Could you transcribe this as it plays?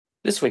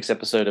This week's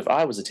episode of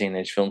I Was a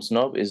Teenage Film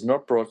Snob is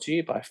not brought to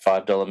you by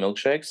 $5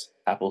 milkshakes,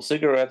 Apple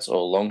cigarettes,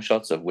 or long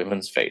shots of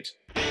women's feet.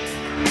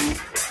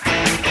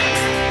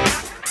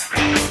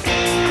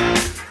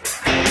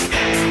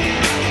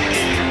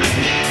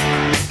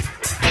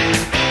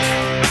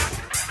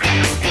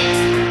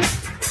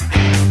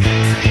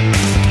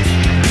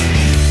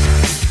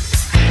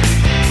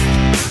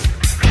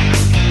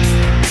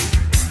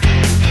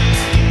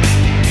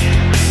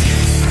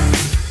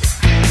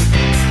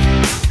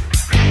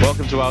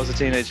 Welcome to I Was a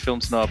Teenage Film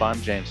Snob.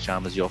 I'm James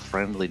Chalmers, your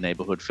friendly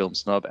neighborhood film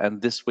snob,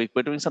 and this week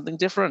we're doing something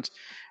different.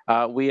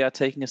 We are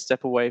taking a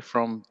step away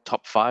from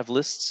top 5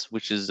 lists,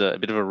 which is a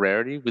bit of a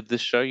rarity with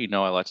this show. You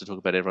know I like to talk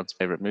about everyone's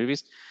favorite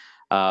movies.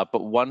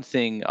 But one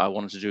thing I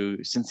wanted to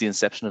do since the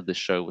inception of this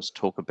show was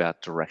talk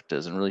about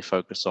directors and really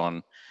focus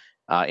on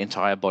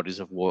entire bodies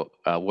of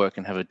work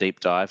and have a deep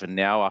dive. And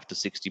now, after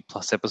 60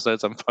 plus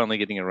episodes, I'm finally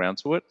getting around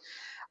to it.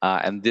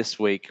 And this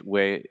week,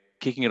 we're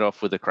kicking it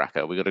off with a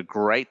cracker. We've got a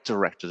great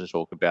director to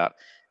talk about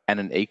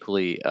and an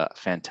equally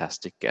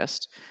fantastic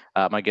guest.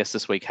 My guest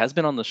this week has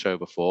been on the show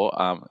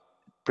before,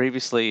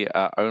 previously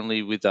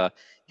only with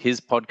his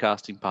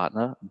podcasting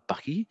partner,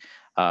 Bucky,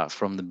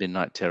 from the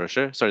Midnight Terror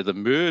Show. Sorry, the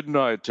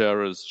Midnight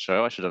Terrors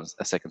Show. I should have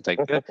a second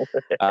take there.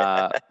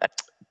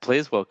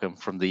 Please welcome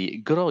from the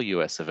good old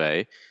US of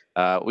A.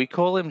 We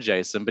call him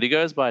Jason, but he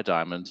goes by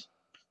Diamond.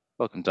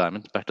 Welcome,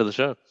 Diamond, back to the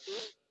show.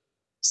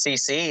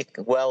 CC,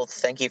 well,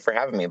 thank you for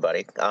having me,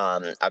 buddy.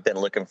 I've been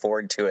looking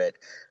forward to it.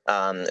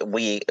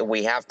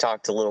 We have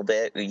talked a little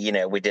bit. You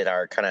know, we did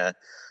our kind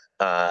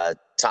of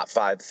top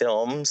 5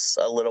 films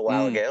a little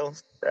while ago.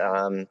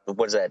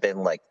 What has that been,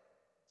 like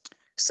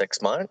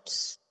 6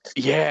 months?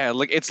 Yeah,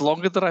 like it's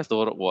longer than I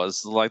thought it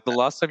was. Like the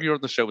last time you were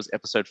on the show was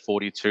episode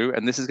 42,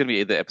 and this is going to be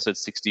either episode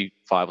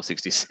 65 or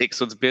 66.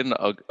 So it's been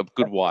a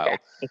good while.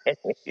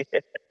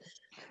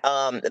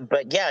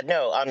 But yeah,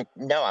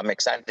 I'm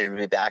excited to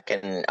be back,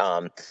 and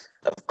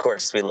of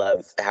course, we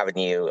love having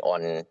you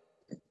on,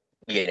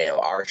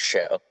 our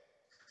show.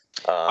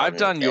 I've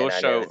done your show.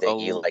 I know that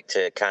you like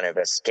to kind of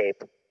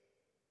escape.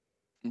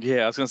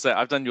 Yeah, I was going to say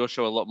I've done your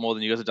show a lot more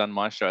than you guys have done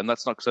my show, and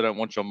that's not because I don't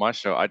want you on my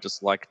show. I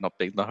just like not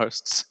being the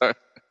host. So.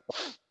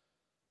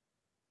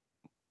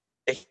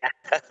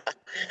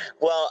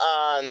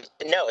 Well,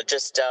 no,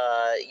 just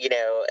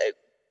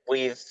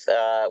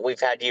we've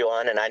had you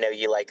on, and I know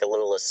you like a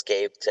little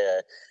escape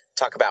to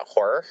talk about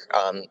horror,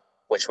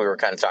 which we were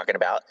kind of talking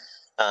about.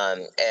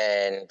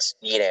 And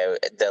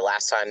the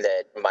last time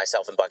that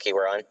myself and Bucky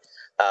were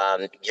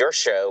on your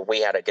show,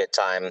 we had a good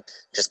time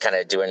just kind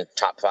of doing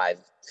top 5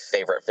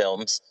 favorite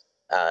films,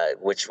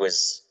 which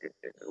was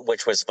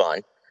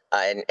fun.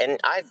 And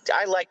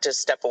I like to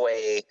step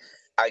away.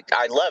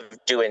 I love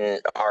doing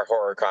our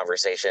horror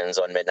conversations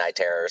on Midnight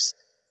Terrors,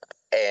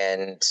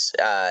 and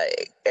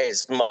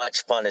as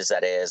much fun as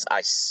that is,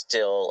 I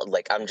still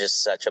I'm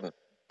just such a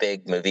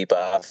big movie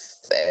buff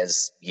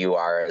as you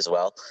are as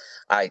well.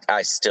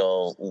 I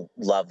still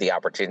love the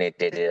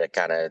opportunity to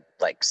kind of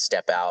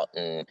step out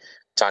and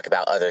talk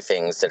about other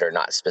things that are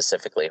not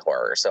specifically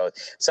horror. So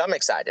I'm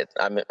excited.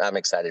 I'm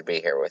excited to be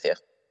here with you.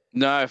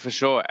 No, for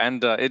sure,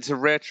 and it's a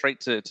rare treat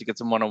to get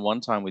some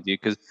one-on-one time with you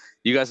because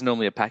you guys are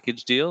normally a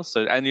package deal.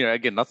 So, and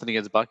again, nothing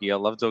against Bucky. I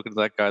love talking to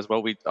that guy as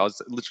well. I was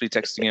literally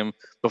texting him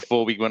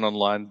before we went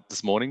online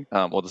this morning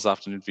or this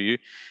afternoon for you.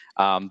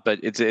 But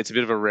it's a bit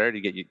of a rarity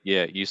to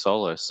get you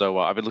solo. So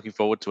I've been looking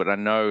forward to it. I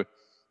know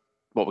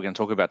what we're going to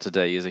talk about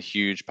today is a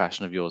huge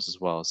passion of yours as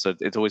well. So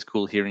it's always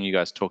cool hearing you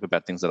guys talk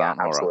about things that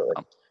aren't absolutely.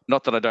 horror.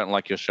 Not that I don't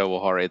like your show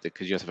or horror either,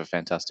 because you guys have a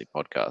fantastic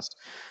podcast.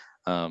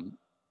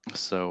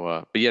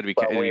 But yeah,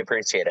 we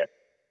appreciate it.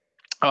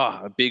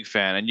 Oh, a big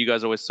fan, and you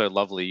guys are always so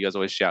lovely. You guys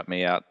always shout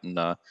me out, and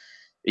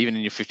even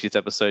in your 50th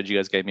episode, you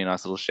guys gave me a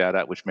nice little shout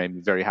out, which made me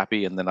very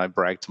happy. And then I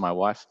bragged to my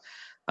wife.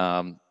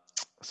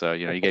 So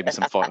you gave me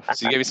some fodder.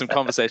 So you gave me some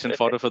conversation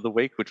fodder for the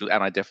week,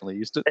 and I definitely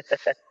used it.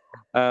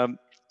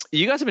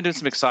 You guys have been doing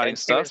some exciting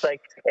stuff.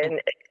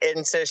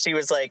 And so she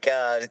was like,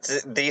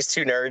 these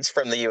 2 nerds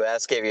from the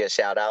US gave you a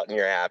shout out and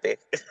you're happy.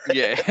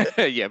 Yeah,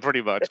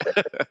 pretty much.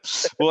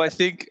 Well, I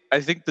think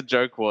the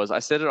joke was, I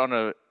said it on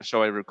a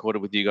show I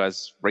recorded with you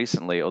guys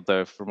recently,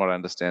 although from what I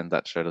understand,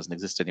 that show doesn't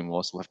exist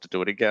anymore, so we'll have to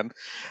do it again.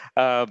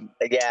 Yeah,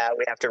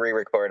 we have to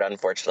re-record,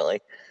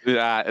 unfortunately.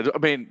 I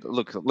mean,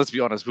 look, let's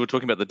be honest. We were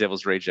talking about The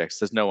Devil's Rejects.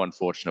 There's no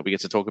unfortunate. We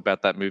get to talk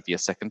about that movie a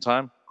second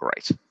time.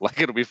 Great.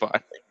 It'll be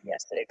fine.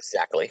 Yes,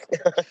 exactly.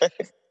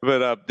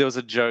 But there was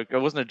a joke. It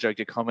wasn't a joke.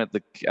 A comment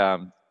that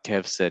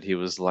Kev said. He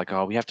was like,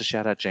 "Oh, we have to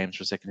shout out James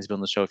for a second. He's been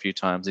on the show a few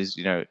times.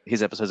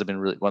 His episodes have been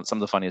really some of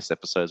the funniest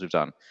episodes we've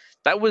done."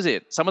 That was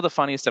it. Some of the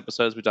funniest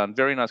episodes we've done.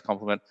 Very nice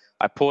compliment.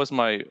 I paused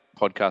my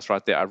podcast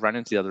right there. I ran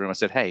into the other room. I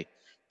said, "Hey,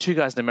 2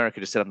 guys in America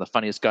just said I'm the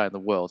funniest guy in the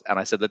world," and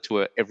I said that to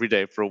her every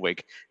day for a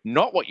week.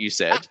 Not what you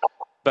said,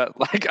 but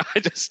I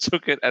just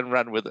took it and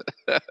ran with it.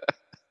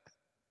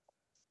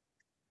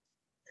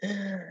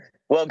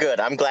 Well, good.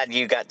 I'm glad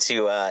you got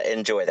to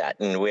enjoy that,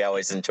 and we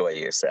always enjoy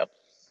you. So,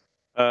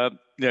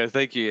 Yeah,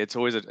 thank you. It's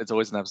always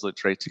an absolute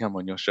treat to come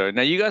on your show.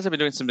 Now, you guys have been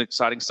doing some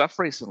exciting stuff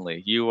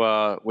recently. You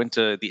went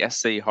to the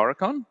SC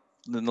HorrorCon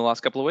in the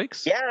last couple of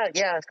weeks.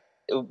 Yeah.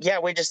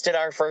 We just did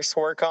our first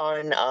work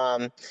on,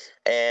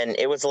 and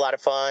it was a lot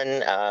of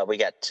fun. We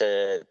got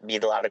to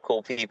meet a lot of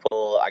cool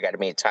people. I got to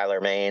meet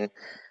Tyler Main.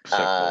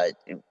 So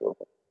cool.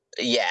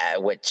 Yeah,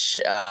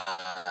 which of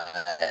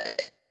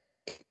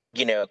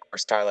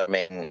course, Tyler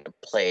Main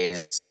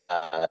plays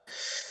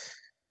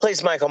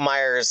Michael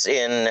Myers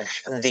in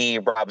the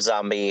Rob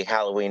Zombie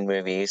Halloween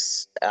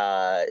movies,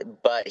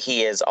 but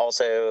he is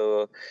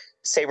also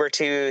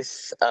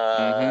Sabretooth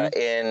Mm-hmm.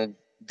 in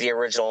the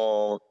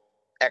original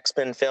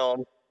X-Men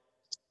film.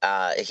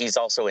 He's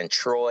also in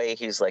Troy.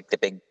 He's like the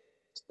big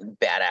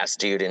badass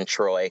dude in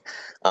Troy,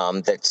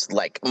 that's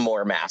like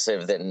more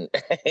massive than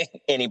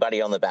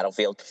anybody on the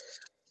battlefield.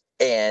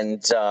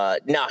 And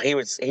no, he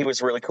was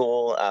really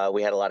cool.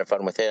 We had a lot of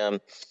fun with him.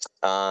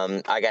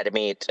 I got to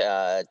meet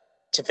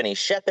Tiffany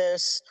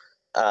Shepis,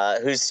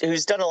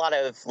 who's done a lot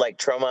of like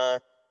trauma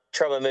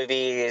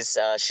movies.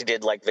 She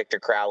did like Victor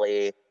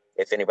Crowley,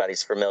 if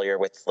anybody's familiar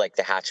with like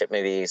the Hatchet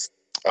movies.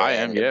 I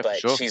am, And yeah, for but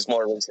sure. she's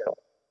more recent.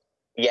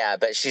 Yeah,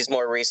 but she's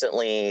more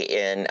recently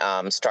in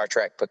Star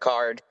Trek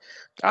Picard,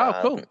 Oh,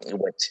 cool.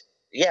 which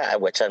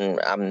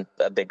I'm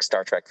a big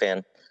Star Trek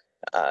fan.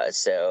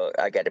 So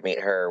I got to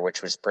meet her,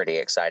 which was pretty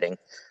exciting.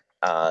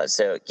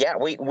 So yeah,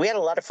 we had a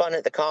lot of fun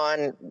at the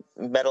con,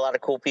 met a lot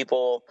of cool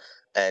people,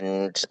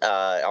 and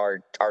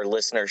our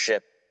listenership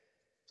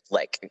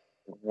like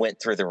went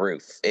through the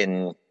roof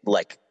in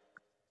like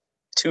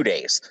 2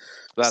 days.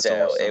 That's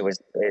So it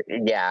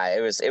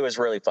awesome. was, it was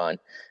really fun.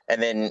 And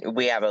then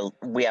we have a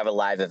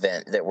live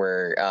event that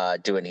we're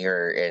doing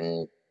here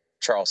in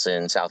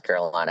Charleston, South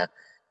Carolina,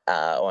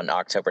 on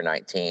October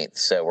 19th.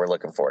 So we're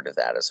looking forward to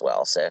that as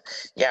well. So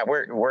yeah,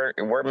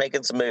 we're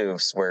making some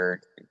moves. We're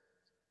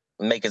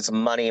making some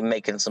money,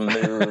 making some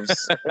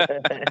moves,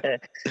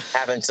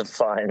 having some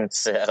fun.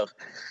 So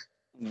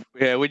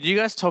Yeah, when you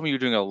guys told me you were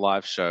doing a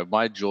live show,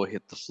 my jaw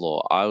hit the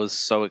floor. I was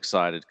so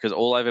excited because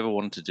all I've ever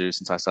wanted to do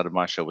since I started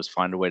my show was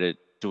find a way to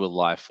do a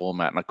live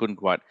format, and I couldn't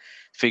quite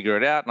figure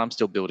it out. And I'm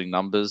still building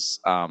numbers.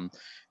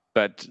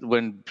 But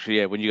when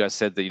you guys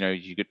said that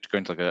you get to go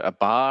into like a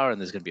bar and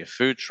there's going to be a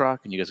food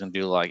truck and you guys are going to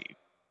do like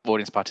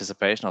audience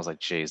participation, I was like,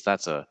 geez,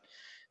 that's a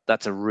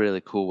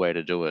really cool way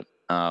to do it.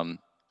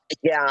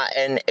 yeah,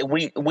 and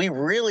we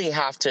really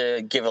have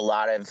to give a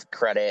lot of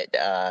credit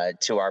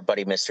to our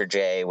buddy Mr.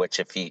 J. Which,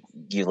 if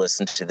you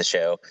listen to the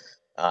show,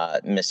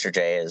 Mr.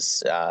 J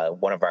is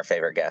one of our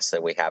favorite guests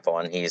that we have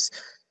on. He's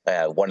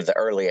one of the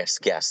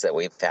earliest guests that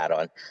we've had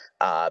on.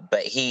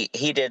 But he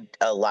did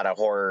a lot of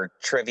horror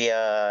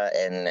trivia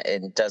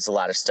and does a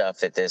lot of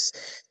stuff at this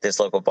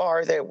local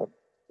bar that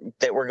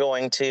we're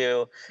going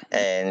to.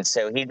 And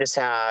so he just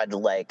had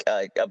like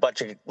a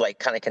bunch of like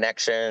kind of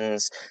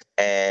connections.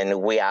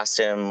 And we asked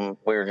him,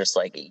 we were just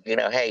like,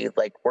 hey,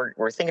 like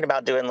we're thinking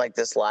about doing like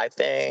this live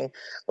thing.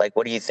 Like,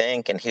 what do you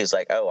think? And he was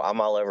like, oh, I'm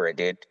all over it,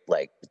 dude.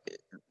 Like,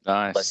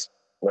 Nice.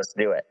 let's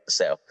do it.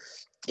 So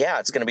yeah,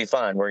 it's gonna be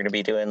fun. We're gonna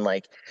be doing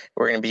like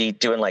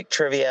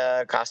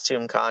trivia,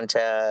 costume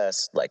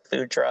contest, like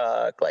food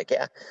truck, like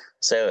yeah.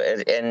 So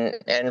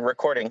and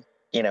recording,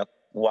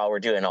 while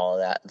we're doing all of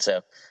that. So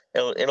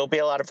it'll be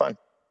a lot of fun.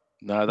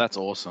 No, that's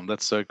awesome.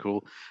 That's so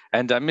cool.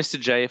 And Mr.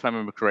 J, if I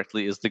remember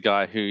correctly, is the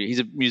guy he's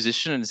a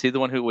musician, and is he the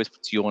one who always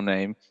puts your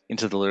name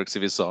into the lyrics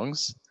of his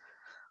songs?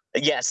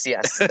 Yes,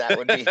 that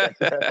would be him.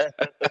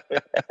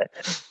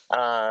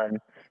 um,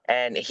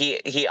 and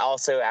he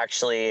also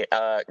actually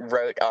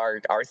wrote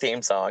our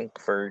theme song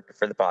for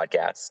the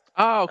podcast.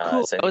 Oh,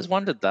 cool. So I always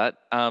wondered that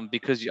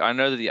because I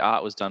know that the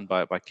art was done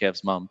by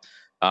Kev's mum.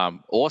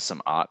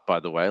 Awesome art, by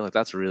the way. Like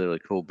that's really, really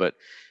cool. But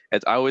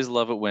I always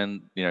love it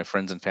when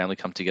friends and family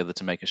come together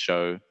to make a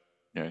show,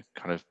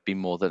 kind of be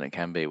more than it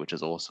can be, which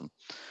is awesome.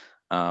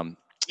 Um,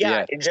 yeah,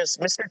 yeah. it just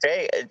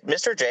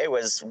Mr. J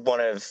was one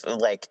of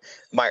like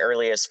my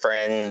earliest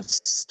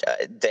friends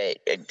that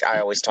I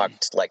always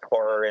talked like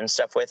horror and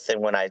stuff with.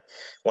 And when I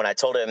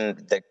told him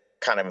the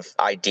kind of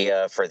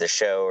idea for the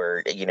show,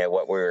 or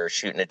what we were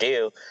shooting to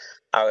do,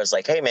 I was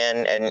like, hey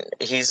man, and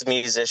he's a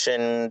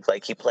musician,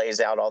 like he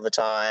plays out all the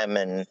time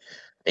and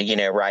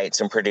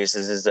writes and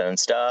produces his own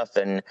stuff.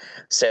 And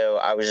so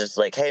I was just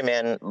like, hey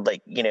man,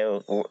 like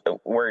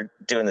we're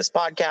doing this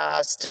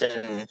podcast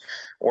and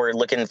we're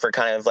looking for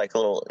kind of like a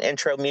little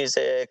intro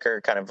music or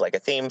kind of like a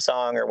theme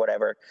song or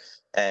whatever.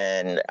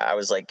 And I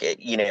was like, can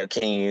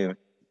you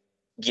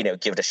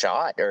give it a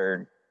shot?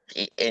 Or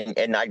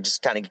and I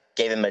just kind of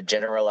gave him a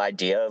general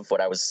idea of what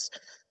I was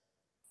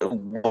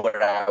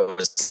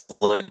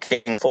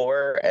looking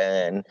for.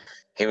 And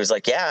he was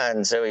like, yeah.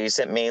 And so he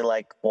sent me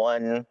like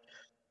one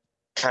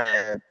kind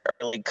of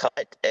early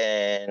cut,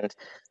 and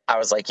I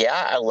was like,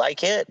 yeah, I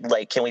like it.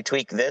 Like, can we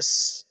tweak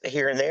this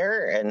here and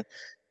there? And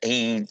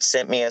he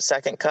sent me a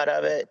second cut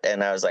of it,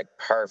 and I was like,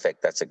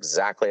 perfect. That's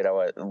exactly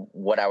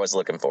what I was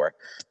looking for.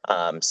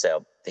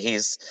 So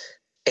he's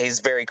a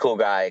very cool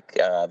guy,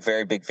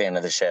 very big fan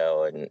of the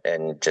show,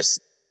 and just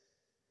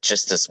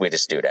the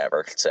sweetest dude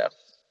ever. So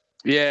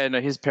Yeah, no,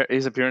 his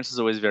appearance is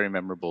always very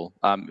memorable.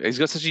 He's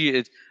got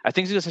I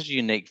think he's got such a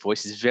unique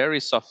voice. He's very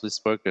softly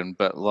spoken,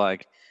 but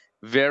like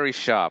very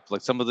sharp.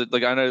 Like some of the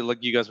like I know like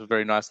you guys were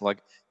very nice and like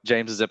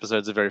James's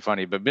episodes are very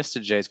funny, but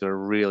Mr. J's got a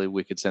really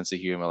wicked sense of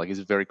humor. Like he's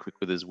very quick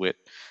with his wit.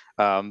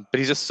 But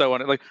he's just so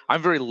on it. Like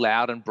I'm very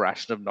loud and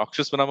brash and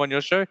obnoxious when I'm on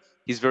your show.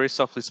 He's very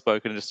softly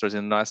spoken and just throws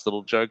in nice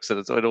little jokes, and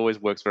it always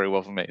works very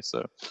well for me.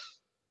 So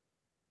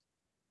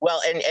Well,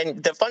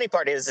 and the funny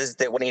part is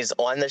that when he's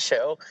on the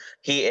show,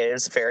 he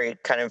is very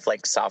kind of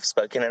like soft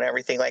spoken and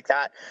everything like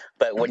that.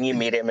 But when you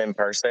meet him in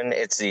person,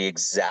 it's the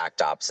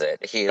exact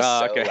opposite. He is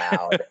so okay.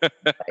 loud,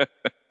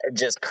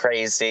 just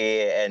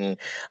crazy, and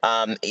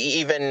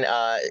even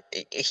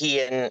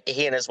he and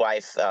his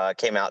wife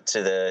came out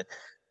to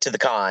the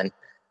con,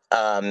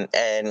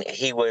 and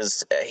he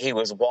was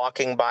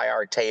walking by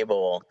our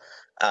table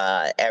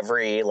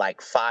every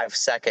like 5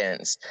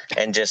 seconds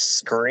and just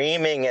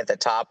screaming at the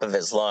top of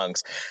his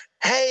lungs,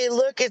 "Hey,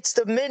 look, it's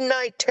the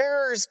Midnight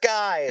Terrors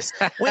guys.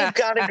 We've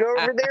got to go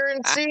over there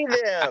and see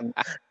them."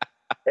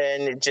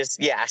 And it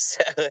just, yeah,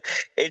 so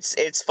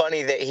it's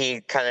funny that he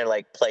kind of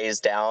like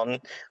plays down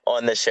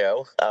on the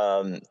show,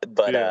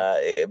 Yeah.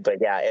 but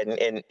yeah,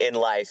 in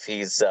life he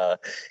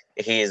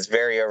is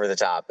very over the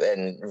top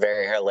and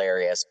very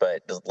hilarious,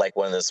 but like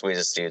one of the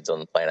sweetest dudes on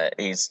the planet.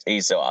 He's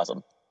so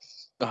awesome.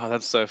 Oh,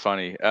 that's so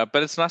funny.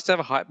 But it's nice to have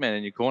a hype man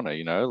in your corner,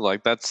 you know?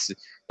 Like that's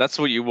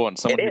what you want.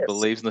 It Someone who is.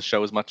 believes in the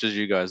show as much as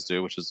you guys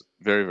do, which is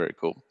very, very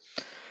cool.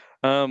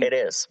 Um, It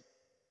is.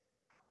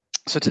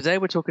 so today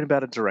we're talking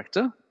about a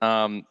director.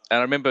 And I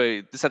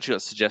remember this actually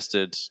got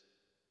suggested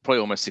probably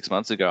almost 6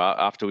 months ago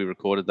after we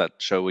recorded that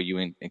show where you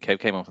and Kev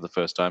came on for the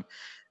first time.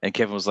 And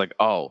Kevin was like,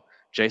 "Oh,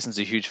 Jason's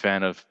a huge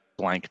fan of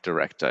blank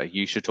director.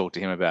 You should talk to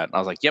him about it." And I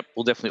was like, "Yep,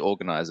 we'll definitely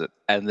organize it."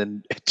 And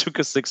then it took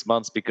us 6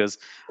 months because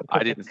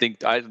I didn't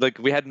think I like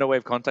we had no way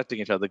of contacting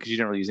each other because you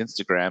didn't really use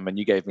Instagram and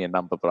you gave me a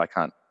number, but I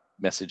can't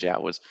message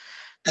hours.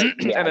 Yeah,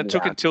 And it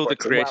took yeah, of until the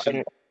course. Well, creation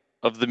and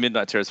of the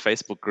Midnight Terrors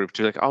Facebook group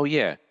to be like, "Oh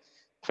yeah,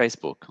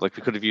 Facebook. Like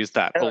we could have used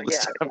that oh all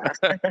this yeah,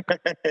 time."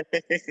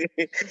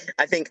 yeah.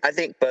 I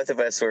think both of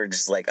us were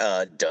just like,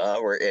 duh,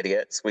 we're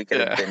idiots. We could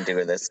have Yeah. been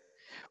doing this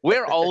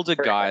We're older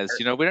guys, forever.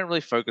 you know, we don't really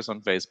focus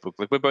on Facebook.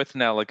 Like we're both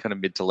now like kind of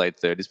mid to late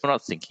 30s. We're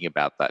not thinking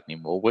about that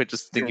anymore. We're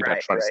just thinking about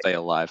Right, trying to right. stay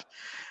alive.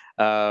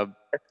 Uh,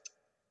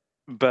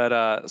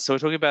 but so we're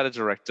talking about a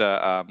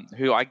director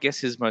who I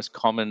guess uh, his most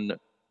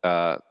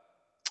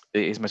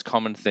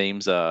common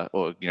themes are,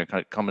 or you know,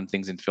 kind of common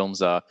things in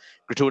films are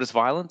gratuitous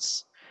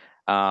violence,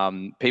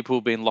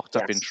 people being locked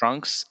up in Yes,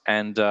 trunks,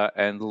 and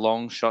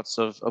long shots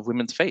of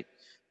women's feet.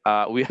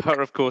 We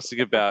are, of course,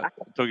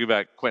 talking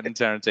about Quentin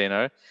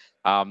Tarantino.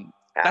 Um,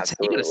 that's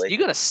absolutely. you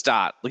got to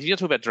start. Like if you got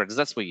to talk about directors,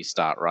 that's where you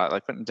start, right?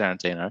 Like Quentin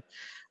Tarantino.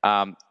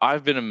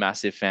 I've been a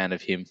massive fan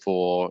of him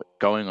for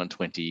going on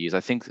 20 years.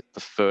 I think the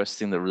first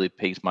thing that really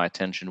piqued my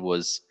attention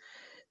was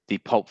the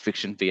Pulp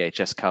Fiction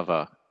VHS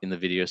cover in the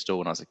video store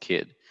when I was a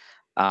kid.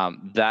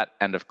 That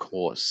and of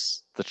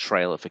course the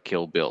trailer for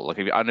Kill Bill. Like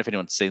I don't know if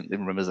anyone's seen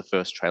remembers the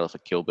first trailer for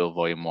Kill Bill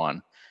Volume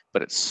One,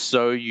 but it's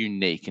so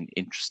unique and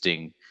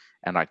interesting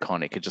and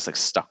iconic. It just like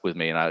stuck with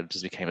me, and I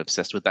just became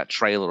obsessed with that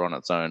trailer on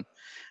its own.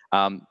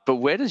 But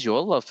where does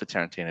your love for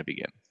Tarantino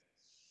begin?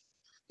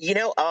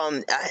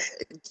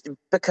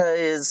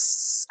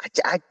 Because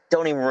I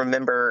don't even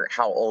remember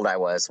how old I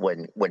was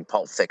when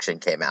Pulp Fiction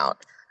came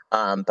out.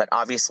 But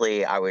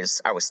obviously I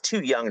was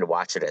too young to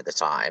watch it at the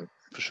time.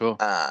 For sure.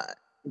 Uh,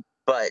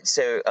 but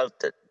so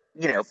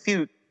a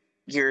few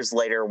years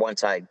later,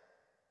 once I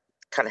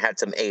kind of had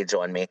some age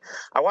on me,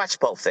 I watched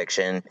Pulp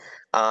Fiction,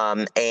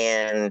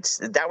 and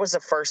that was the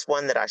first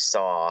one that I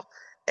saw.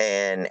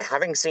 And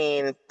having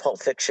seen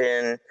Pulp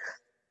Fiction,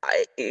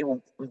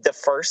 the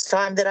first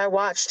time that I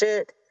watched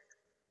it,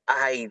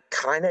 I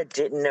kind of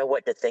didn't know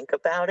what to think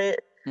about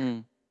it.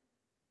 Mm.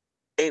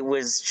 It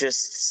was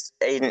just,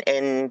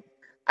 and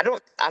I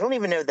don't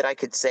even know that I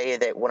could say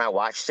that when I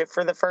watched it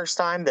for the first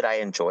time that I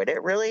enjoyed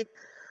it really.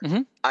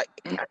 Hmm. I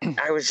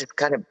I was just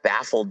kind of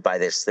baffled by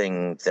this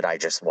thing that I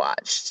just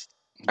watched.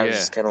 I was Yeah.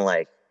 just kind of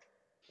like,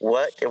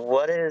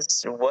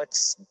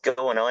 what's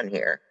going on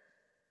here?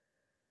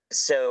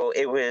 So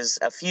it was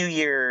a few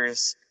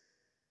years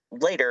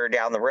later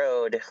down the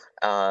road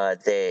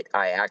that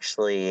I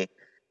actually,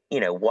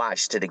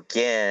 watched it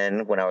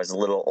again when I was a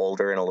little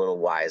older and a little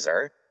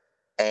wiser.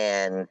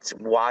 And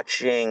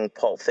watching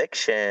Pulp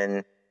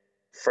Fiction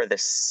for the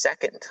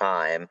second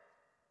time,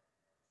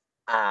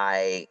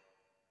 I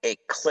it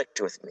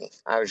clicked with me.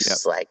 I was Yep.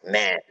 just like,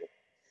 man,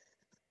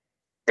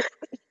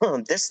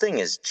 this thing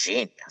is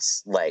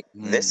genius. Like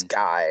this Mm.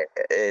 guy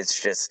is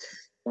just,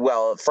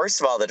 well, first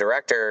of all, the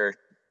director,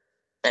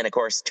 and of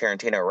course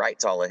Tarantino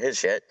writes all of his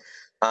shit.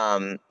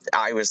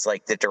 I was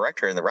like, the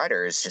director and the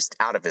writer is just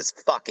out of his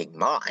fucking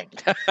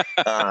mind.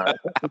 Uh,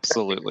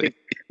 Absolutely.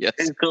 Yes.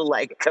 so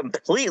like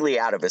completely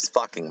out of his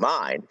fucking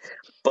mind,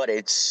 but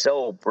it's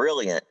so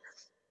brilliant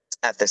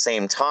at the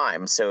same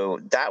time. So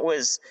that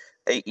was,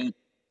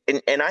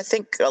 and I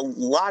think a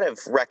lot of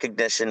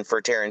recognition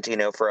for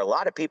Tarantino for a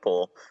lot of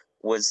people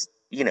was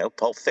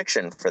Pulp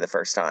Fiction for the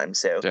first time.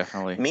 So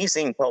Definitely. me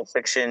seeing Pulp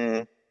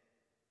Fiction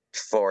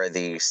for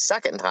the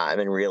second time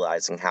and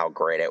realizing how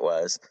great it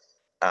was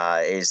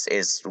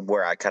is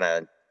where I kind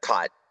of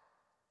caught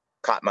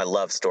my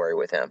love story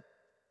with him.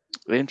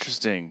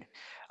 Interesting.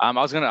 I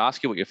was going to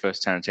ask you what your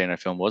first Tarantino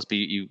film was, but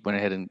you went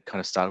ahead and kind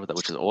of started with that,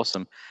 which is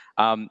awesome.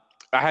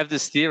 I have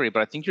this theory,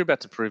 but I think you're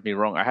about to prove me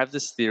wrong. I have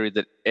this theory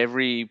that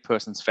every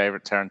person's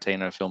favorite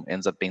Tarantino film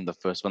ends up being the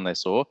first one they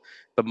saw.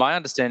 But my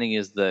understanding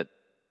is that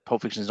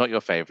Pulp Fiction is not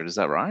your favorite. Is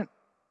that right?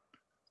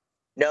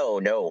 No,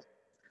 no.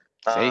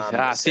 See,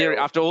 theory.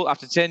 So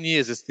After 10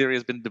 years, this theory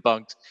has been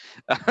debunked.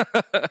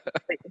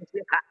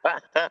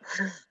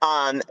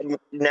 um,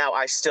 now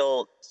I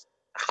still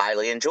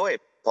highly enjoy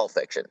Pulp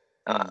Fiction.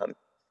 Mm.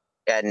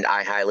 And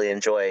I highly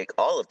enjoy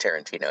all of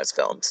Tarantino's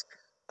films.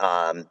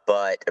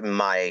 But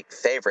my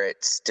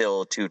favorite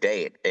still to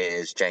date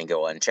is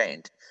Django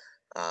Unchained.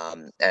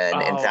 And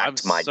in Oh,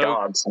 fact, my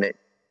dogs.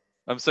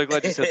 I'm so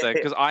glad you said that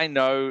because I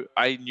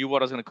knew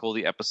what I was going to call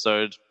the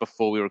episode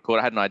before we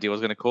recorded. I had an idea what I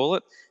was going to call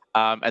it.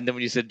 And then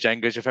when you said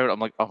Django's your favorite, I'm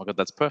like, oh my God,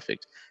 that's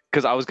perfect.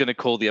 Because I was going to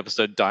call the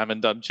episode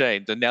Diamond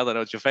Unchained. And now that I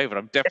know it's your favorite,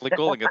 I'm definitely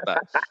calling it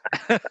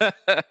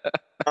that.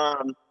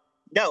 um,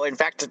 no, in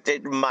fact,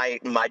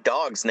 my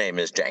dog's name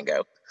is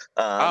Django.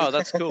 Oh,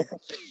 that's cool.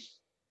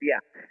 Yeah.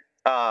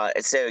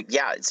 So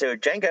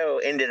Django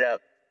ended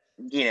up,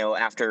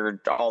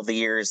 after all the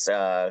years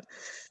of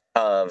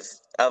of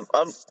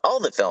all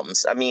the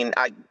films. I mean,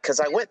 because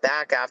I went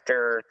back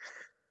after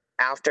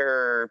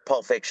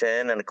Pulp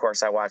Fiction, and of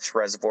course I watched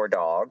Reservoir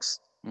Dogs.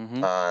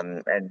 Hmm.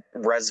 And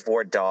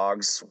Reservoir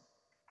Dogs,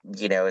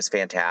 is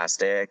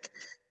fantastic,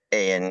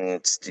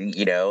 and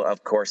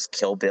of course,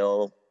 Kill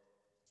Bill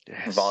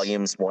Yes.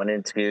 volumes 1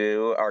 and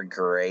 2 are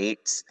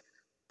great.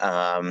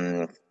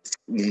 Um,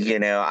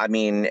 I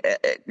mean,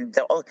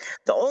 the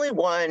only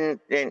one,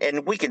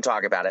 and we can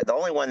talk about it. The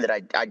only one that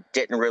I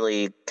didn't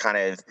really kind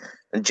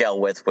of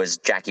gel with was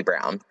Jackie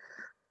Brown.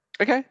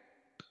 Okay.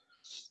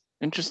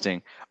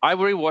 Interesting. I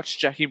rewatched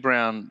Jackie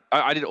Brown.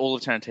 I did all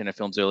of Tarantino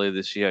films earlier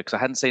this year because I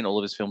hadn't seen all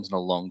of his films in a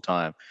long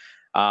time.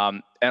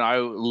 And I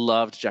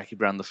loved Jackie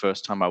Brown the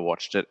first time I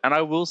watched it. And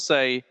I will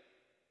say,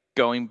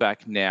 going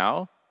back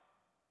now,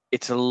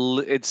 it's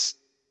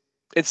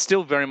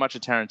still very much a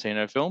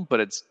Tarantino film, but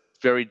it's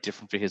very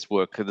different for his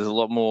work. There's a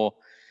lot more.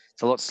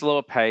 It's a lot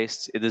slower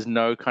paced. There's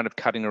no kind of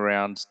cutting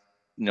around,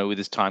 with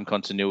his time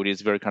continuity.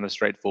 It's very kind of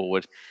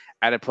straightforward,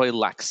 and it probably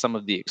lacks some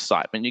of the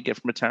excitement you get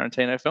from a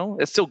Tarantino film.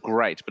 It's still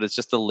great, but it's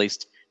just the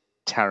least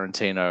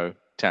Tarantino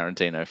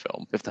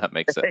film, if that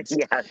makes sense.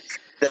 Yeah,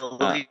 the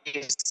Uh,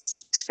 least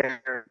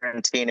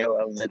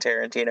Tarantino of the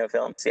Tarantino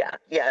films. Yeah,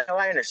 yeah. No,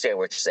 I understand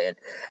what you're saying,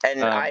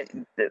 and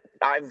um,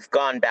 I've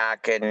gone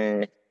back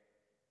and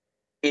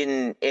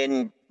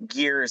in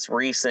years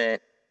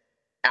recent,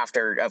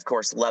 after of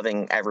course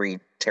loving every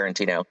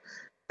Tarantino,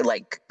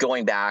 like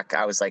going back,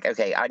 I was like,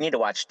 okay, I need to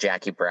watch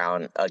Jackie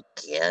Brown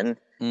again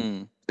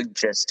mm,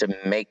 just to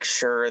make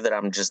sure that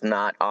I'm just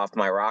not off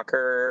my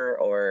rocker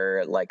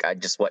or like I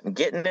just wasn't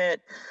getting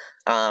it.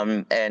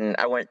 And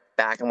I went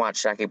back and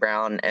watched Jackie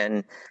Brown,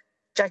 and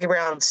Jackie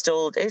Brown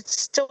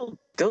it's still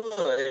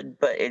good,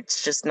 but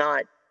it's just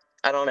not.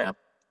 I don't know.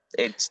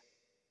 It's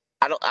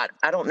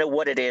I don't know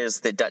what it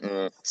is that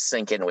doesn't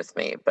sink in with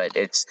me, but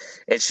it's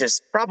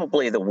just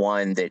probably the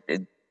one that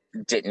it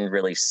didn't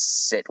really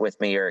sit with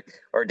me or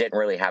didn't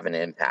really have an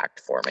impact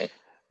for me.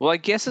 well, I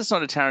guess it's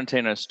not a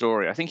Tarantino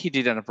story. I think he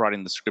did end up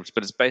writing the scripts,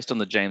 but it's based on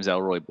the James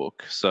Elroy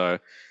book, so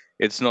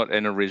it's not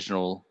an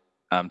original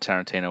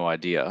Tarantino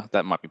idea.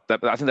 That might be.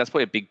 I think that's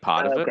probably a big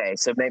part of it. Okay,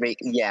 so maybe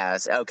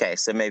yes. Okay,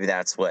 so maybe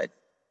that's what.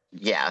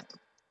 Yeah.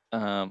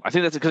 I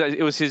think that's because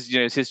it was his,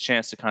 it's his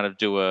chance to kind of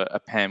do a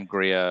Pam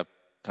Grier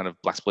kind of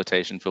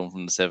blaxploitation film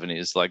from the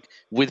 '70s, like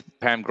with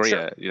Pam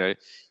Sure. Grier,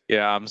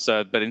 yeah.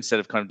 So, but instead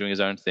of kind of doing his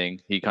own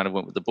thing, he kind of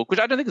went with the book, which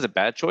I don't think is a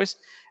bad choice.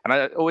 And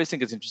I always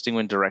think it's interesting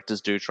when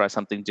directors do try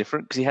something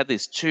different because he had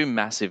these two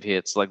massive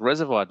hits, like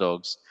Reservoir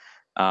Dogs,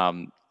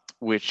 um,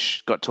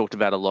 which got talked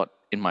about a lot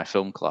in my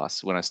film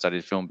class when I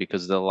studied film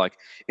because they're like,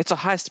 it's a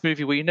heist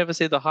movie where you never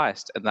see the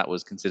heist, and that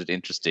was considered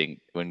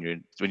interesting when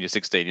you're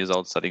 16 years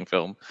old studying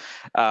film.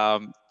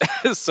 Um,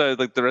 so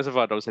like the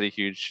Reservoir Dogs had a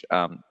huge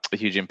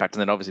impact,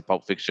 and then obviously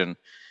Pulp Fiction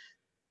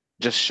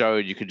just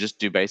showed you could just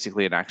do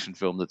basically an action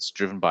film that's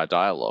driven by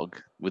dialogue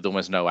with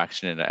almost no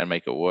action in it and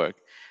make it work.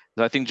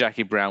 So I think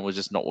Jackie Brown was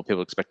just not what people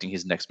were expecting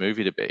his next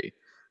movie to be.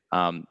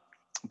 Um,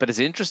 but it's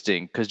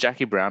interesting because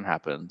Jackie Brown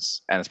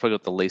happens, and it's probably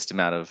got the least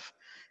amount of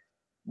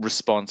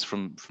response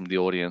from the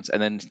audience,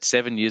 and then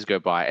 7 years go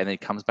by, and then he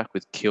comes back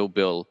with Kill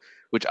Bill,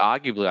 which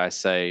arguably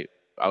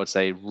I would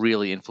say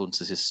really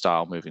influences his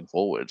style moving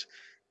forward.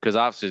 Because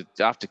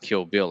after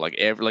Kill Bill,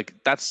 like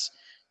that's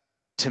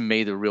to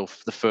me the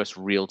first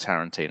real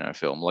Tarantino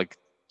film. Like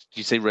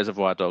you see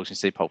Reservoir Dogs, you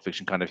see Pulp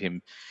Fiction, kind of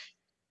him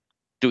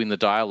doing the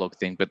dialogue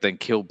thing, but then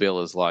Kill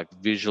Bill is like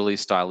visually,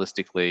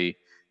 stylistically,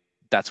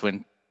 that's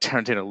when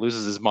Tarantino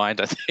loses his mind.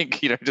 I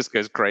think just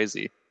goes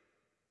crazy.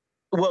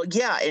 Well,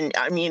 yeah, and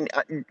I mean,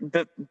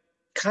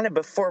 kind of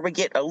before we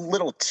get a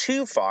little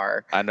too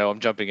far. I know I'm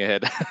jumping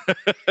ahead.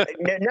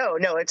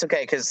 No, it's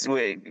okay because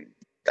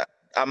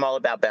I'm all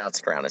about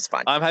bouncing around. It's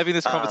fine. I'm having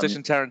this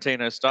conversation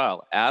Tarantino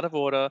style, out of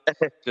order.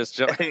 Just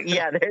jump.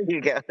 Yeah, there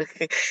you go.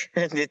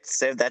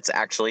 So that's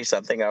actually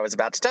something I was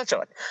about to touch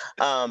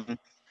on.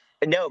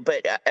 No,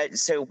 but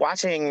so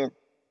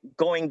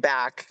going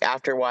back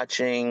after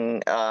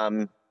watching,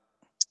 some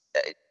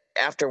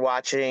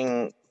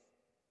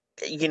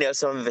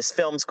of his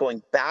films,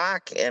 going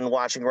back and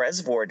watching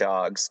Reservoir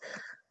Dogs,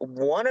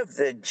 one of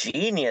the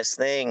genius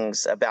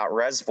things about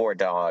Reservoir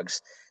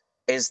Dogs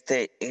is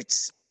that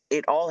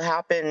it all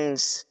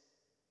happens.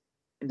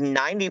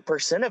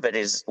 90% of it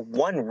is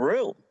one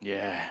room.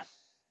 Yeah.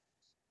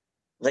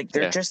 Like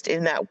they're just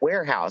in that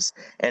warehouse,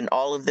 and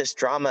all of this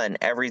drama and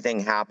everything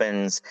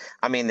happens.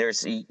 I mean,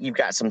 you've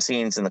got some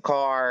scenes in the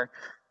car,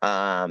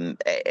 and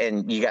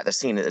you got the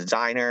scene at the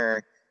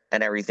diner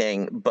and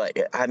everything. But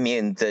I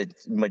mean, the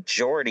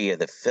majority of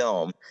the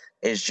film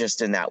is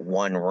just in that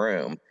one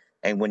room.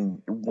 And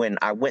when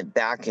I went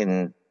back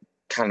and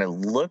kind of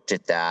looked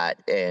at that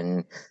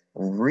and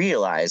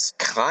realized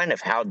kind of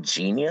how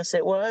genius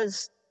it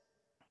was.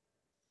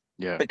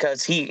 Yeah.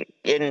 Because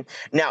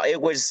now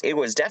it was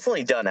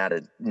definitely done out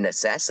of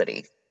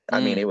necessity. I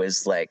mean, it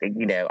was like,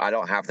 I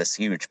don't have this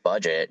huge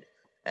budget,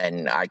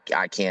 and I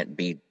can't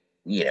be,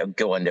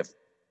 going to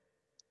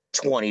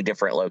 20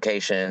 different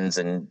locations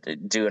and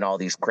doing all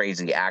these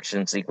crazy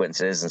action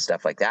sequences and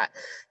stuff like that.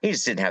 He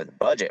just didn't have the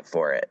budget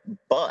for it.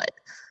 But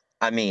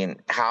I mean,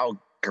 how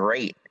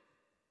great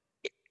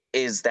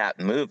is that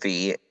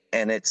movie?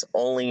 And it's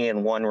only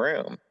in one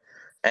room.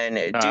 And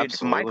No, dude,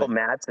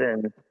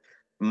 absolutely.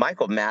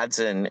 Michael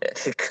Madsen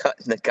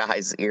cutting the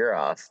guy's ear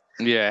off.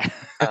 Yeah.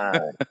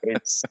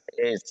 It's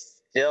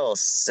still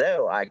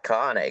so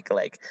iconic.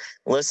 Like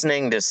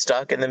listening to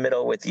 "Stuck in the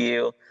Middle with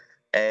You"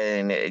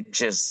 and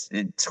just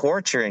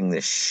torturing the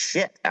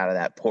shit out of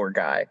that poor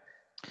guy,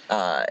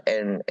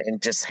 and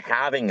just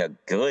having a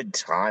good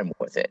time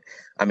with it.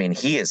 I mean,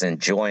 he is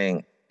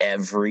enjoying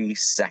every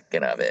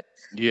second of it.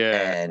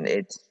 Yeah. And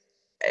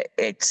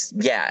it's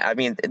yeah. I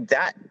mean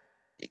that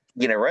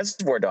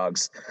Reservoir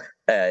Dogs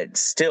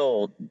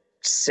still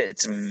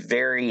sits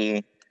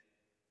very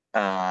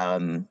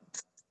um,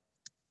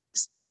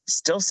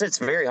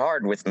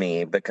 hard with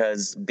me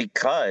because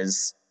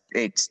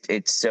it's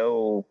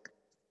so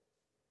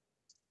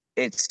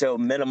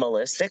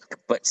minimalistic,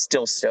 but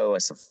still so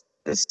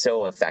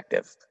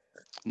effective.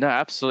 No,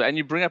 absolutely. And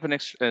you bring up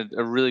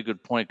a really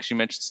good point, because you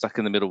mentioned "Stuck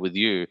in the Middle with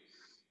You."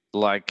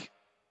 Like,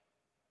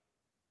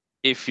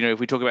 if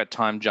we talk about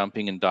time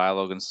jumping and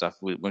dialogue and stuff,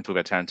 when we talk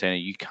about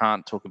Tarantino, you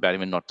can't talk about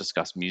him and not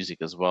discuss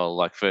music as well.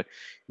 Like,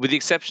 with the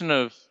exception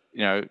of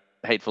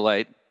Hateful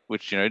Eight,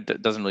 which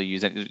doesn't really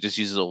use it just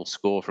uses all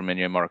score from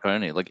Ennio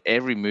Morricone. Like,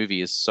 every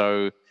movie is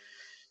so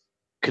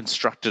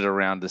constructed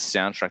around the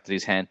soundtrack that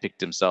he's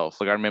handpicked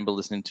himself. Like, I remember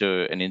listening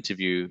to an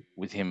interview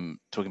with him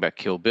talking about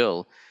Kill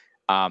Bill.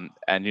 And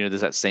there's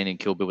that scene in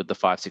Kill Bill with the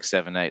 5, 6,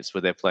 7, 8s where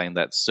they're playing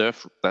that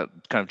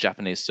kind of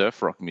Japanese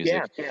surf rock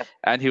music. Yeah.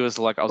 And he was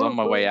like, I was on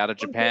my way out of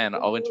Japan.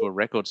 I went to a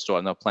record store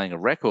and they were playing a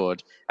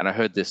record, and I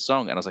heard this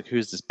song, and I was like,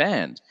 who's this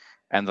band?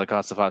 And like, oh,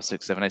 it's the 5,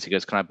 6, 7, 8s. He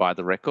goes, can I buy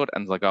the record?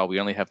 And like, oh, we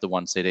only have the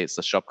one CD. It's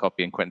the shop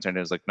copy. And Quentin Tarantino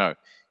was like, no,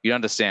 you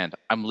understand.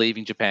 I'm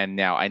leaving Japan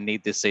now. I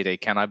need this CD.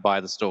 Can I buy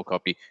the store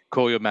copy?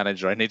 Call your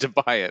manager. I need to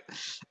buy it.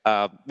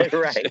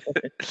 Right.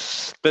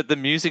 But the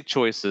music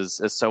choices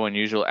are so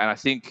unusual. And I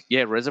think,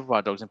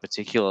 Reservoir Dogs in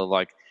particular,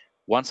 like,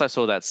 once I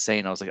saw that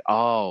scene, I was like,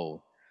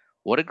 oh,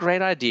 what a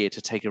great idea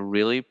to take a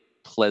really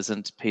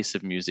pleasant piece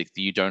of music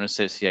that you don't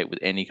associate with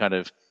any kind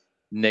of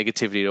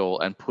negativity at all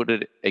and put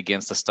it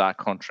against the stark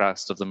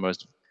contrast of the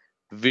most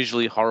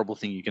visually horrible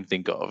thing you can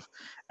think of.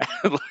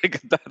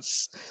 Like,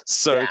 that's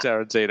so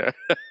Tarantino.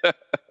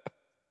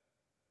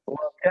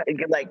 Well,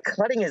 like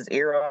cutting his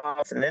ear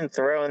off and then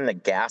throwing the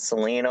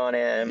gasoline on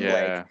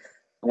him,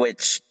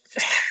 which,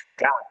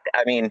 God,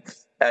 I mean,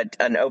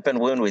 an open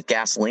wound with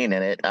gasoline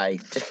in it, I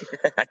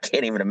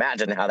can't even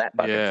imagine how that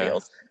fucking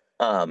feels.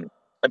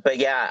 But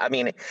yeah, I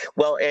mean,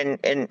 well,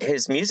 and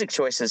his music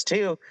choices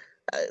too,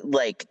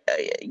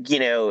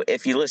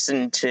 if you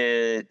listen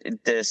to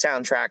the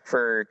soundtrack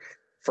for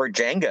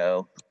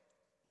Django,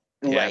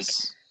 like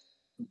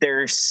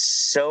there's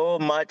so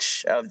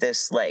much of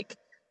this like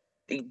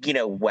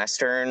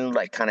Western,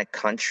 like kind of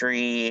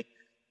country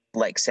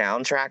like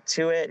soundtrack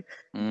to it.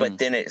 But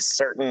then at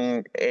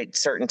certain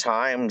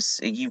times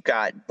you've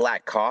got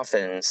Black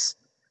Coffins,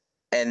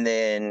 and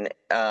then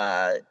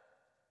at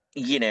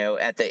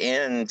the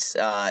end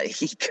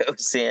he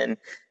goes in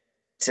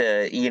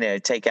to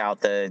take out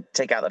the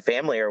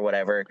family or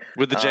whatever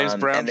with the James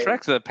Brown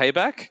track, the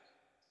Payback.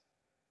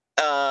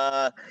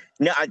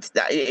 No,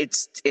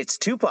 it's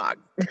Tupac.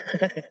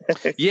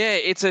 Yeah,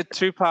 it's a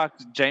Tupac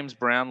James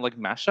Brown like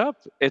mashup.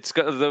 It's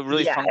got the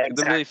really funky,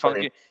 exactly. the really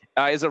funky.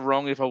 Is it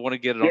wrong if I want to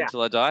get it on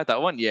till I die?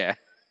 That one, yeah.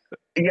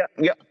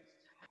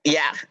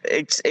 Yeah.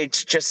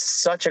 It's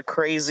just such a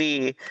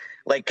crazy,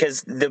 like,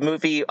 because the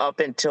movie up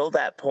until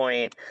that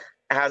point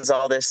has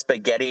all this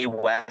spaghetti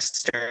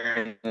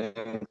western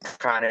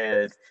kind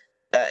of,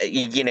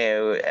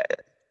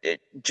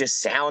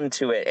 just sound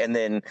to it. And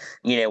then,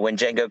 when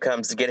Django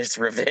comes to get his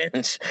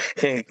revenge,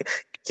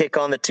 kick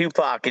on the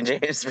Tupac and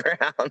James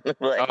Brown.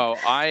 Like, Oh,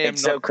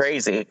 it's so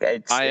crazy.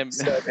 It's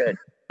so good.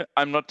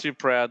 I'm not too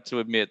proud to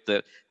admit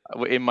that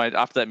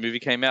after that movie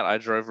came out, I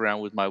drove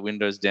around with my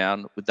windows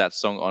down with that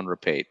song on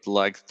repeat.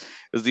 Like, it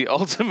was the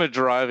ultimate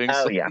driving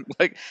Oh song. yeah.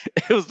 Like,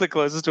 it was the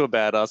closest to a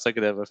badass I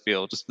could ever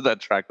feel, just with that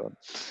track on.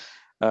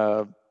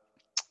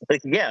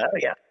 Yeah, oh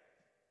yeah.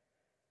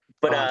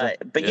 But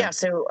yeah.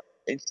 so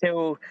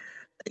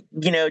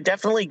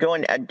definitely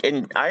going,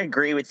 and I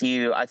agree with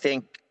you. I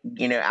think,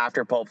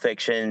 after Pulp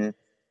Fiction,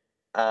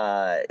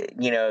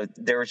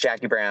 there was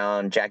Jackie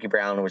Brown. Jackie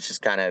Brown was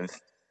just kind of,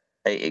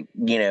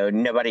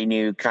 nobody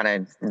knew kind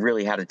of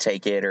really how to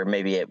take it, or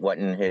maybe it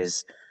wasn't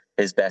his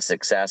best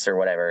success or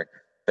whatever.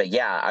 But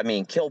yeah, I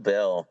mean, Kill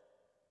Bill,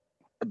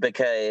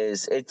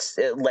 because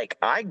like,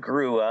 I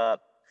grew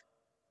up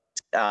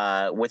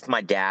with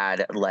my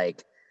dad.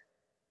 Like,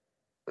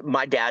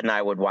 my dad and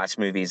I would watch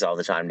movies all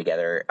the time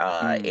together,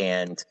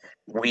 and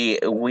we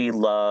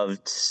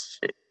loved,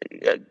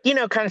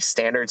 kind of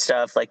standard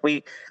stuff. Like,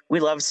 we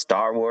loved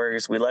Star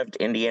Wars, we loved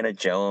Indiana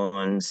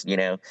Jones,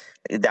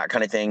 that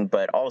kind of thing.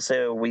 But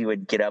also, we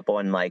would get up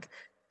on, like,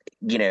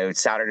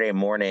 Saturday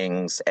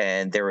mornings,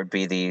 and there would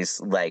be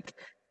these, like,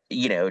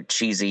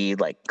 cheesy,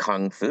 like,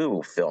 kung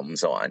fu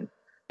films on.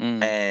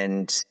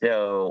 And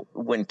so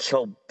when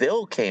Kill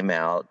Bill came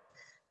out,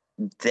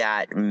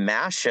 that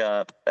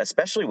mashup,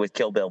 especially with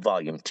Kill Bill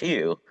Volume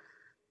 2,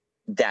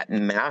 that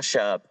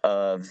mashup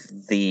of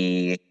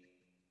the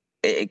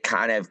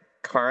kind of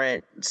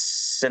current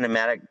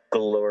cinematic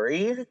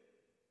glory,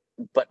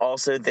 but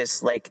also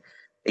this, like,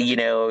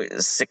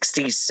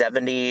 60s,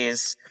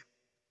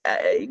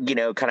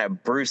 70s, kind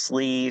of Bruce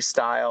Lee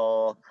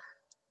style,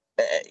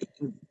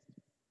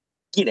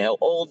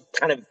 old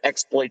kind of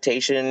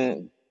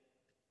exploitation,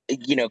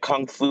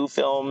 kung fu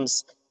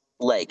films.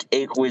 Like,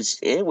 it was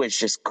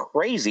just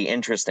crazy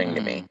interesting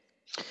to me.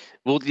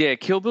 Well, yeah,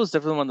 Kill Bill is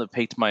definitely one that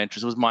piqued my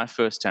interest. It was my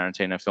first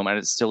Tarantino film, and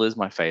it still is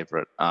my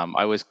favorite. I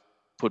always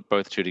put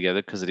both two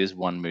together because it is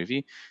one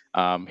movie.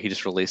 He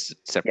just released it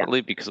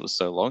separately because it was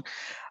so long.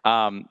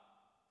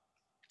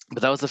 But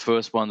that was the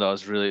first one that I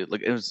was really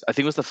like. I think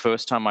it was the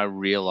first time I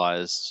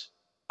realized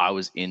I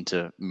was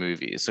into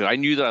movies. So I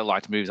knew that I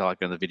liked movies. I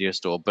liked going to the video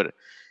store, but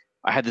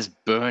I had this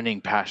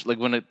burning passion. Like,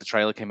 when the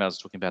trailer came out, I was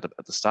talking about it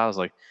at the start. I was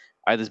like,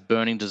 I had this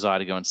burning desire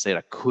to go and see it.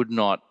 I could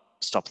not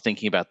stop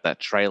thinking about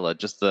that trailer.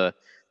 Just the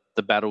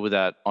battle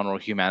without honor or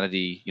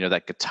humanity.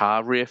 That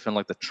guitar riff and,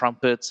 like, the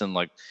trumpets and,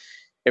 like,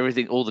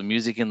 everything, all the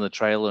music in the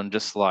trailer, and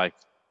just, like,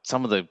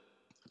 some of the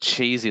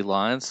cheesy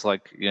lines,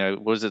 like,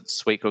 was it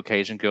Sweet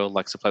Caucasian Girl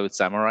likes to play with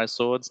samurai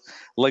swords?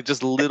 Like,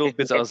 just little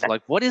bits. I was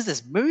like, what is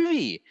this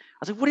movie? I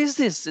was like, what is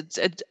this?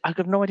 I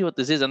have no idea what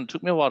this is, and it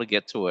took me a while to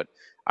get to it.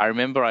 I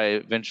remember I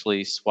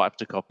eventually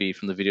swiped a copy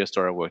from the video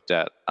store I worked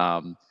at,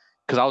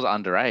 because I was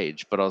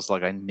underage, but I was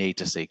like, I need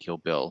to see Kill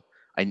Bill.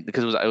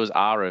 Because it was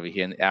R over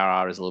here, and our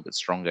R is a little bit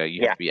stronger.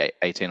 You have to be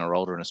 18 or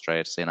older in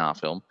Australia to see an R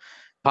film.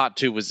 Part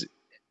 2 was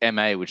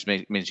MA, which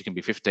means you can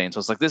be 15. So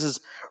it's like, this is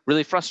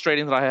really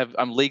frustrating that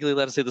I'm legally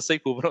allowed to see the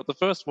sequel, but not the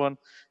first one.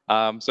 So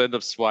I ended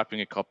up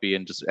swiping a copy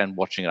and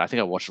watching it. I think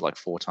I watched it like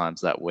 4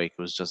 times that week.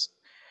 It was just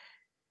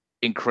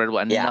incredible,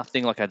 and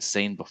nothing like I'd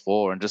seen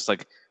before. And just,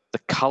 like, the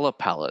color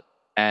palette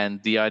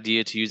and the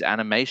idea to use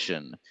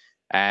animation,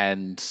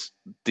 and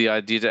the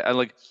idea to, and,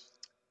 like,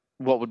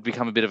 what would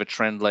become a bit of a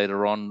trend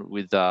later on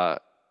with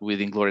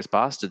Inglourious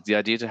Basterds, the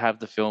idea to have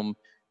the film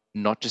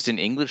not just in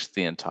English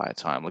the entire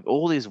time. Like,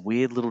 all these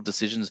weird little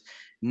decisions,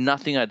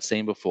 nothing I'd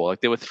seen before.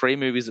 Like, there were 3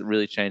 movies that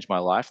really changed my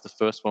life. The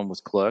first one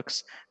was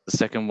Clerks, the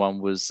second one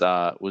was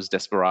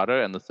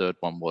Desperado, and the third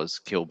one was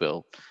Kill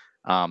Bill.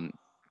 And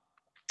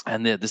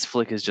this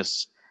flick is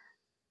just,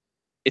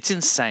 it's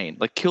insane.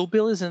 Like, Kill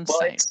Bill is insane.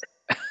 Well,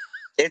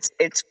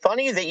 it's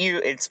funny that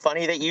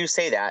you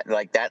say that.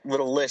 Like, that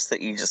little list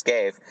that you just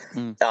gave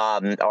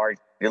are,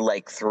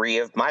 like, 3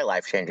 of my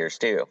life changers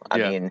too. I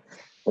mean,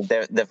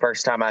 the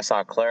first time I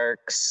saw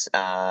Clerks,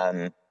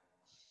 I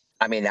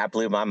mean, that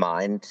blew my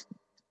mind.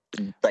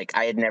 Like,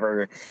 I had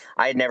never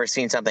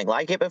seen something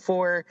like it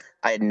before.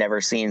 I had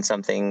never seen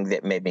something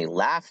that made me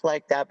laugh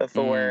like that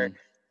before.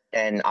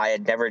 And I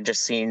had never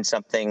just seen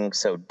something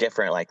so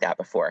different like that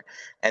before.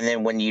 And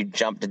then when you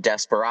jump to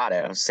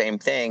Desperado, same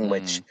thing,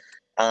 which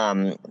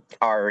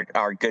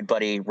our good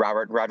buddy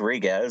Robert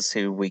Rodriguez,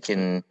 who we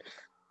can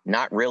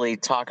not really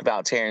talk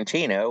about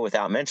Tarantino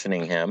without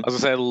mentioning him. I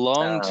was gonna say,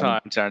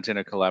 long-time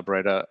Tarantino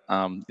collaborator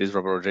is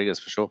Robert Rodriguez,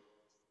 for sure.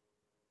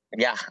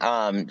 Yeah.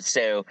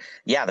 So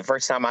yeah, the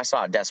first time I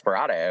saw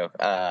Desperado,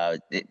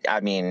 I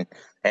mean,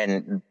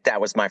 and that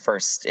was my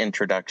first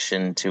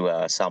introduction to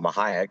Salma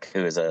Hayek,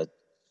 who is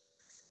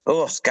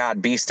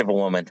beast of a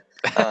woman.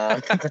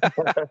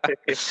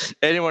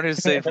 Anyone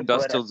who's seen From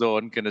Dusk Till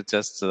Dawn can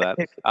attest to that.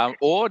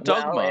 Or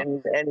Dogma.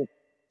 Well,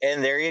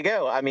 and there you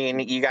go. I mean,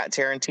 you got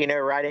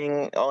Tarantino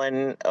writing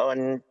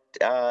on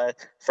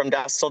From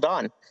Dusk Till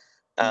Dawn.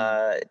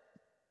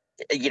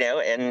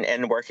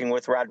 and working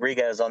with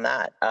Rodriguez on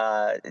that.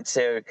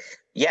 So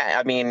yeah,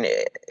 I mean,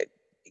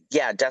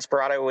 yeah,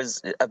 Desperado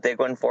was a big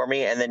one for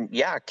me, and then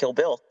yeah, Kill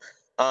Bill.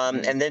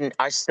 And then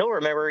I still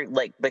remember,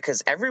 like,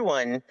 because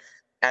everyone,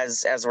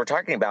 as we're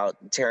talking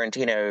about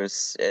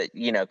Tarantino's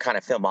kind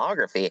of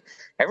filmography,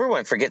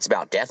 everyone forgets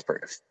about Death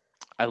Proof.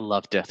 I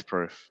love Death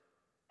Proof.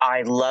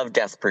 I love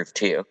Death Proof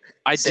too.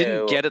 I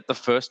didn't So get it the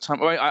first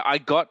time. I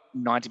got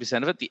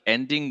 90% of it. The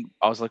ending,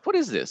 I was like, what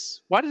is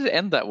this? Why did it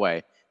end that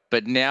way?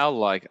 But now,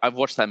 like, I've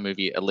watched that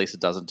movie at least a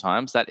dozen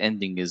times. That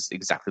ending is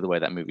exactly the way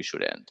that movie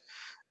should end.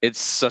 It's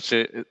so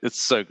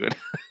good.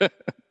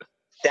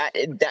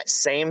 that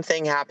same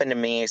thing happened to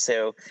me.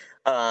 So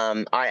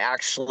I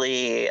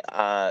actually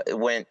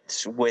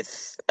went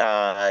with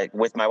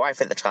my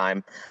wife at the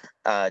time,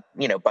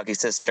 Bucky's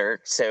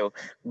sister. So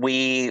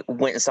we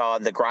went and saw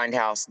the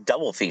Grindhouse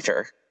double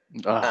feature.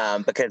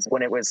 Ugh. Because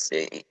when it was,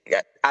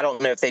 I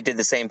don't know if they did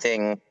the same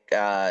thing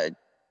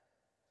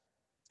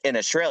in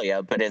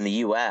Australia, but in the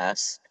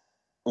U.S.,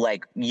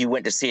 like, you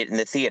went to see it in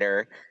the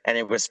theater, and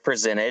it was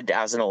presented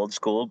as an old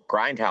school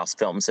Grindhouse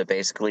film. So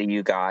basically,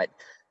 you got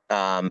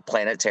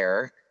Planet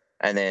Terror,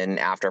 and then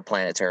after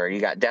Planet Terror, you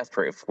got Death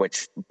Proof,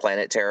 which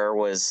Planet Terror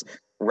was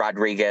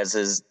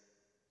Rodriguez's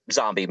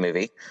zombie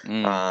movie,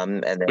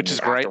 and then Which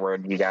is great.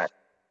 afterward you got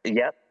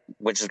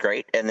which is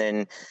great, and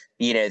then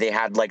they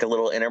had like a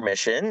little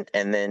intermission,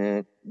 and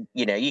then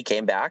you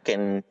came back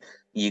and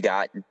you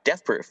got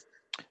Death Proof.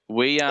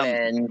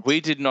 And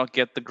We did not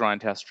get the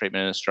Grindhouse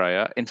treatment in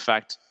Australia. In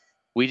fact,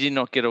 we did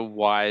not get a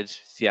wide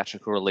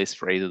theatrical release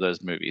for either of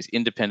those movies.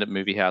 Independent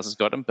movie houses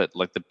got them, but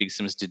like the big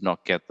cinemas did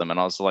not get them. And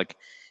I was like,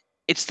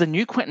 it's the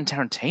new Quentin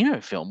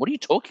Tarantino film. What are you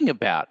talking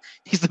about?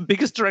 He's the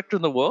biggest director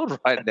in the world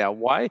right now.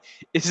 Why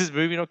is this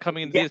movie not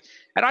coming in theaters?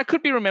 And I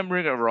could be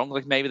remembering it wrong.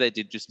 Like, maybe they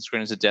did do some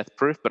screenings of Death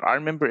Proof, but I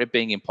remember it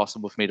being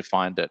impossible for me to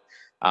find it.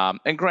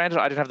 And granted,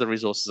 I didn't have the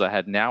resources I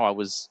had now. I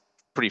was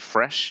pretty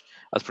fresh.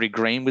 I was pretty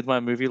green with my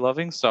movie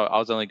loving, so I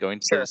was only going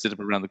to the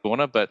cinema around the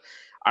corner. But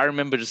I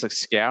remember just like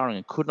scouring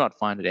and could not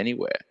find it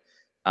anywhere.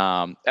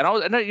 And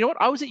you know what?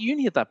 I was at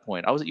uni at that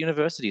point. I was at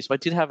university, so I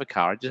did have a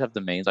car. I did have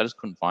the means. I just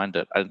couldn't find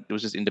it. It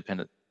was just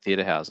independent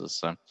theater houses.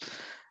 So,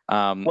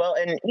 well,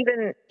 and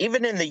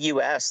even in the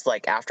U.S.,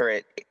 like after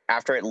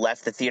it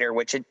left the theater,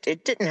 which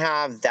it didn't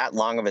have that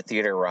long of a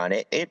theater run.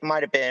 It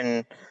might have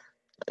been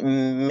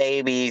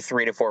maybe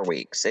 3 to 4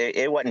 weeks.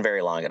 It wasn't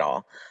very long at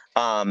all.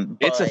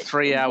 It's a But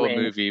 3-hour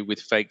movie with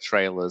fake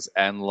trailers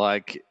and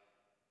like.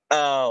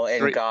 Oh,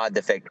 and God,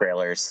 the fake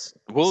trailers.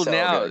 Well, so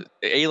now good.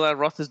 Eli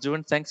Roth is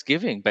doing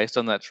Thanksgiving based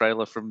on that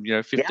trailer from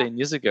 15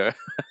 years ago.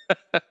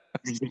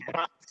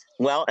 Yeah.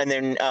 Well, and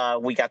then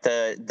we got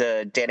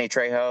the Danny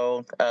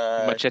Trejo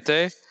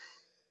Machete.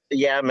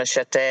 Yeah,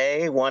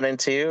 Machete 1 and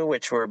 2,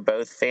 which were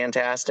both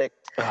fantastic.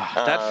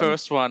 That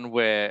first one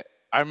where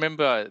I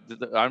remember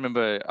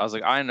I was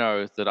like, I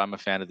know that I'm a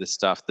fan of this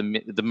stuff.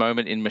 The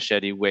moment in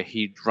Machete where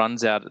he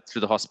runs out through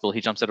the hospital, he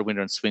jumps out a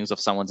window and swings off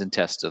someone's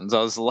intestines. I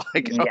was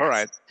like, Yes. All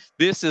right,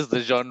 this is the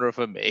genre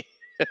for me.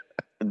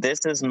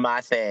 This is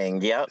my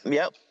thing. Yep.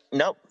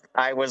 Nope.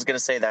 I was gonna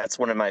say that's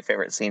one of my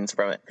favorite scenes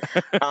from it.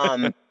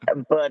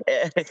 But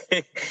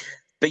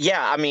but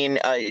yeah, I mean,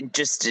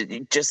 just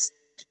and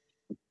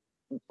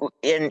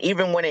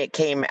even when it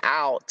came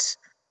out,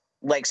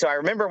 like, so I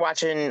remember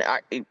watching,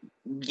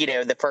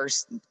 the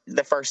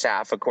first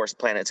half, of course,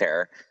 Planet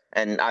Terror,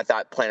 and I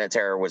thought Planet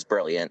Terror was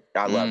brilliant.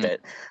 I loved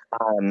it.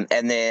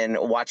 And then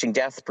watching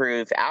Death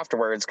Proof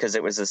afterwards, because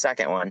it was the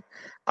second one.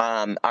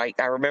 I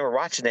remember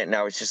watching it, and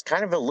I was just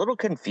kind of a little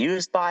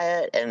confused by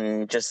it,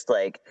 and just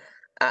like,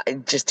 I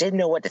just didn't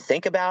know what to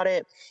think about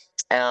it.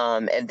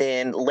 And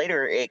then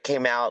later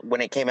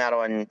when it came out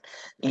on,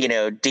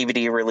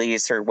 DVD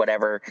release or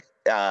whatever,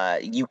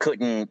 you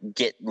couldn't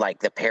get like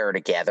the pair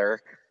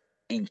together.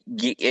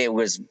 It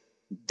was,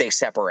 they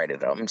separated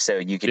them, so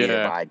you could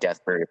either buy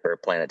Death Proof or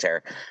Planet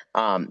Terror.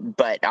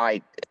 But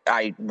I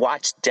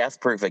watched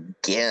Death Proof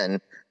again,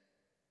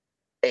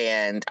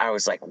 and I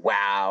was like,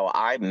 wow,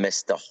 I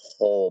missed the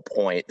whole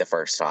point the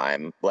first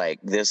time. Like,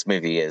 this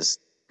movie is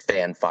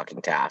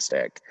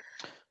fan-fucking-tastic.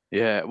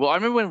 Yeah, well, I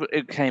remember when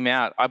it came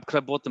out, because I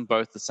bought them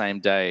both the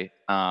same day,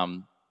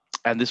 and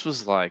this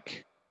was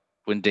like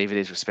when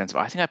DVDs were expensive.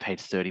 I think I paid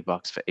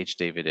 $30 for each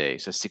DVD,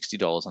 so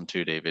 $60 on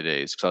 2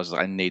 DVDs, because I was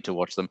like, I need to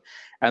watch them,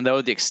 and they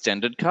were the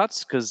extended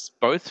cuts because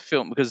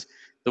because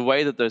the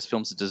way that those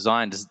films are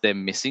designed is they're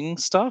missing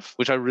stuff,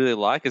 which I really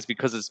like. Is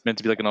because it's meant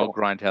to be like an old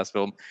grindhouse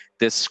film.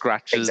 There's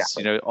scratches,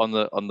 on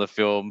the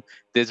film.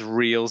 There's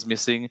reels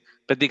missing,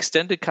 but the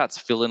extended cuts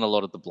fill in a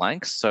lot of the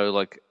blanks. So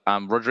like,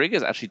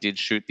 Rodriguez actually did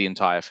shoot the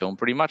entire film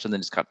pretty much, and then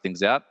just cut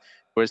things out.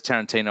 Whereas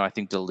Tarantino, I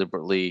think,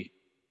 deliberately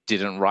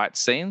didn't write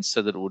scenes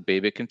so that it would be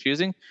a bit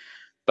confusing.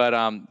 But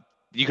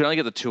you can only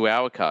get the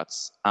 2-hour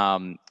cuts.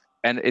 And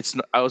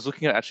I was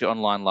looking at actually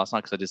online last night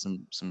because I did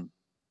some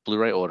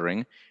Blu-ray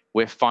ordering.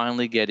 We're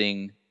finally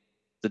getting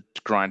the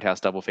Grindhouse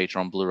double feature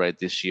on Blu-ray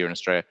this year in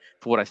Australia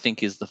for what I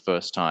think is the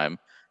first time.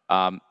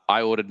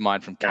 I ordered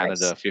mine from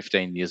Canada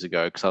 15 years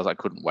ago because I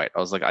couldn't wait. I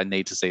was like, I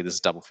need to see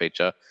this double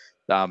feature.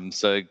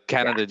 So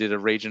Canada did a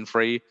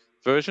region-free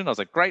version. I was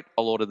like, great,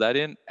 I'll order that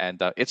in,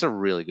 and it's a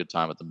really good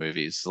time at the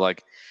movies.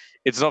 Like,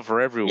 it's not for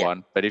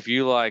everyone, but if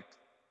you like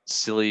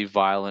silly,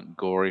 violent,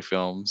 gory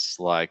films,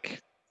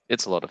 like,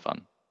 it's a lot of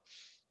fun.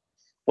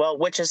 Well,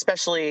 which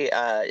especially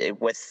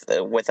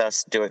with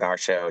us doing our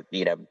show,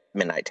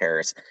 Midnight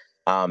Terrors,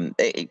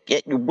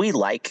 we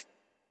like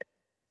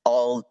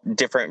all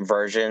different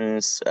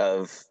versions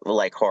of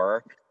like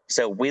horror.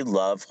 So we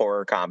love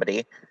horror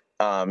comedy.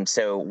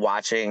 So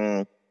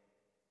watching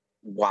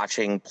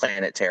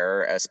Planet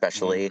Terror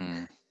especially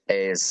Mm-hmm.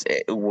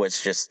 it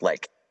was just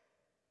like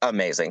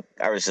amazing.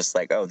 I was just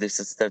like, oh, this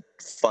is the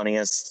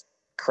funniest,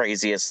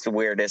 craziest,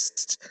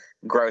 weirdest,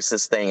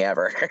 grossest thing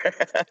ever.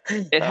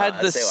 It had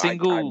the So I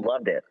single,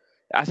 loved it.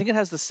 I think it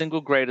has the single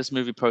greatest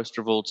movie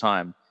poster of all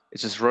time.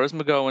 It's just Rose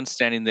McGowan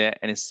standing there,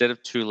 and instead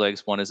of two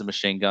legs, one is a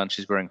machine gun.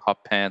 She's wearing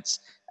hot pants,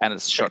 and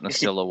it's shot in a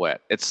silhouette.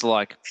 It's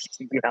like,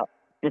 Yeah.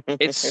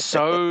 it's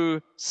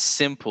so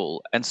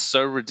simple and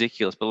so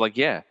ridiculous, but like,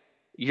 yeah,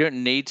 you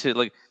don't need to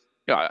like.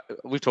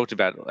 We've talked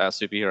about our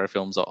superhero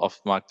films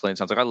off mic plenty of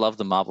times. Like, I love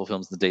the Marvel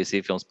films, the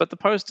DC films, but the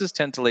posters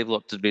tend to leave a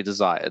lot to be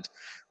desired.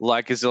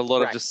 Like, is a lot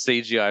of Right. just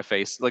CGI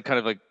face, like kind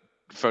of like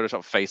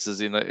Photoshop faces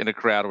in a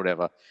crowd or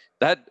whatever.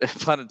 That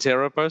Planet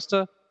Terror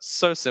poster,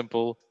 so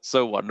simple,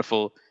 so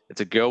wonderful.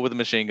 It's a girl with a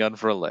machine gun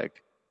for a leg.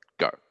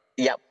 Go.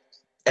 Yep.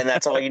 And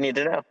that's all you need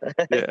to know.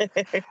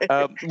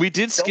 Yeah. We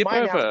did Don't skip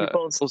mind how she over.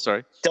 pulls. Oh,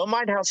 sorry. Don't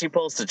mind how she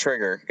pulls the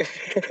trigger.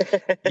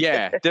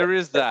 Yeah, there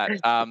is that.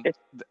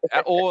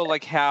 Or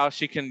like how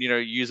she can,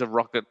 use a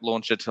rocket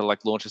launcher to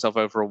like launch herself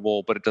over a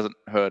wall, but it doesn't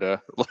hurt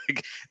her.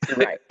 Like,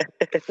 Right.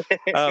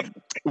 um,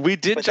 we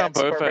did But jump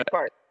that's the over. perfect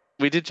part.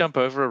 We did jump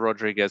over a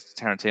Rodriguez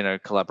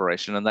Tarantino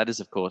collaboration, and that is,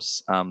 of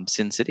course,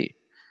 Sin City.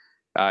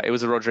 It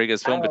was a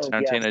Rodriguez film, but Oh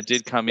Tarantino yes.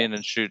 did come in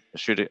and shoot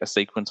a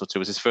sequence or two. It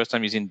was his first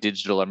time using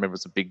digital. I remember it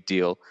was a big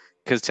deal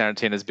because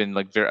Tarantino's been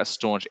like a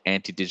staunch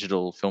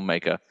anti-digital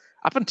filmmaker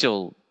up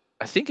until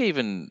I think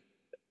even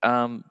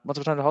Once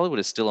Upon a Time in Hollywood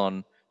is still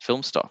on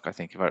film stock. I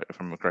think if I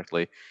remember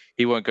correctly,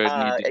 he won't go near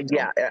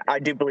Yeah, digital. I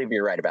do believe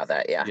you're right about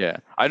that. Yeah. Yeah,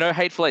 I know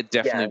Hateful Eight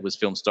definitely Yeah. was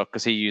film stock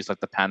because he used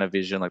like the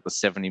Panavision, like the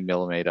 70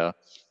 millimeter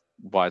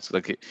wide.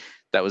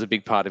 That was a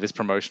big part of his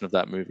promotion of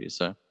that movie.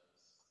 So.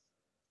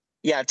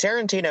 Yeah,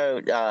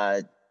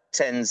 Tarantino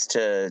tends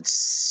to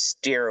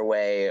steer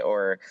away,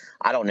 or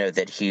I don't know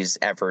that he's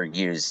ever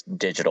used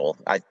digital.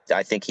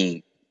 I think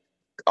he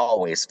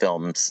always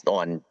films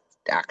on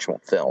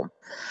actual film.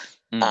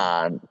 Mm.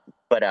 Um,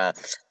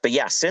 but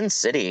yeah, Sin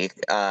City,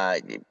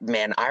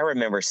 man, I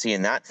remember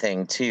seeing that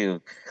thing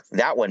too.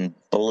 That one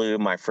blew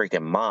my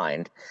freaking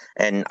mind,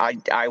 and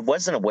I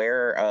wasn't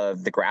aware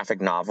of the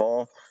graphic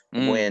novel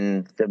Mm.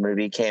 when the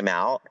movie came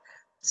out.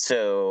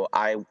 So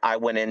I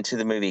went into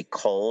the movie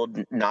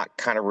cold, not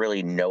kind of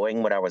really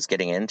knowing what I was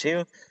getting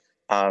into.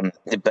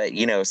 But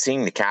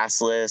seeing the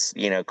cast list,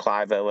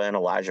 Clive Owen,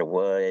 Elijah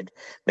Wood,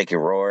 Mickey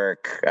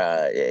Rourke,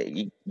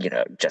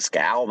 Jessica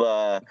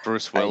Alba.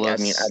 Bruce I mean,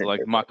 Willis,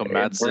 like Michael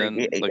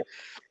Madsen, like.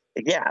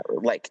 yeah,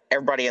 like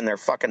everybody and their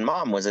fucking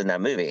mom was in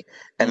that movie,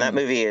 and that Mm.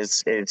 movie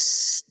is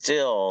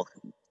still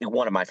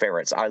one of my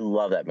favorites. I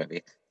love that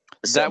movie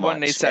so That one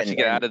needs much, to actually and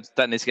get added.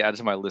 That needs to get added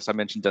to my list. I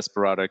mentioned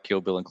Desperado,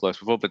 Kill Bill, and Close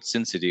before, but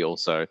Sin City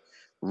also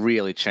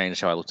really changed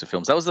how I looked at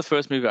films. That was the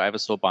first movie I ever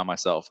saw by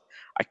myself.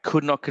 I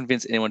could not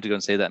convince anyone to go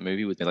and see that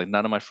movie with me. Like,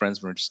 none of my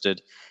friends were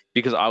interested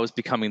because I was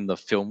becoming the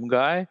film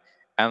guy.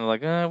 And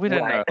like, we don't know.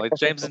 right, Like,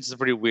 James into some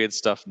pretty weird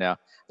stuff now.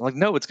 I'm like,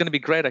 no, it's going to be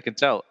great. I can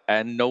tell.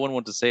 And no one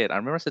wanted to see it. I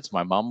remember I said to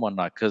my mum one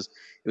night because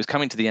it was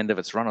coming to the end of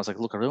its run. I was like,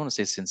 look, I really want to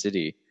see Sin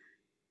City.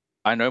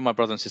 I know my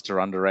brother and sister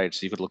are underage,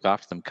 so you could look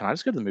after them. Can I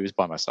just go to the movies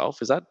by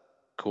myself? Is that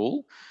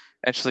cool?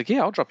 And she's like,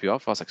 yeah, I'll drop you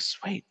off. I was like,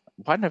 sweet.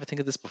 Why didn't I ever think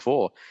of this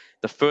before?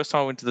 The first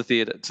time I went to the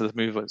theater, to the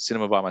movie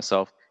cinema by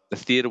myself, the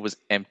theater was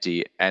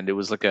empty, and it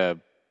was like a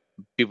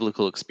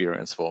biblical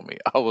experience for me.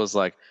 I was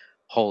like,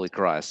 holy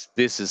Christ,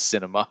 this is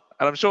cinema.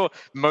 And I'm sure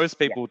most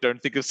yeah. people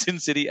don't think of Sin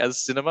City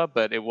as cinema,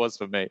 but it was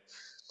for me.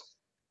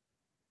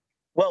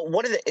 Well,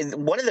 one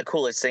of the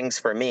coolest things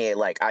for me,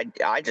 like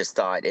I just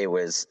thought it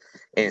was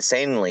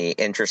insanely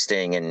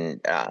interesting,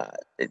 and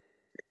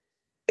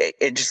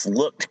it just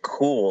looked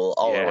cool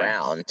all Yeah.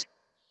 around.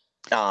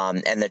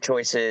 And the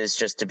choices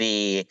just to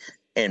be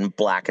in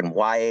black and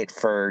white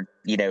for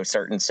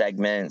certain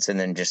segments, and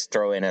then just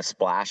throw in a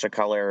splash of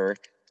color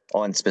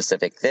on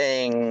specific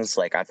things.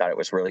 Like, I thought it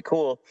was really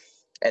cool.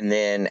 And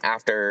then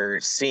after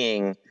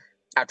seeing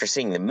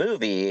the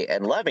movie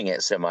and loving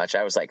it so much,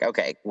 I was like,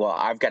 okay, well,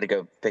 I've got to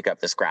go pick up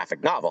this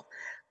graphic novel.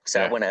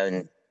 So I Yeah. went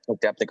and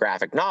picked up the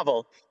graphic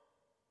novel,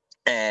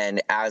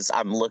 and as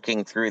I'm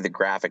looking through the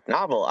graphic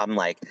novel, I'm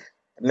like,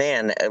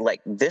 man,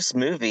 like, this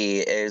movie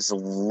is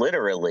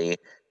literally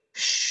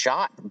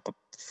shot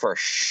for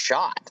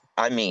shot.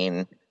 I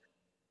mean,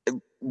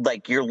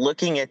 like, you're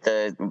looking at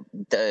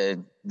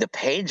the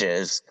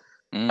pages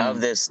of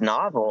Mm. this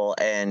novel,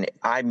 and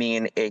I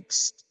mean,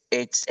 it's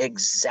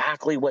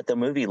exactly what the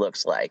movie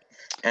looks like.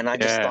 And I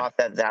just Yeah. thought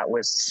that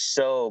was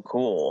so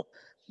cool,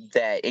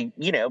 that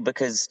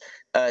because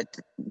uh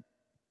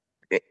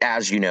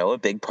as you know, a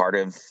big part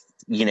of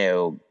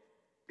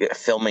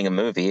filming a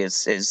movie is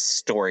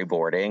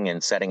storyboarding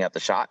and setting up the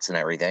shots and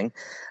everything.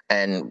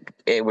 And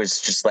it was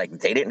just like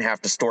they didn't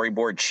have to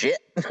storyboard shit.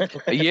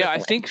 Yeah, I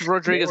Like, think they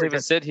Rodriguez were even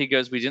just said, he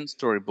goes, we didn't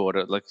storyboard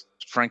it. Like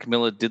Frank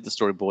Miller did the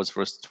storyboards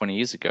for us 20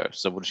 years ago,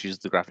 so we'll just use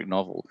the graphic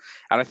novel.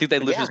 And I think they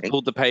literally yeah, just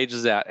pulled the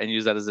pages out and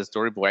used that as their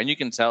storyboard. And you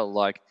can tell,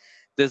 like,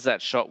 there's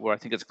that shot where I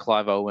think it's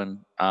Clive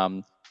Owen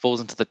falls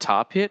into the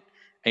tar pit,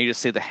 and you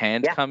just see the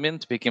hand yeah, come in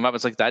to pick him up.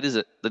 It's like that is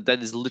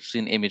literally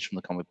an image from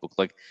the comic book.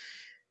 Like,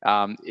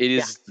 it yeah.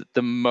 is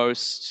the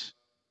most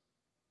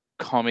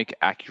comic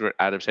accurate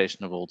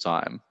adaptation of all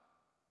time.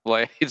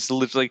 Like, it's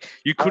literally,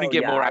 you couldn't Oh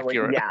get yeah, more I would.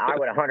 accurate. Yeah, I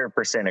would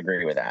 100%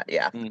 agree with that.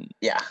 Yeah, Mm.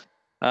 yeah,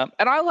 And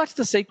I liked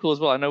the sequel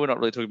as well. I know we're not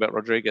really talking about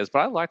Rodriguez, but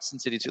I liked Sin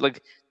City 2.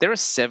 Like, there are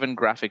 7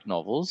 graphic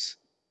novels,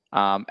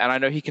 and I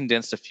know he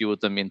condensed a few of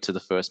them into the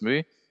first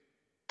movie.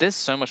 There's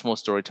so much more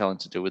storytelling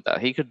to do with that.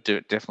 He could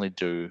definitely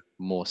do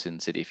more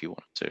Sin City if he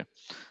wanted to.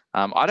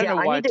 I don't yeah.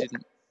 know why I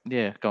didn't.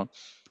 Yeah, go on.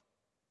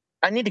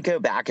 I need to go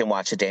back and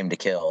watch A Dame to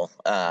Kill,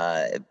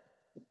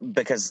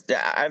 because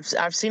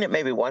I've seen it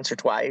maybe once or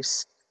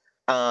twice,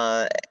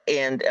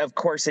 and of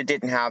course it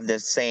didn't have the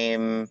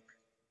same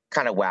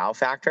kind of wow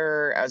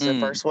factor as the Mm,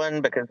 first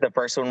one because the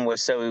first one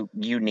was so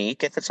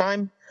unique at the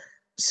time.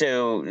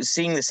 So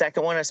seeing the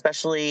second one,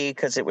 especially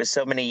because it was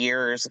so many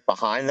years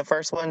behind the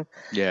first one,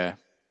 yeah.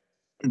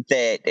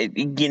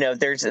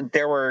 that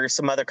there were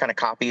some other kind of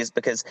copies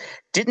because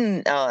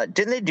didn't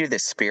they do the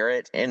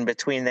Spirit in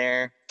between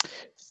there?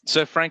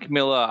 So Frank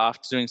Miller,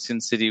 after doing Sin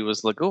City,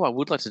 was like, "Oh, I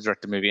would like to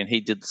direct a movie," and he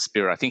did The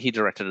Spirit. I think he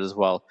directed it as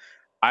well.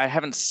 I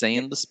haven't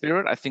seen The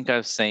Spirit. I think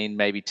I've seen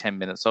maybe 10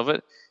 minutes of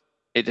it.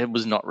 It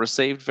was not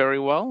received very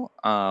well.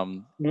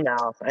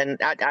 No, and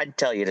I'd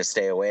tell you to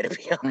stay away, to be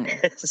Mm.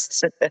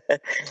 honest. But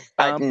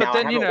Now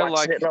I then, haven't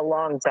watched it in a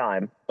long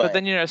time, but but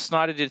then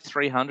Snyder did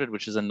 300,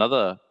 which is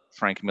another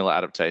Frank Miller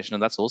adaptation,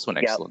 and that's also an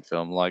yep, excellent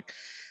film. Like,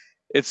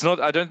 it's not.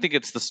 I don't think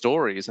it's the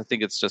stories. I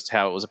think it's just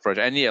how it was approached.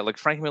 And yeah, like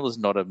Frank Miller's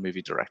not a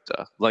movie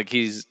director. Like,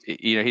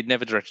 he'd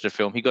never directed a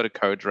film. He got a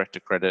co-director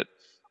credit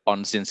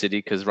on Sin City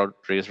because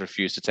Rodriguez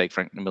refused to take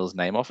Frank Miller's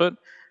name off it.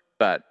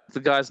 But the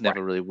guy's right.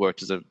 never really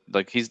worked as a,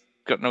 like, he's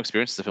got no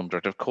experience as a film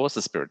director. Of course,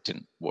 The Spirit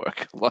didn't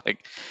work.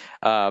 Like,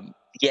 um,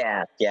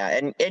 Yeah, yeah,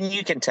 and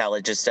you can tell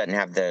it just doesn't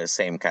have the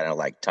same kind of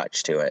like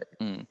touch to it.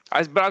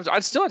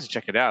 I'd still have to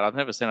check it out. I've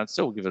never seen it. I'd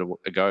still give it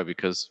a go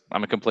because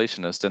I'm a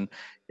completionist. And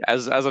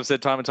as I've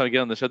said time and time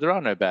again on the show, there are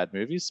no bad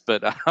movies.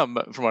 But from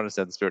what I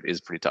understand, The Spirit is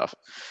pretty tough.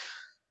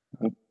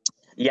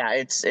 Yeah,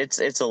 it's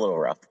a little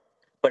rough.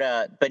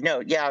 But no,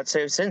 yeah,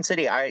 so Sin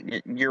City,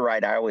 you're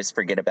right. I always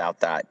forget about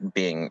that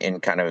being in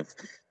kind of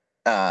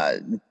uh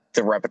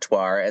the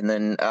repertoire. And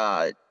then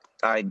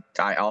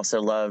I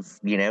also love,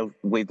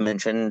 we've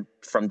mentioned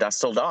From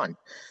Dusk Till Dawn.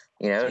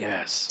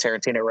 Yes.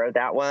 Tarantino wrote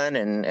that one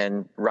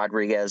and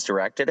Rodriguez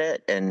directed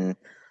it. And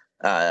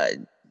uh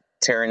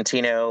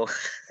Tarantino,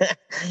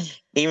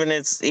 even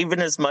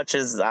as much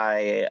as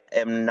I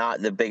am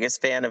not the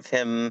biggest fan of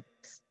him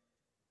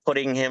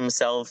putting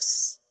himself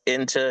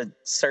into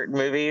certain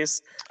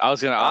movies. I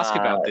was going to ask Uh,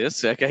 about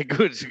this. Okay,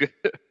 good.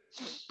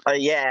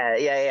 yeah,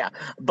 yeah, yeah.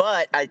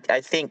 But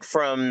I think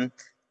from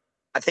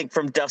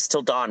Dusk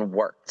Till Dawn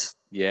worked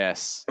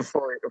Yes.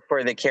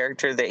 for the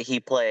character that he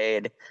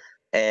played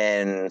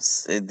and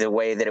the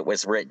way that it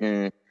was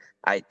written.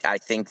 I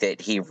think that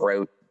he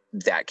wrote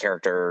that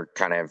character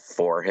kind of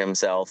for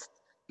himself.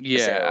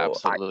 Yeah, So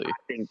absolutely.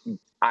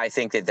 I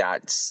think that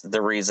that's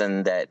the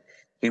reason that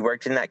he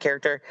worked in that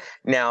character.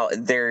 Now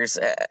there's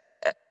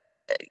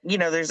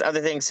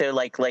other things. So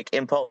like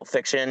in Pulp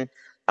Fiction,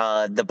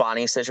 the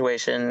Bonnie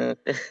situation,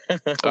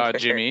 where,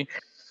 Jimmy.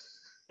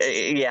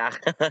 yeah,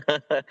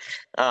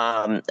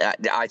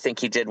 I think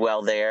he did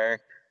well there.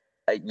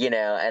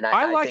 And I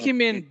I like think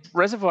him in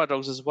Reservoir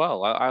Dogs as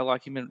well. I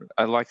like him in.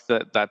 I like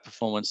that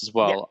performance as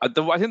yeah, well.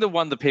 I think the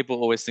one that people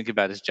always think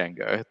about is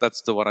Django.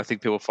 That's the one I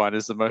think people find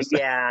is the most.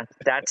 yeah,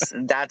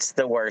 that's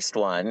the worst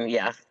one.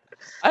 Yeah,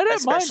 I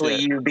don't mind especially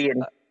it. you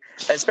being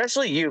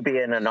especially you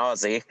being an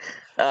Aussie.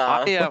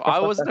 I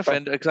wasn't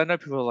offended because I know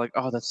people are like,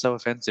 "Oh, that's so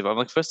offensive." I'm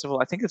like, first of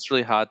all, I think it's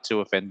really hard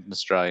to offend an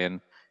Australian.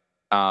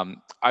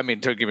 I mean,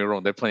 don't get me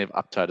wrong, there are plenty of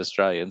uptight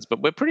Australians,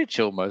 but we're pretty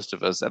chill, most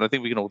of us, and I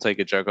think we can all take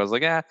a joke. I was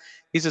like,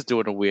 he's just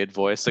doing a weird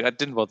voice. Like, it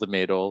didn't bother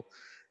me at all.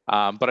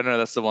 But I know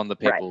that's the one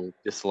that Right. people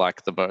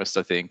dislike the most,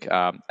 I think.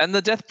 And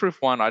the Death Proof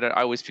one, I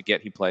always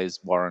forget he plays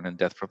Warren in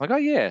Death Proof. I'm like, oh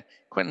yeah,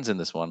 Quentin's in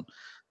this one.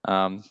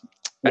 Um,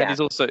 and Yeah.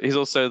 he's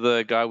also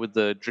the guy with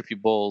the drippy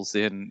balls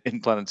in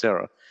Planet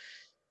Terror.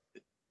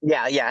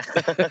 Yeah. Yeah.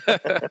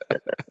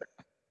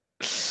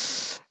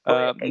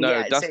 No,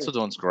 Yeah. So, Dust Till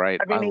Dawn's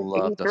great. I I mean, he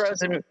love Dust Till throws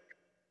Dawn. in.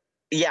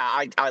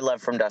 Yeah, I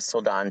love From Dusk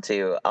Till Dawn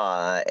too.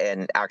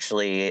 And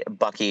actually,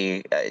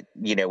 Bucky,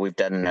 we've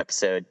done an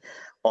episode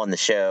on the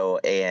show,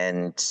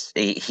 and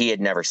he had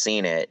never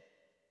seen it,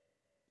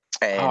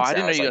 Oh, and I so didn't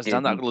I know was you like, guys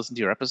done dude, that. I'm gonna listen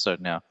to your episode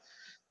now.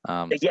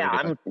 It's yeah,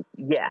 gotta go back.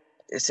 yeah.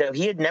 so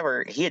he had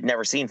never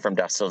seen From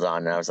Dusk Till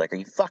Dawn, and I was like, "Are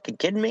you fucking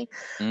kidding me?"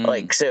 Mm.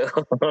 Like, so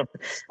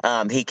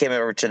he came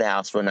over to the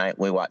house one night.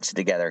 We watched it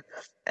together,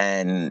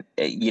 and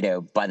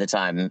by the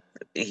time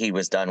he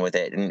was done with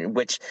it, and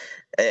which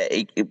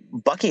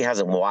Bucky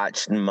hasn't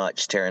watched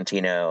much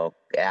Tarantino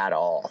at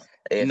all.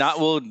 Not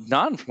If well,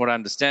 none from what I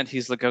understand.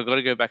 He's like, I've got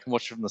to go back and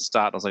watch it from the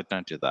start. I was like,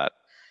 don't do that.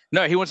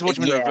 No, he wants to watch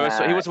them in reverse.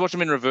 He Yeah, wants to watch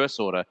them in reverse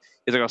order.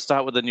 He's like, I'll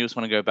start with the newest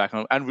one and go back.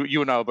 And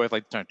you and I were both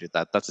like, don't do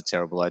that. That's a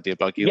terrible idea,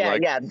 Bucky. yeah,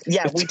 Like, yeah,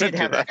 yeah. We did don't do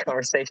have that. that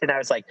conversation. I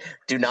was like,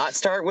 "Do not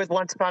start with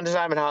Once Upon a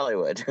Time in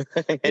Hollywood.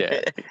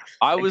 Yeah,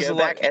 I was Go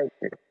back." like,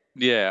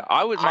 yeah,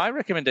 I would. I, My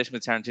recommendation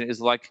with Tarantino is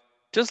like,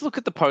 just look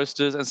at the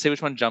posters and see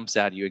which one jumps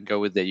out at you and go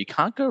with there. You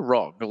can't go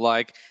wrong.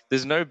 Like,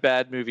 there's no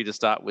bad movie to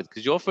start with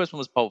because your first one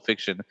was Pulp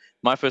Fiction.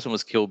 My first one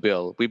was Kill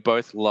Bill. We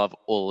both love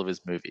all of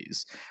his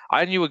movies.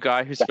 I knew a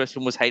guy whose first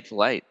one was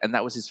Hateful Eight, and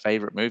that was his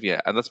favorite movie,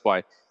 and that's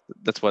why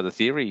the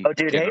theory oh,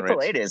 dude, Hateful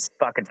generates. Eight is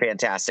fucking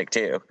fantastic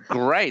too.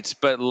 Great,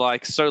 but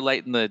like so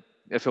late in the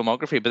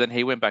filmography. But then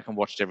he went back and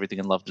watched everything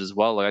and loved it as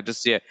well. Like I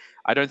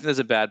don't think there's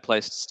a bad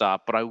place to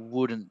start, but I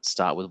wouldn't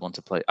start with Want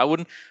to Play. I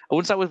wouldn't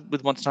start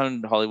with Once Upon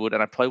in Hollywood,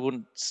 and I probably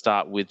wouldn't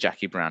start with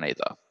Jackie Brown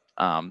either.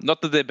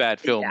 Not that they're bad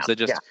films; Yeah,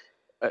 they're yeah,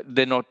 just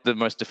they're not the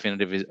most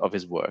definitive of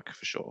his work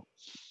for sure.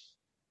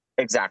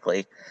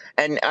 exactly.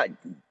 And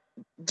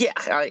yeah,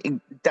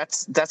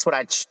 that's what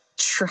I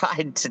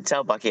tried to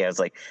tell Bucky. I was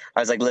like,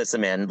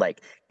 listen, man,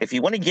 like if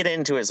you want to get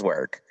into his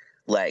work,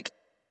 like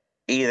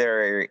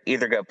either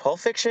go Pulp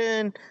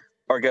Fiction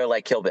or go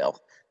like Kill Bill,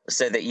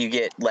 so that you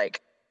get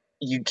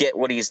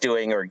what he's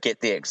doing or get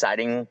the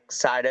exciting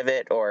side of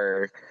it,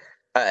 or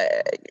uh,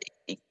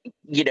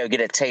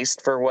 get a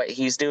taste for what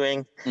he's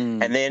doing,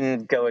 Mm, and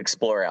then go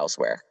explore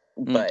elsewhere.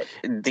 mm. But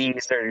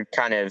these are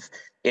kind of,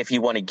 if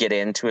you want to get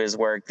into his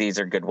work, these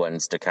are good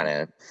ones to kind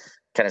of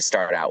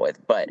start out with.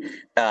 But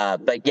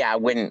yeah,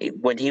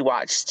 when he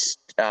watched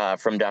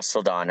From Dusk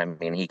Till Dawn, I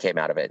mean, he came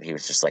out of it. He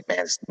was just like, "Man,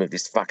 this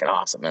movie's fucking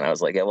awesome." And I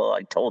was like, "Yeah, well,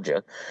 I told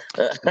you."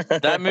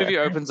 That movie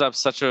opens up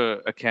such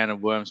a can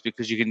of worms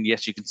because you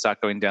can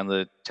start going down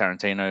the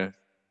Tarantino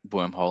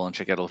wormhole and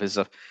check out all of his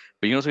stuff,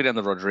 but you can also go down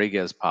the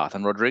Rodriguez path.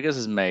 And Rodriguez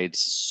has made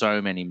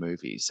so many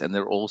movies, and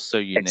they're all so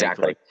unique.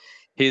 Exactly. Like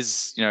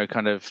his,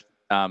 kind of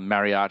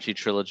mariachi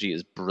trilogy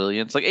is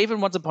brilliant. Like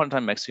even Once Upon a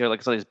Time in Mexico,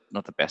 like it's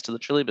not the best of the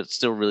trilogy, but it's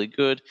still really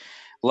good.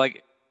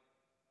 Like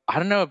I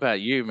don't know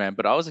about you, man,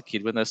 but I was a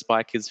kid when those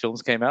Spy Kids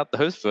films came out.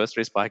 Those first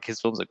three Spy Kids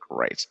films are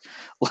great.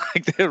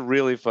 Like they're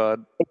really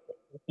fun.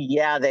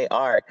 Yeah, they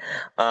are.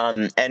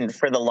 And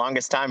for the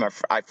longest time,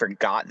 I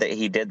forgot that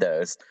he did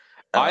those.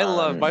 I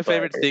love my But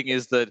favorite thing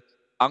is that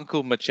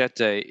Uncle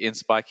Machete in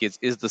Spy Kids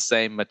is the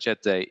same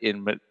Machete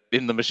in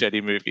the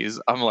Machete movies.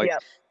 I'm like, yeah,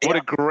 what a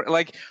yeah,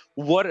 great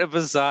what a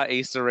bizarre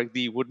Easter egg that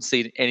you wouldn't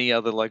see in any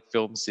other like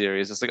film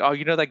series. It's like, oh,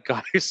 you know that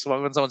guy who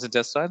swung on someone's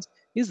intestines?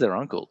 He's their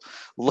uncle.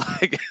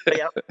 Like,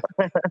 yeah.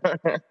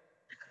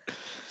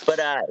 But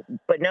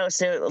but no,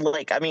 so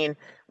like I mean,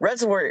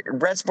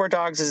 Reservoir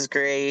Dogs is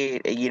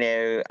great,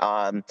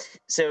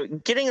 So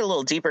getting a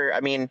little deeper, I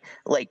mean,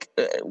 like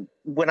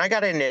when I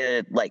got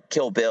into like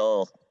Kill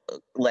Bill,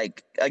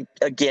 like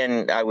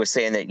again, I was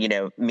saying that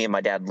me and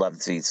my dad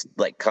loved these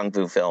like kung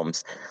fu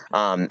films,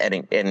 and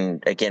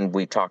again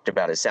we talked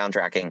about his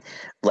soundtracking,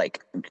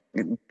 like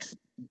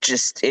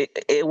just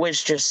it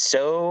was just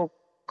so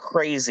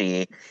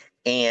crazy,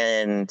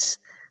 and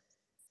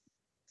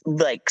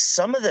like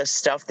some of the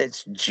stuff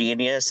that's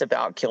genius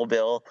about Kill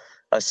Bill,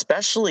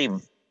 especially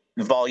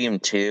Volume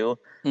 2,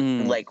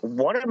 mm, like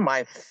one of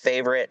my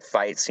favorite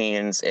fight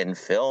scenes in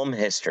film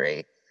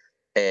history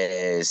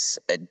is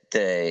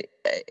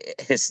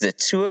the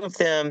two of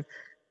them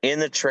in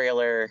the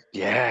trailer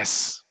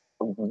yes,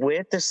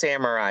 with the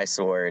samurai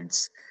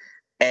swords,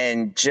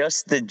 and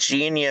just the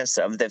genius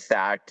of the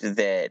fact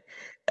that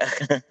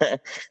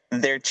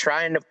they're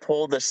trying to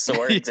pull the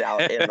swords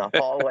out in the yeah,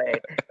 hallway,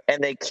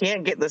 and they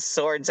can't get the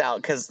swords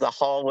out because the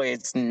hallway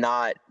is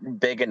not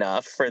big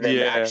enough for them to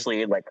yeah,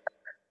 actually like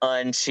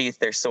unsheath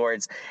their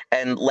swords.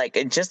 And like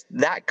just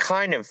that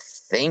kind of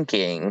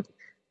thinking,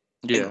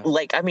 yeah,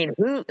 like I mean,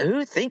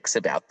 who thinks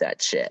about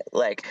that shit?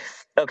 Like,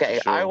 for okay,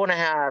 I sure. want to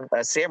have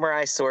a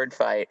samurai sword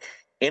fight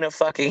in a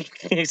fucking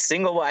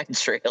single wide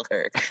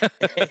trailer.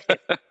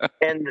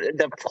 And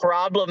the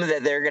problem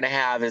that they're going to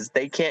have is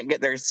they can't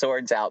get their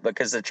swords out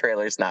because the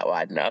trailer's not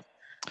wide enough.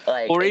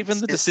 Like, Or even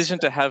it's the just, decision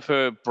to have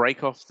her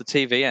break off the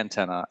TV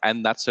antenna,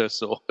 and that's her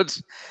sword.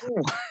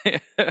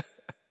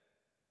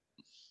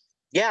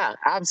 yeah,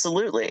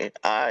 absolutely.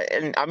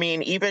 And I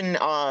mean, even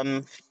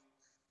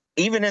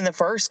in the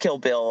first Kill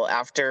Bill,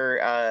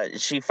 after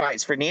she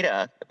fights for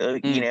Nita,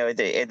 Mm,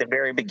 at the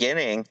very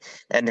beginning,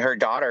 and her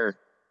daughter,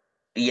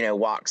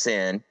 walks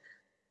in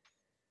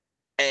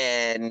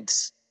and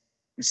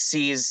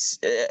sees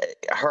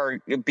her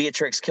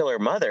Beatrix kill her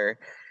mother.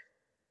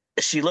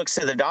 She looks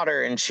to the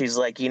daughter and she's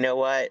like, "You know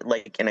what?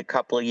 Like in a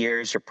couple of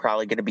years, you're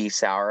probably going to be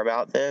sour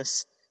about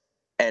this,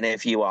 and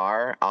if you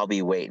are, I'll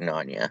be waiting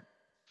on you."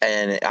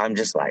 And I'm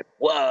just like,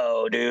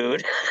 whoa,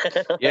 dude.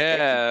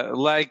 Yeah,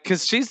 like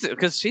because she's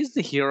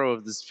the hero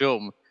of this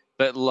film,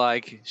 but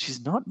like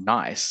she's not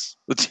nice.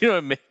 Do you know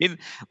what I mean?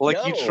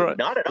 Like you No, try,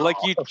 not at like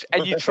all.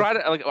 you try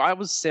to like I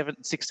was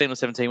 16 or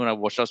 17 when I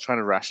watched. I was trying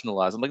to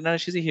rationalize. I'm like, no,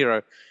 she's a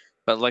hero,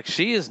 but like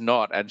she is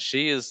not, and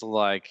she is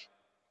like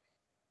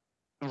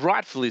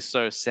rightfully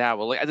so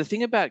sour. Like the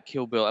thing about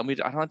Kill Bill, and I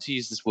don't like to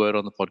use this word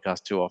on the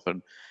podcast too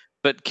often,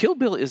 but Kill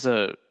Bill is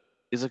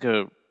like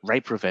a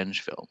rape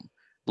revenge film.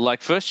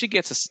 Like first she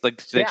gets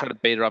like they Yeah. try to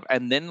beat her up,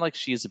 and then like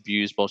she is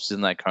abused while she's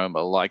in that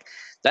coma. Like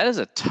that is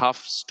a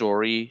tough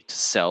story to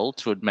sell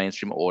to a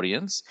mainstream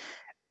audience,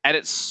 and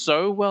it's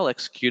so well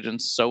executed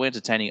and so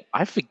entertaining.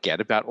 I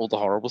forget about all the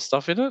horrible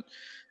stuff in it.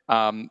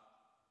 Um,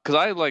 because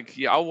I like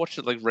I'll watch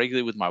it like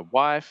regularly with my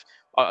wife.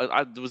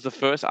 It was the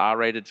first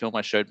R-rated film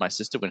I showed my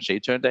sister when she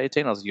turned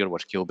 18. I was like, "You got to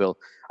watch Kill Bill."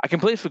 I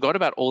completely forgot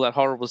about all that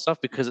horrible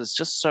stuff because it's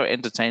just so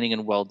entertaining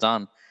and well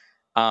done.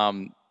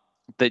 Um,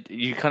 that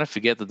you kind of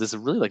forget that there's a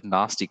really like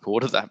nasty core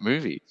to that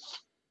movie.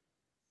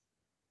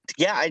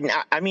 Yeah,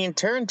 I mean,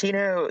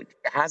 Tarantino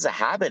has a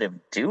habit of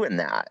doing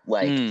that,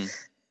 like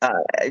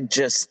Mm,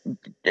 just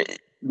uh,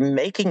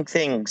 making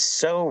things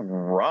so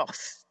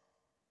rough,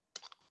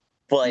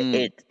 but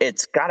mm.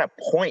 it's got a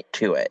point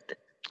to it,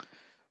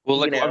 Well,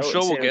 you like I'm know.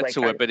 sure we'll So get like,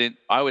 to it, but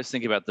I always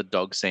think about the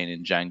dog scene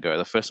in Django.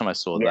 The first time I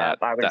saw yeah, that,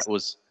 I that was.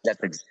 was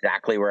That's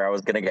exactly where I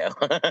was gonna go.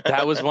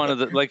 one of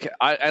the like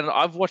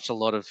I've watched a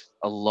lot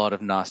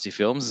of nasty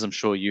films, as I'm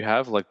sure you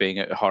have. Like being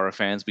a horror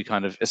fans, we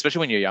kind of, especially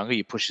when you're younger,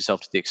 you push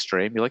yourself to the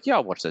extreme. You're like, yeah,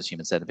 I'll watch those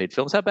Human Centipede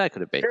films. How bad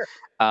could it be? Sure.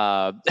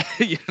 Uh,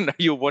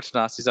 you'll watch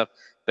nasty stuff.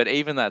 But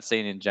even that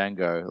scene in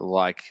Django,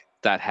 like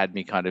that had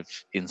me kind of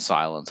in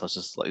silence. I was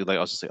just like I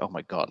was just like, oh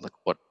my god, like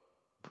what?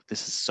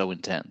 This is so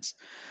intense.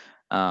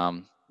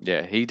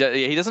 Yeah, he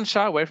doesn't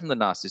shy away from the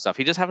nasty stuff.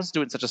 He just happens to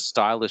do it in such a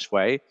stylish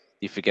way.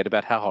 You forget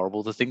about how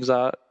horrible the things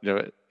are,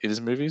 in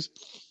his movies.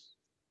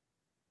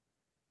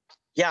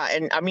 Yeah,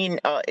 and I mean,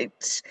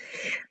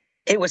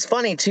 it was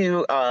funny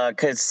too,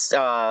 because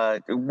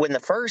when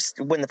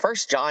the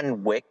first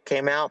John Wick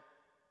came out,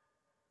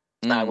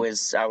 Mm, I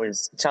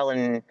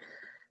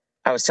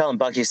was telling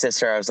Bucky's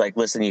sister, I was like,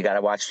 listen, you got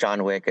to watch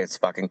John Wick. It's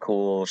fucking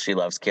cool. She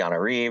loves Keanu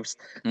Reeves.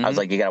 I was hmm.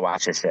 like, you got to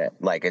watch this shit.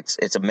 Like,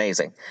 it's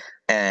amazing.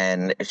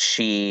 And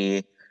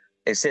she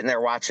is sitting there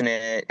watching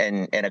it,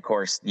 and of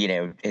course, you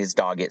know, his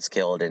dog gets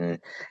killed, and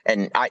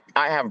I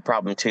have a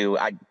problem too.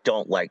 I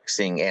don't like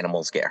seeing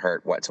animals get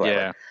hurt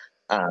whatsoever.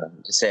 Yeah,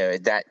 So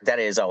that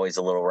is always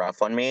a little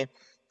rough on me.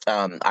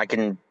 I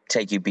can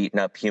take you beating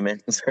up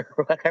humans or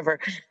whatever,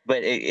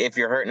 but if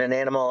you're hurting an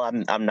animal,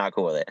 I'm not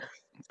cool with it.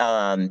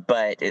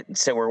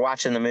 So we're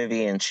watching the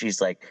movie, and she's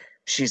like,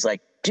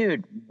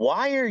 dude,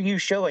 why are you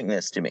showing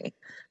this to me?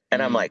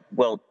 And I'm mm, like,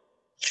 well,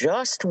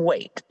 just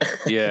wait,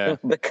 yeah.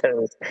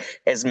 because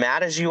as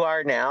mad as you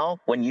are now,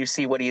 when you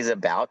see what he's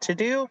about to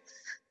do,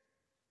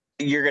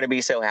 you're gonna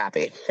be so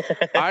happy.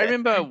 I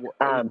remember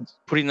um,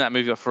 putting that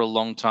movie off for a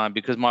long time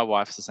because my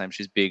wife's the same.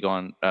 She's big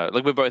on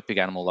like we're both big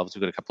animal lovers.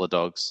 We've got a couple of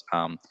dogs,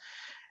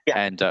 yeah,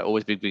 and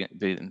always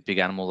big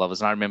animal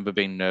lovers. And I remember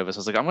being nervous. I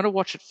was like, I'm going to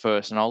watch it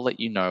first, and I'll let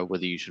you know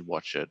whether you should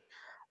watch it.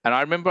 And I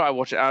remember I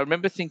watched it. I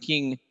remember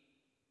thinking,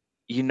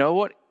 you know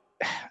what?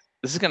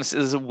 This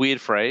is a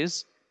weird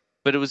phrase,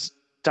 but it was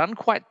done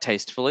quite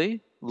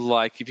tastefully.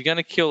 Like if you're going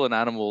to kill an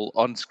animal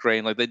on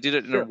screen, like they did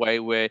it in a sure. way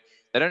where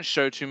they don't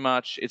show too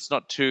much. It's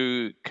not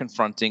too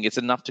confronting. It's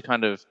enough to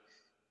kind of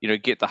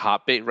get the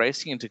heartbeat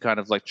racing and to kind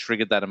of like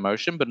trigger that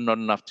emotion, but not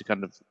enough to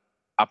kind of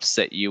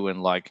upset you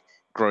and like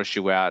gross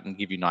you out and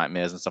give you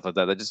nightmares and stuff like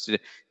that. They just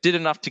did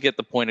enough to get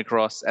the point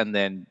across, and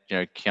then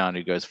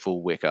Keanu goes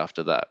full wick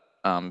after that.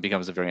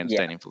 Becomes a very Yeah,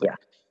 entertaining flick.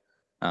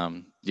 yeah.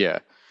 Yeah,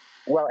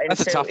 Well, and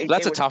so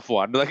that's it a was. tough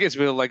one. Like it's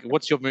really like,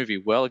 what's your movie?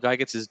 Well, a guy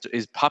gets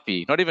his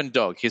puppy, not even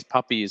dog, his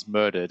puppy is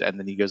murdered, and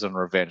then he goes on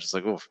revenge. It's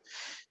like, oof,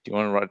 do you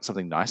want to write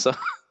something nicer?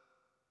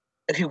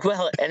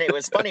 Well, and it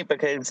was funny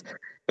because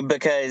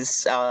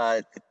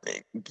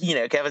you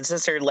know, Kevin's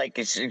sister, like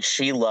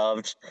she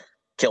loved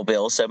Kill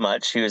Bill so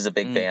much. She was a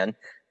big Mm, fan.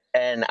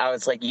 And I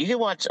was like, you can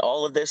watch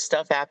all of this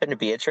stuff happen to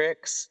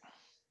Beatrix,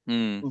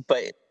 mm,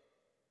 but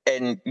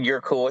and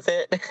you're cool with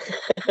it.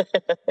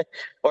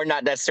 Or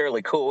not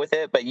necessarily cool with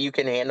it, but you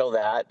can handle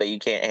that, but you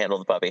can't handle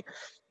the puppy.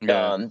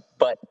 yeah,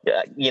 But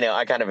you know,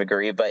 I kind of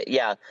agree. But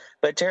yeah,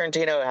 but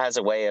Tarantino has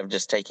a way of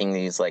just taking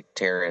these like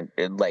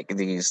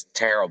these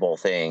terrible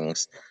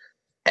things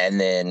and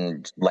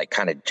then like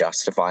kind of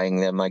justifying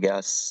them, I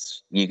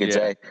guess you could yeah.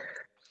 say.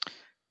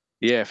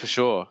 Yeah, for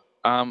sure.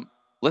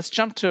 Let's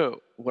jump to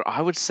what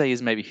I would say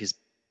is maybe his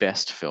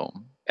best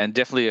film, and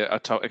definitely a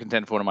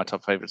contender for one of my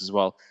top favorites as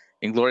well.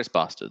 Inglorious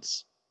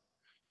Bastards.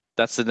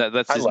 That's I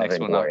his love next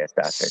one up. Inglorious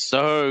Bastard.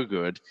 So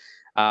good.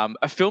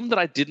 A film that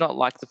I did not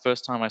like the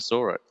first time I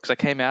saw it because I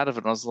came out of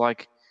it and I was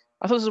like,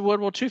 I thought it was a World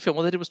War II film.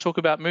 All they did was talk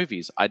about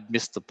movies. I'd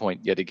missed the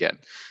point yet again.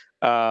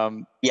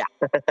 Um, Yeah.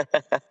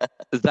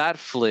 that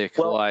flick,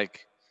 Well,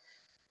 like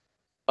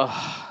the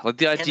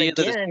and idea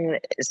that it's again,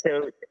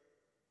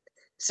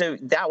 so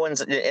that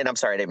one's, and I'm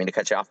sorry, I didn't mean to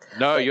cut you off,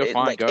 no, but you're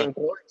fine. like Go.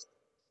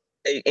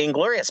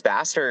 Inglorious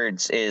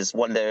Bastards is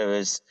one of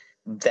those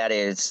that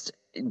is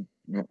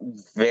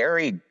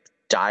very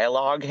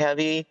dialogue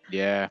heavy,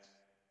 Yeah.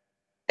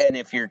 and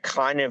if you're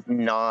kind of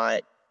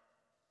not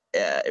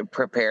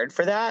prepared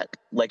for that,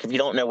 like if you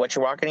don't know what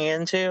you're walking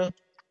into,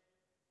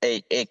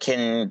 it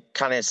can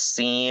kind of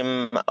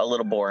seem a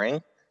little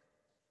boring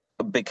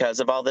because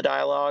of all the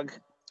dialogue.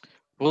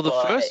 Well, the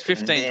But first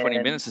 15, 20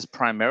 then, minutes is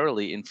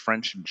primarily in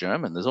French and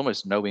German. There's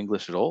almost no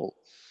English at all.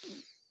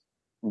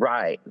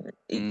 right,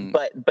 Mm.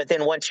 but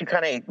then once you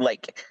kind of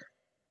like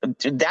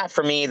that,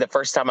 for me, the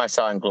first time I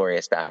saw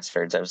Inglorious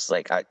Bastards, I was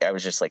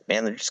just like,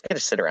 man, they're just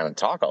gonna sit around and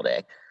talk all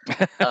day.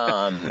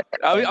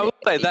 I would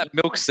say that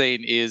milk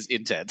scene is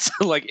intense.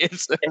 Like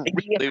it's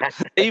really, Yeah,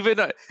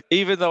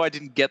 even though I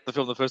didn't get the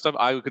film the first time,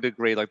 I could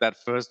agree. Like that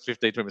first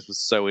 15 minutes was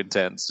so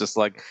intense. Just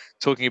like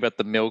talking about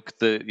the milk,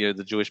 the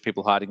Jewish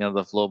people hiding under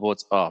the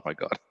floorboards. Oh my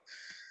god,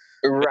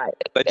 right.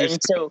 they do. And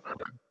so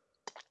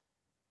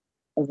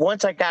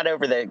once I got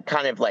over the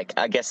kind of like,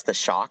 I guess, the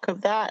shock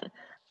of that,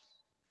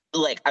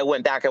 like I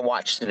went back and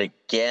watched it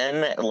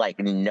again, like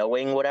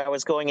knowing what I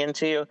was going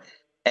into,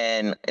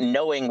 and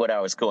knowing what I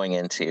was going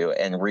into,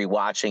 and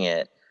rewatching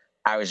it,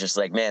 I was just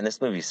like, man,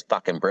 this movie's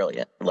fucking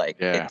brilliant. Like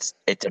Yeah,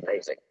 it's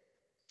amazing.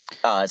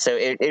 So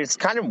it's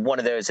kind of one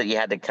of those that you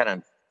had to kind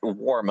of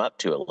warm up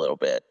to a little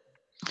bit.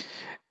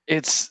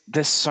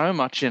 there's so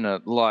much in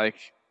it. Like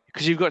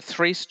because you got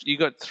three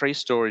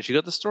stories. You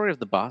got the story of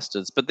the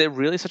bastards, but they're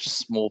really such a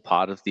small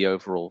part of the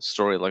overall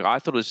story. Like I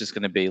thought it was just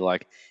going to be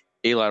like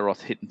Eli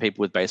Roth hitting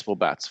people with baseball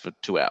bats for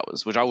 2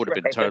 hours, which I would have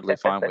been Right. totally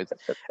fine with.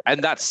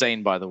 And that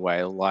scene, by the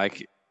way,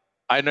 like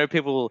I know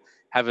people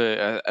have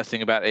a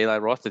thing about Eli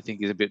Roth. They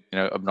think he's a bit,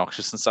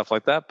 obnoxious and stuff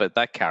like that. But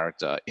that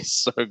character is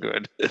so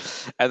good,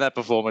 and that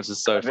performance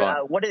is so fun.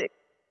 What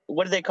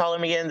do they call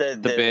him again? The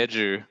Bear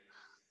Jew.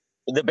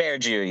 The Bear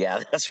Jew.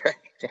 Yeah, that's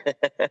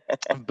right.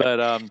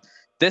 But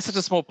there's such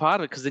a small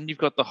part of it because then you've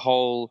got the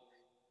whole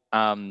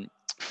um,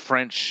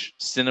 French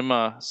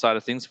cinema side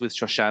of things with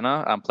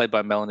Shoshana, played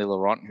by Melanie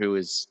Laurent, who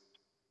is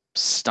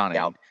stunning.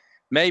 Yeah.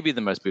 Maybe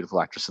the most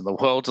beautiful actress in the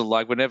world.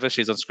 Like whenever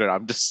she's on screen,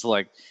 I'm just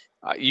like,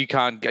 you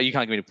can't give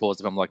me a pause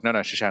if I'm like, no,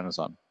 Shoshana's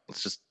on.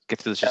 Let's just get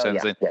to the Oh Shoshana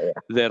yeah. scene. Yeah.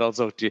 Then I'll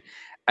talk to you.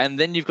 And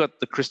then you've got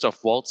the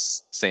Christoph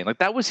Waltz scene. Like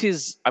that was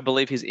his, I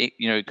believe, his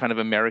kind of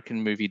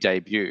American movie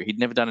debut. He'd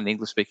never done an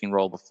English speaking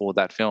role before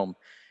that film.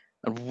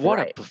 And what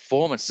a Right.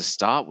 performance to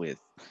start with.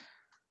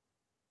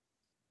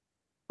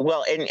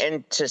 Well,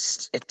 and to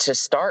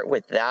start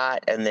with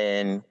that, and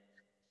then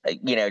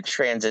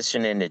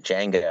transition into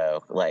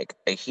Django, like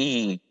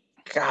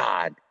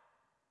God,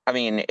 I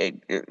mean,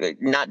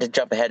 not to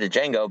jump ahead of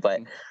Django,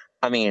 but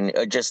I mean,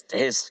 just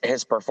his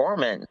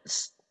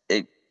performance,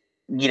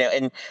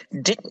 and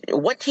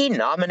what he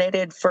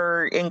nominated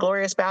for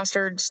Inglorious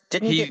Bastards?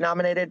 Didn't he get He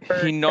nominated for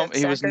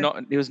Best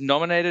Actor? he was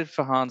nominated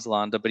for Hans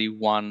Landa, but he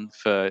won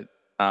for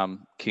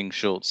King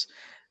Schultz.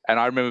 And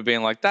I remember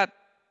being like, that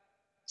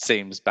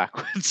seems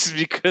backwards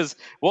because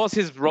whilst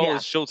his role Yeah.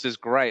 as Schultz is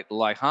great,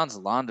 like Hans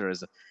Landa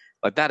is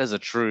like that is a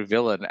true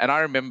villain. And I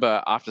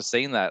remember after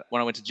seeing that when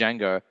I went to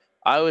Django,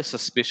 I was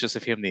suspicious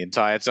of him the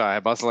entire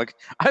time. I was like,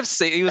 I've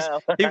seen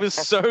Oh. he was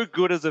so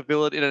good as a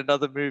villain in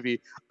another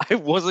movie. I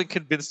wasn't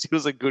convinced he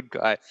was a good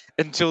guy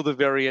until the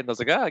very end. I was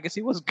like, I guess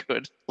he was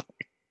good.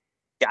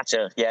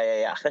 Gotcha.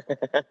 Yeah.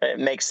 It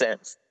makes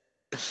sense.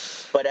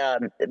 But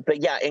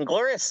yeah,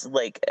 Inglorious,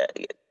 like,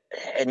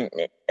 and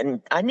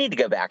I need to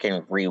go back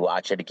and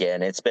rewatch it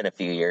again. It's been a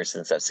few years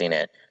since I've seen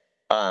it.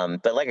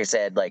 But like I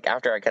said, like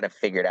after I kind of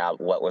figured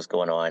out what was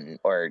going on,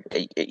 or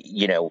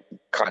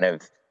kind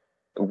of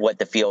what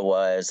the feel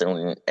was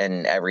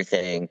and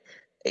everything,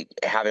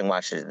 having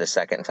watched it the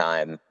second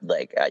time,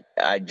 like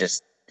I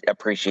just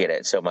appreciate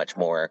it so much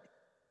more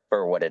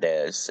for what it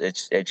is.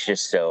 It's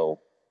just so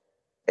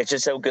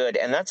good,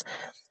 and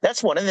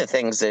that's one of the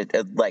things that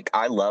like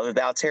I love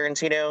about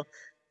Tarantino.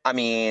 I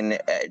mean,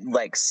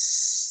 like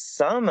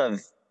some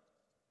of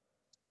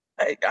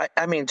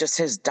I mean, just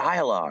his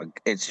dialogue.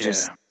 It's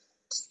just Yeah.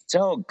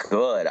 so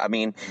good. I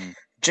mean, Mm.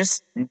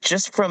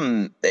 just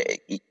from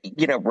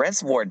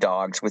Reservoir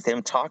Dogs, with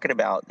him talking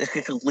about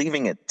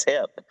leaving a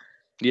tip.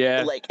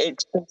 Yeah. Like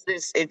it's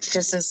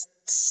just this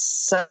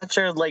such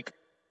a like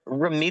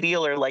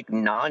remedial or like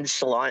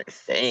nonchalant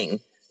thing,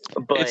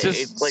 but It's it's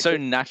just like so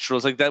natural.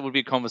 It's like that would be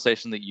a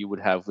conversation that you would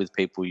have with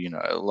people,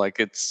 like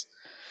it's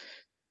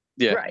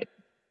yeah. right.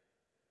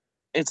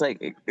 It's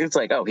like,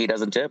 oh, he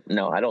doesn't tip.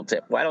 No, I don't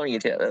tip. Why don't you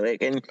tip?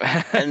 Like,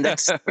 and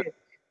that's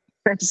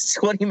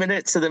 20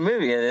 minutes of the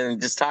movie, and then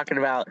just talking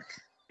about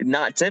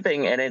not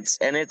tipping, and it's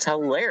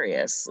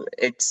hilarious.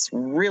 It's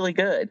really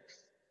good,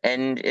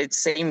 and it's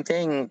same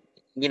thing.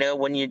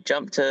 When you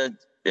jump to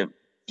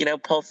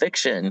Pulp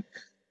Fiction,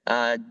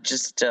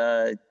 just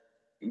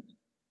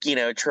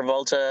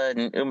Travolta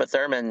and Uma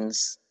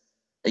Thurman's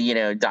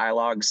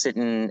dialogue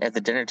sitting at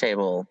the dinner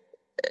table,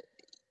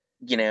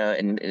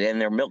 and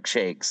their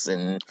milkshakes,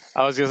 and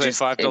I was gonna say just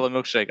 $5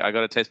 milkshake. I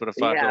got to taste what a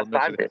yeah, $5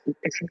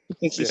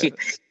 milkshake. Yeah.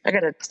 I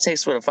gotta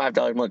taste what a $5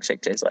 milkshake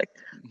tastes like.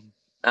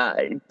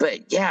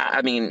 But yeah,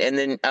 I mean, and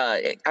then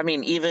I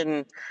mean,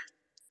 even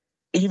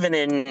even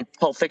in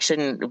Pulp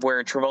Fiction,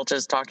 where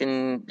Travolta's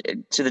talking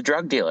to the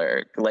drug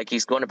dealer, like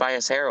he's going to buy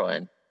his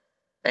heroin,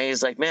 and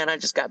he's like, "Man, I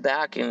just got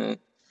back, and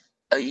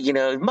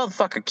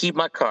motherfucker, keep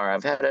my car.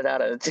 I've had it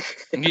out of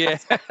Yeah.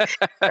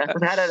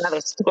 I've had it out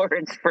of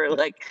storage for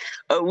like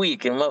a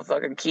week, and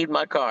motherfucker, keep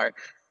my car."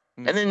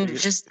 And then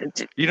just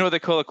You know what they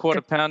call a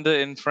quarter pounder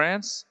in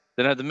France?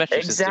 They don't have the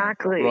metric system,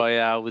 exactly.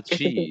 Royale with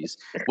cheese.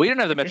 We don't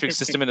have the metric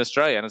system in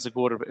Australia, and it's a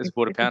quarter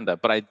pounder.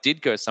 But I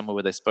did go somewhere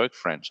where they spoke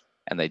French,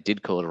 and they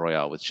did call it a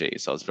Royale with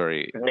cheese. So I was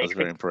very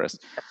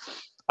impressed.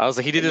 I was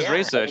like, he did his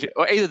research,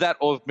 or either that,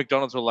 or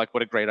McDonald's were like,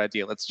 "What a great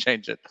idea! Let's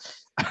change it."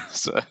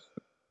 So,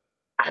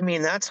 I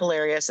mean, that's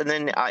hilarious. And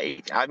then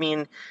I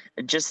mean,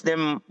 just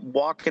them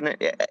walking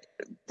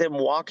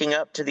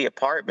up to the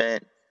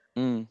apartment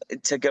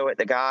to go at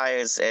the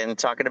guys and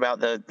talking about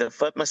the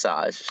foot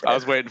massage. I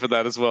was waiting for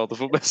that as well. The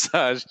foot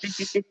massage,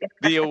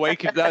 the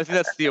awakening. I think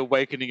that's the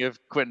awakening of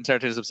Quentin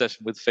Tarantino's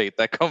obsession with feet.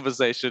 That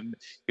conversation,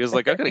 he was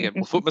like, "I'm gonna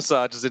get foot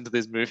massages into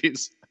these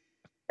movies."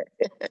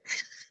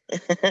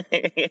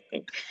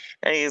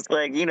 And he's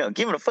like,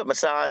 giving a foot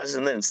massage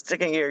and then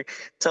sticking your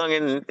tongue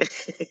in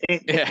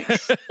Yeah.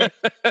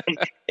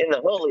 in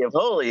the holy of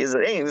holies.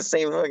 It ain't the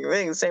same fucking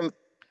thing, same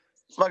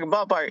fucking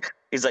ballpark.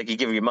 He's like, you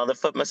give your mother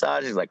foot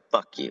massage? He's like,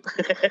 fuck you.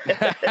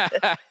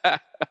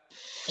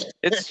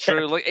 It's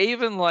true. Like,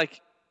 even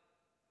like,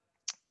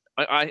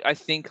 I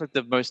think like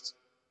the most,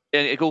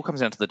 and it all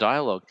comes down to the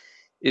dialogue,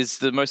 is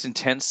the most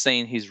intense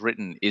scene he's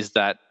written is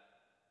that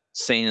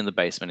scene in the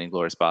basement in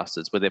Glorious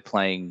Bastards where they're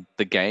playing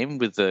the game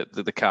with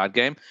the card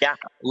game. Yeah.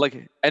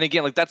 Like, and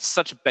again, like that's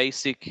such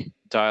basic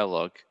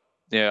dialogue.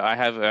 I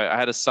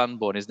had a son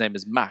born. His name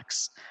is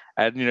Max,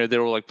 and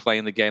they're all like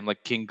playing the game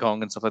like King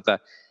Kong and stuff like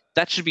that.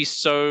 That should be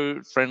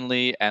so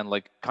friendly and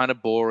like kind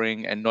of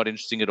boring and not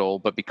interesting at all.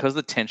 But because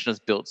the tension is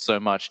built so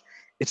much,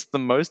 it's the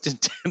most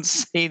intense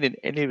scene in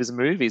any of his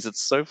movies.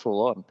 It's so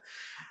full on.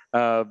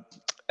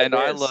 And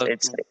I love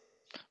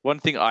one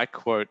thing I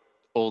quote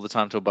all the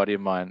time to a buddy of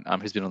mine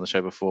who's been on the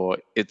show before.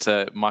 It's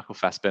a Michael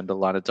Fassbender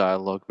line of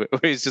dialogue where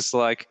he's just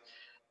like,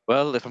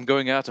 "Well, if I'm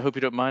going out, I hope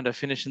you don't mind I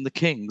finish in the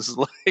Kings."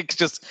 Like,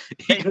 just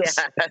it's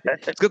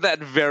got that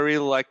very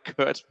like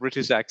curt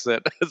British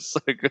accent. It's so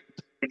good.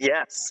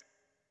 Yes,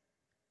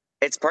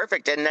 it's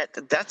perfect, and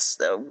that's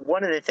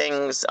one of the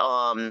things.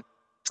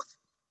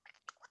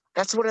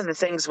 That's one of the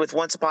things with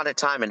Once Upon a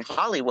Time in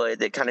Hollywood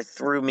that kind of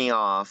threw me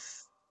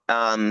off.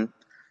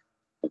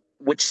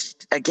 Which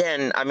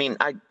again, I mean,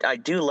 I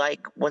do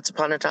like Once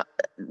Upon a Time.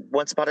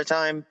 Once Upon a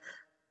Time,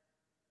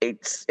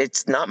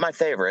 it's not my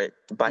favorite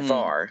by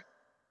far,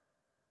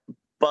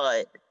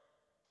 but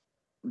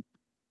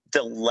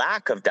the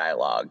lack of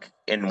dialogue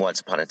in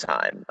Once Upon a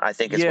Time, I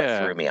think, is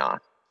what threw me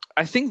off.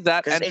 I think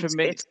that, and for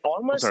me, it's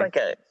almost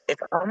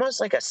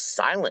like a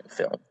silent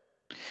film.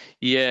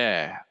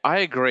 Yeah, I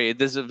agree.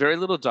 There's a very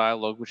little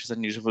dialogue, which is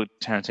unusual for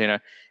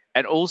Tarantino,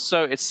 and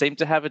also it seemed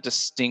to have a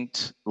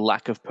distinct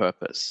lack of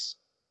purpose.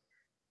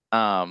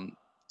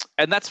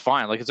 And that's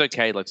fine. Like, it's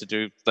okay. Like, to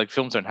do, like,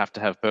 films don't have to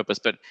have purpose,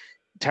 but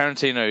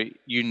Tarantino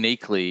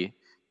uniquely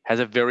has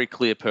a very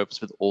clear purpose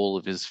with all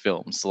of his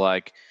films.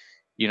 Like,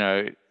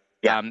 even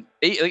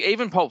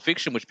Pulp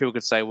Fiction, which people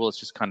could say, well, it's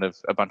just kind of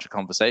a bunch of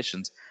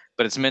conversations,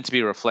 but it's meant to be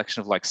a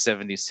reflection of like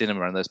 70s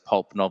cinema and those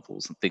pulp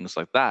novels and things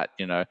like that.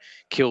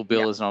 Kill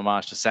Bill is an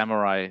homage to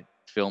samurai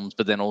films,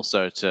 but then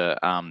also to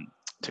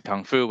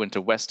kung fu and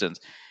to westerns.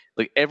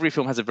 Like, every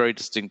film has a very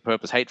distinct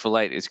purpose. Hateful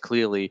Eight is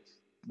clearly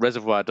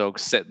Reservoir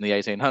Dogs set in the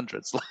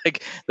 1800s.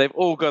 Like, they've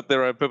all got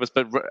their own purpose.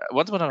 But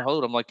Once Upon a Time in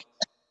Hollywood, I'm like,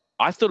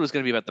 I thought it was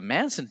going to be about the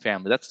Manson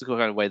family. That's the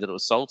kind of way that it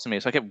was sold to me.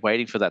 So I kept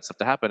waiting for that stuff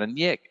to happen. And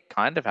yeah, it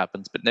kind of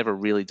happens, but never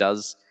really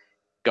does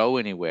go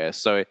anywhere.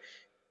 So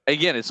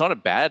again, it's not a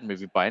bad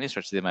movie by any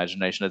stretch of the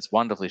imagination. It's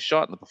wonderfully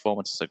shot, and the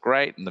performances are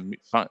great, and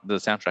the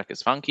soundtrack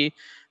is funky.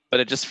 But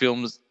it just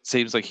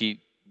seems like he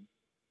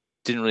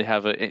didn't really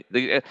have I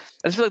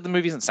just feel like the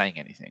movie isn't saying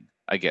anything,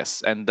 I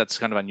guess, and that's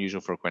kind of unusual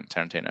for a Quentin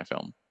Tarantino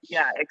film.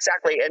 Yeah,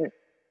 exactly, and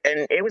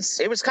it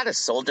was kind of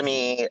sold to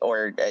me,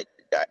 or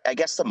I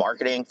guess the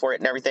marketing for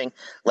it and everything.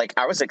 Like,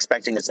 I was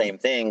expecting the same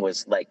thing.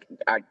 Was like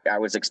I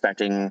was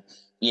expecting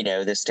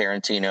this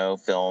Tarantino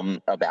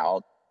film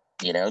about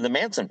the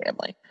Manson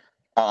family,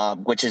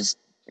 which is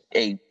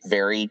a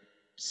very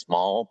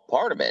small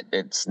part of it.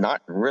 It's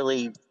not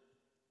really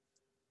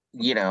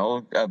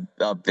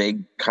a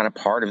big kind of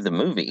part of the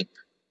movie.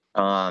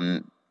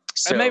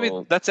 So, and maybe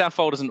that's our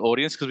fault as an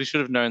audience, because we should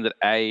have known that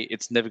A,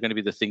 it's never going to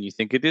be the thing you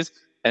think it is,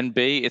 and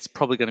B, it's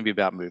probably going to be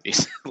about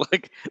movies.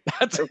 Like,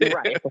 that's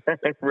right,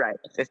 right.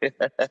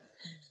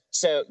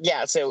 So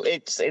yeah, so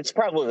it's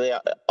probably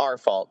our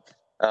fault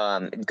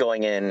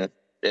going in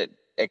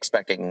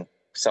expecting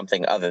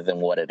something other than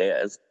what it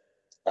is,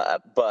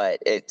 but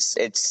it's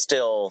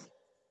still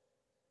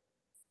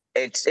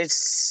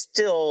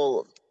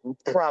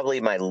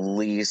probably my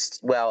least.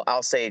 Well,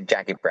 I'll say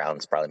Jackie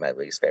Brown's probably my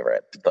least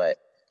favorite, but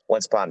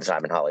Once Upon a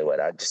Time in Hollywood,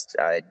 I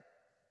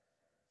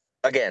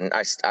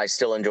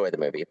still enjoy the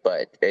movie,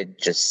 but it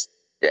just,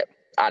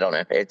 I don't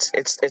know.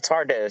 It's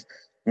hard to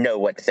know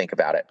what to think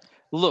about it.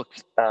 Look,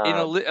 in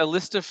Um, a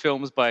list of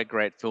films by a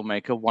great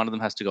filmmaker, one of them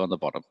has to go on the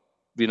bottom.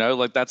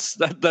 Like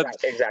right,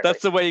 exactly.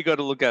 that's the way you got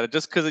to look at it.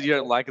 Just because you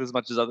don't like it as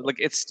much as other, like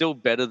it's still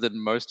better than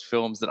most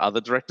films that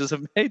other directors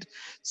have made.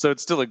 So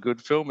it's still a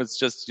good film. It's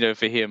just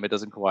for him, it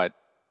doesn't quite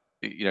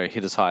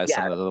hit as high as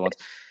some Yeah, of the other ones.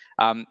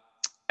 Um,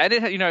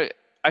 and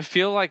I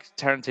feel like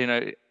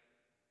Tarantino,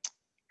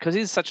 because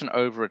he's such an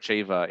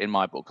overachiever in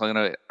my book. I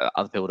know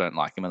other people don't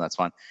like him, and that's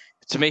fine.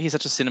 To me, he's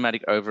such a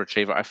cinematic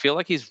overachiever. I feel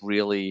like he's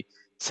really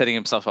setting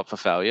himself up for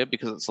failure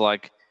because it's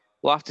like,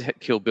 well, after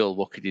Kill Bill,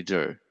 what could he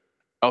do?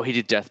 Oh, he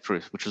did Death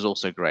Proof, which was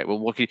also great. Well,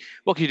 what can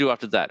you do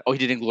after that? Oh, he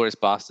did Inglourious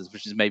Basterds,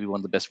 which is maybe one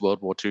of the best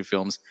World War II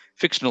films,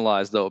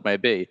 fictionalized though it may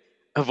be,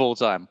 of all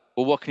time.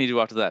 Well, what can you do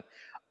after that?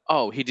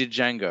 Oh, he did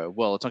Django.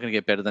 Well, it's not going to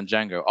get better than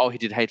Django. Oh, he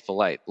did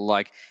Hateful Eight.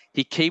 Like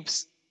he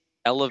keeps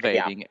yeah,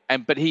 elevating,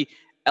 but he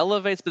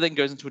elevates, but then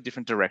goes into a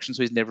different direction.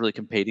 So he's never really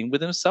competing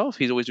with himself.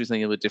 He's always doing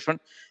something a little bit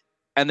different.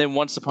 And then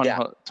Once Upon yeah,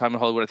 a Time in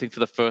Hollywood, I think for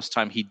the first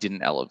time he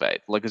didn't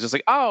elevate. Like it's just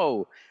like,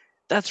 oh,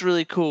 that's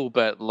really cool,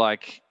 but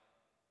like,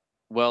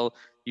 well,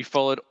 you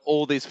followed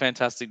all these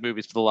fantastic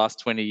movies for the last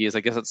 20 years. I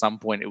guess at some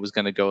point it was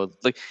going to go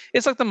like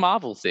it's like the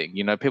Marvel thing.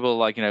 People are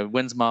like,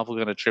 when's Marvel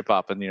going to trip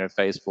up? And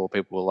Phase 4,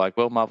 people were like,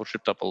 well, Marvel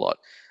tripped up a lot.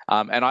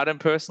 And I don't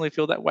personally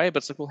feel that way, but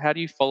it's like, well, how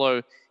do you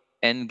follow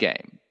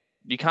Endgame?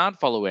 You can't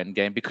follow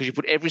Endgame because you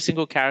put every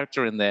single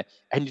character in there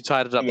and you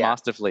tied it up yeah,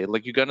 masterfully.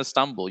 Like you're going to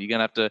stumble. You're going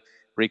to have to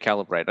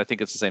recalibrate. I think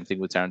it's the same thing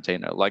with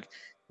Tarantino. Like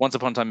Once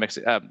Upon a Time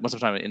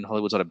in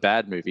Hollywood's not a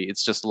bad movie.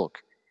 It's just look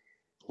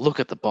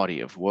at the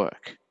body of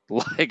work.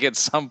 Like at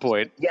some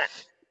point, yeah.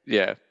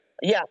 yeah,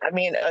 Yeah, I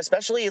mean,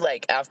 especially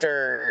like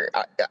after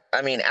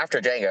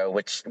Django,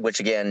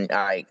 which again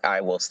I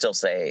will still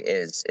say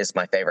is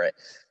my favorite,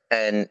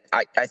 and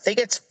I think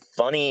it's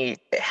funny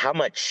how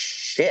much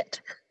shit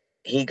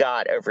he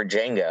got over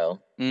Django.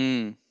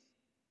 mm,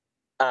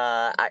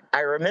 I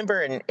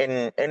remember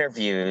in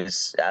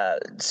interviews,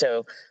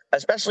 so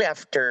especially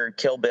after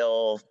Kill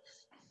Bill,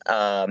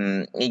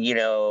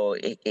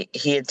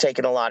 he had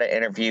taken a lot of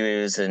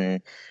interviews,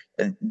 and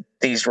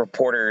these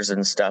reporters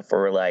and stuff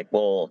were like,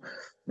 well,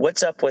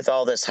 what's up with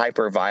all this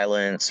hyper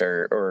violence,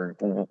 or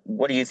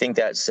what do you think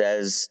that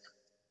says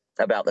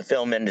about the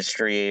film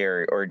industry,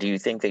 or do you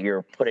think that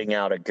you're putting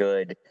out a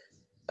good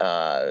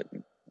uh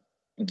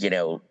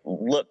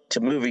look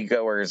to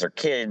moviegoers or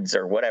kids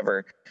or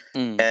whatever?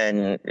 mm,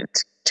 And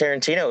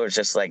Tarantino was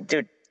just like,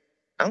 dude,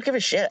 I don't give a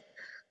shit.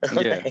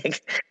 yeah,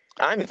 Like,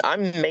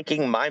 I'm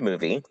making my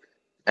movie,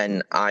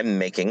 and I'm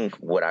making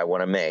what I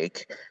want to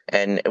make.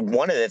 And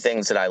one of the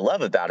things that I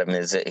love about him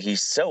is that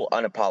he's so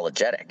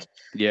unapologetic,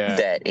 yeah,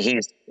 that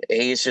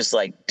he's just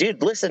like,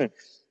 dude, listen,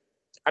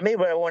 I made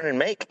what I wanted to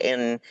make,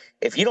 and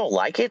if you don't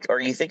like it, or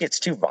you think it's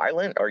too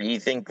violent, or you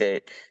think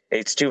that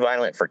it's too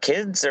violent for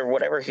kids or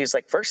whatever, he's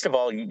like, first of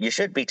all, you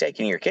should be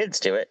taking your kids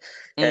to it,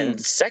 and mm,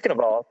 second of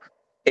all,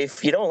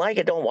 if you don't like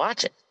it, don't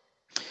watch it.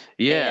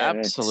 yeah, And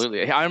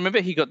absolutely. I remember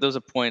there was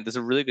a point. There's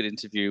a really good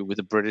interview with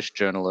a British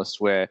journalist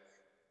where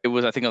it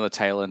was, I think, on the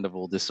tail end of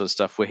all this sort of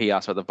stuff, where he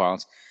asked about the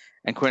violence,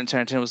 and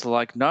Quentin Tarantino was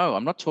like, "No,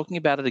 I'm not talking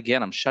about it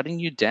again. I'm shutting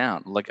you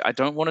down. Like, I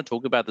don't want to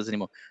talk about this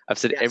anymore. I've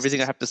said everything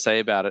I yes, have to say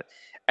about it."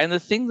 And the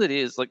thing that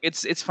is, like,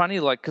 it's funny,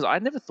 like, because I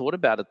never thought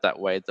about it that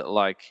way. That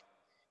like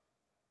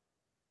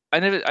I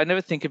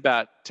never think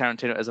about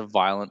Tarantino as a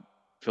violent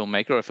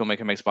filmmaker or a filmmaker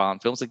who makes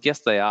violent films. Like,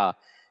 yes, they are,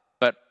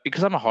 but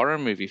because I'm a horror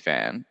movie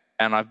fan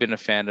and I've been a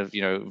fan of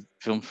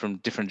films from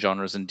different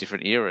genres and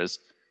different eras,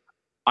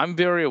 I'm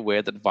very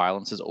aware that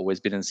violence has always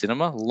been in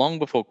cinema long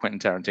before Quentin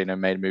Tarantino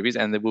made movies,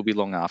 and there will be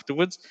long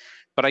afterwards.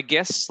 But I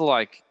guess,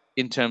 like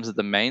in terms of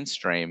the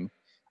mainstream,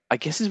 I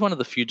guess he's one of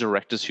the few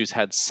directors who's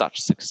had such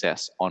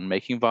success on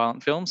making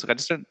violent films. Like, I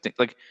just don't think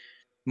like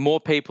more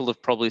people have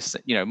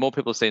more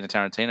people have seen a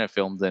Tarantino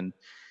film than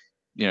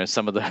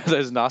some of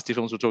those nasty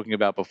films we're talking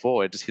about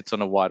before. It just hits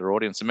on a wider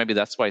audience, and maybe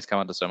that's why he's come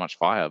under so much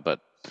fire. But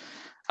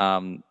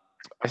um,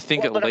 I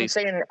think well, at but least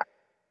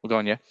we're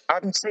going, yeah,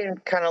 I'm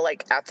saying kind of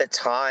like at the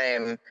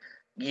time,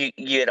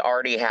 you had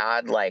already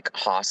had like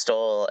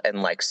Hostel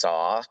and like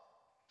Saw,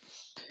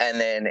 and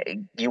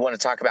then you want to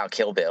talk about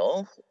Kill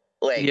Bill,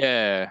 like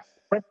yeah,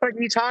 what are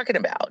you talking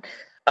about?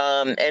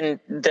 And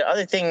the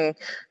other thing,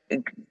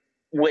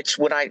 which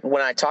when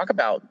I talk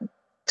about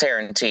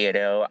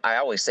Tarantino, I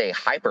always say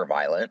hyper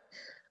violent,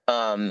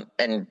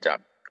 and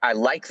I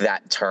like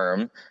that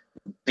term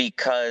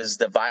because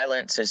the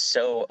violence is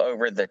so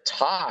over the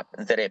top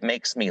that it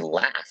makes me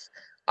laugh.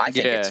 I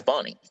think it's yeah,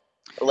 funny.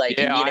 Like,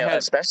 yeah.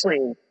 especially,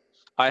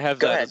 I have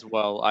go that ahead. as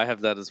well. I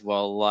have that as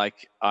well.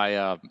 Like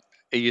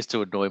it used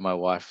to annoy my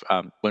wife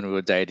when we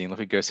were dating. Like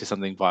we'd go see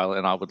something violent,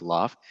 and I would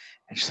laugh,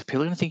 and she's like,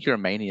 "People are gonna think you're a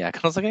maniac."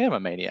 And I was like, "I am a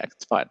maniac.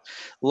 It's fine."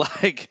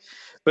 Like,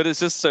 but it's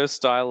just so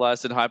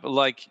stylized and hyper.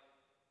 Like,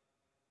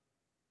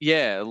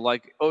 yeah,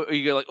 like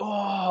you go like,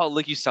 oh,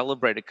 like you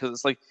celebrate it because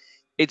it's like,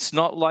 it's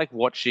not like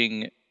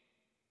watching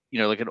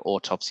like an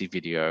autopsy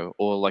video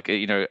or like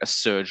a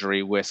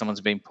surgery where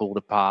someone's being pulled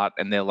apart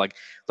and they're like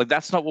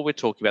that's not what we're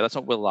talking about. That's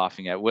not what we're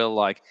laughing at. We're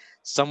like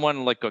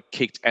someone like got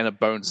kicked and a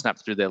bone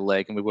snapped through their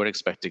leg and we weren't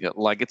expecting it.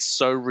 Like, it's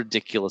so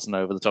ridiculous and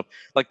over the top.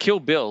 Like Kill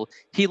Bill,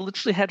 he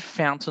literally had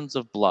fountains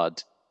of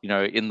blood,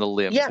 in the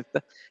limbs. Yeah,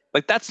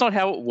 Like that's not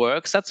how it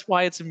works. That's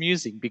why it's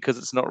amusing, because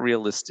it's not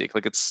realistic.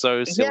 Like, it's so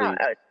yeah. silly.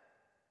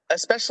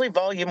 Especially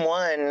Volume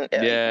 1.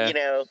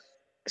 Yeah.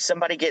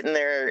 Somebody getting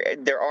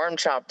their arm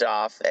chopped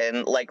off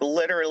and like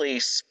literally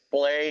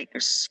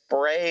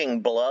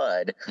spraying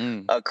blood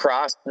Mm.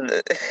 across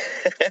the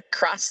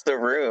across the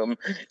room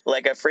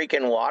like a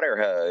freaking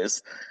water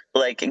hose.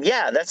 Like,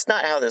 yeah, that's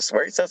not how this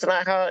works. That's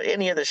not how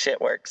any of the shit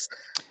works.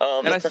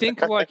 And I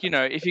think, like,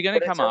 if you're going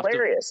But to it's come after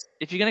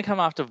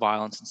hilarious.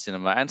 violence in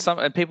cinema,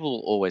 and people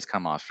will always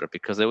come after it,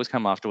 because they always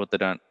come after what they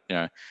don't,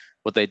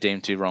 what they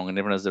deem too wrong, and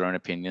everyone has their own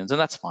opinions, and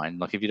that's fine.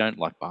 Like, if you don't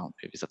like violent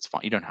movies, that's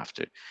fine. You don't have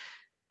to.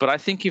 But I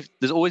think if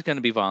there's always going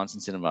to be violence in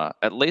cinema,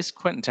 at least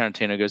Quentin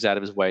Tarantino goes out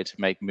of his way to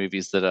make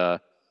movies that are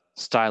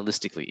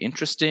stylistically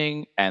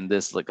interesting, and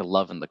there's like a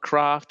love in the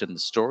craft, and the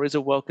stories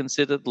are well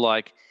considered.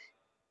 Like,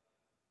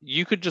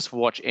 you could just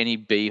watch any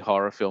B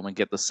horror film and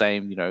get the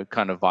same,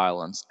 kind of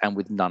violence, and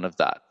with none of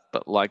that.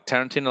 But like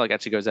Tarantino, like,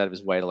 actually goes out of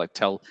his way to like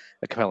tell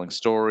a compelling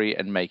story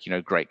and make,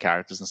 great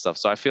characters and stuff.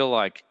 So I feel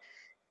like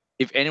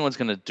if anyone's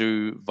going to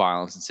do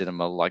violence in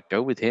cinema, like,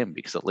 go with him,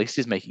 because at least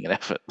he's making an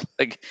effort.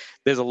 Like,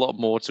 there's a lot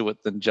more to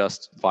it than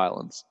just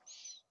violence.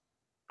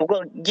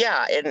 Well,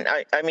 yeah, and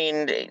I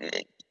mean,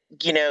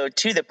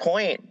 to the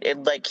point,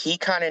 like he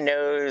kind of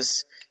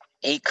knows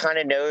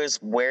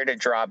where to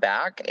draw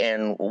back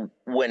and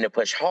when to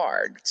push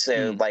hard.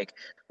 So, like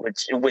with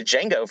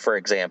Django, for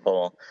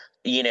example,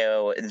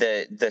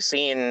 the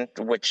scene,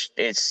 which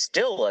is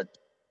still a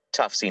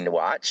tough scene to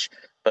watch,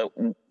 but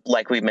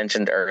like we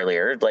mentioned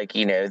earlier, like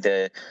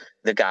the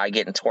guy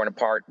getting torn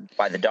apart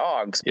by the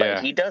dogs, but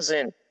Yeah. he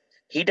doesn't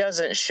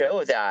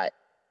show that,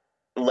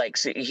 like,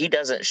 he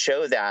doesn't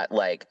show that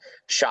like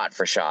shot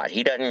for shot.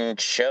 He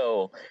doesn't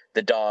show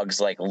the dogs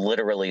like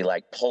literally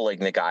like pulling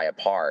the guy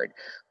apart.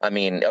 I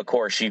mean, of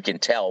course you can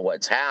tell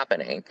what's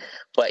happening,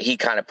 but he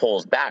kind of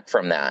pulls back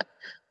from that.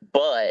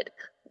 But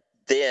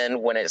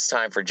then when it's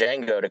time for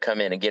Django to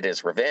come in and get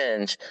his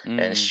revenge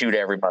and shoot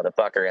every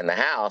motherfucker in the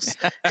house,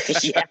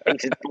 yeah,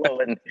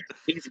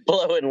 he's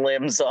blowing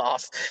limbs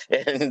off,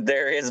 and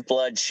there is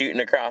blood shooting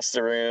across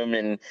the room,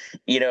 and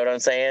you know what I'm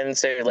saying?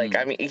 So, like,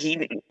 I mean,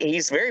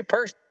 he's very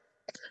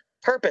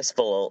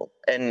purposeful,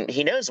 and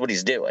he knows what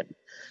he's doing.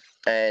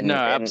 No, And he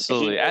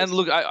absolutely. And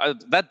look,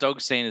 that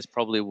dog scene is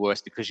probably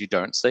worse because you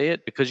don't see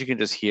it, because you can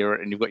just hear it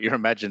and you've got your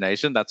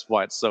imagination. That's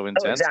why it's so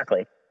intense.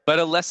 exactly. But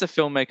a lesser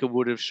filmmaker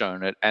would have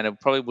shown it, and it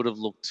probably would have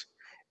looked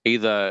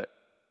either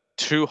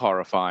too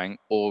horrifying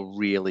or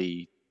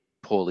really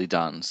poorly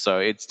done. So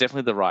it's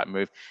definitely the right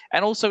move.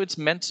 And also, you're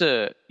meant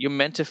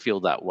to feel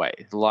that way.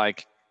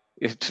 Like,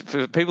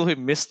 for people who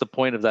miss the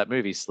point of that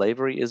movie,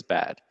 slavery is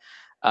bad.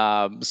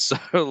 So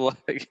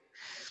like,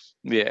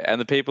 yeah, and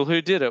the people who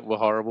did it were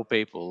horrible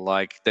people.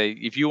 Like,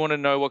 if you want to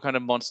know what kind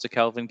of monster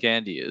Calvin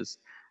Candy is,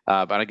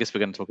 and I guess we're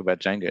going to talk about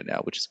Django now,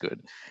 which is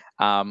good.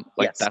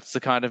 Yes. That's the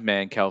kind of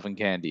man Calvin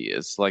Candy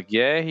is. Like,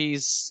 yeah,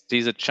 he's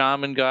a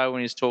charming guy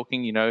when he's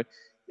talking.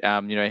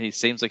 He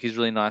seems like he's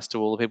really nice to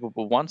all the people,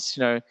 but once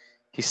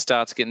he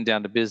starts getting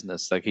down to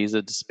business, like, he's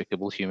a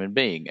despicable human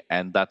being,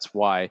 and that's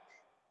why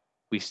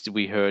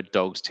we heard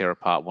dogs tear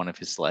apart one of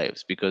his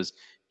slaves, because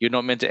you're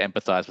not meant to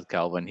empathize with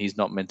Calvin. He's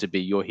not meant to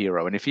be your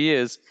hero, and if he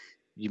is,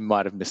 you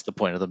might have missed the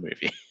point of the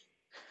movie.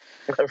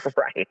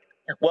 Right.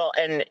 Well,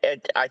 and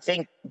I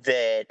think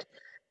that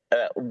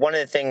one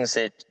of the things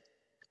that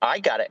I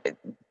got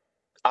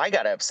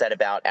upset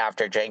about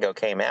after Django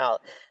came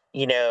out,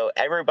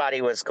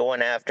 everybody was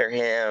going after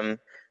him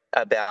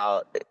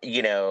about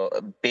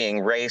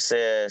being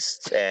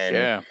racist, and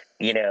Yeah.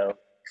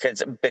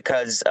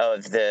 because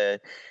of the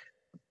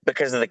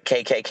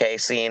KKK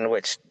scene,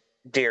 which,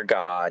 dear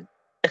God,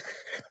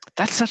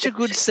 That's such a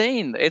good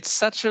scene. It's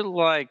such a,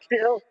 like,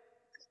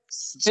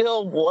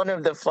 still one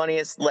of the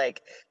funniest,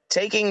 like,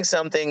 taking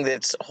something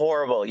that's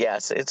horrible.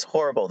 Yes, it's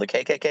horrible. The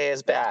KKK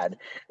is bad.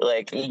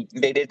 Like,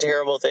 they did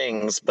terrible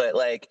things, but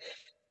like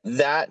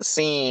that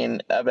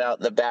scene about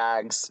the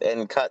bags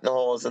and cutting the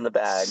holes in the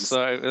bags.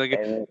 So, like,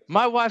 and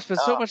my wife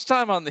spent so much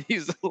time on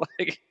these.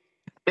 Like,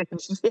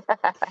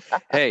 yeah.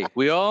 Hey,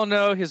 we all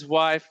know his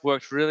wife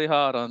worked really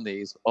hard on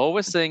these. All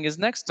we're saying is,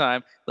 next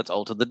time, let's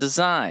alter the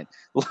design.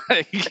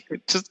 Like,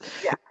 just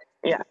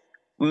Yeah.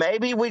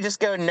 Maybe we just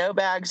go no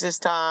bags this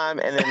time,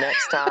 and the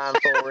next time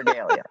full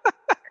regalia.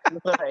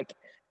 Like,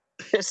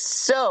 it's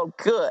so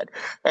good.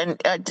 And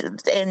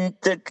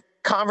the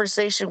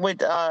conversation with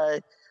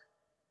Don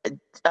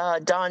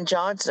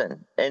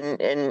Johnson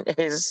and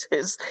his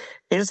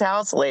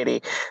house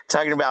lady,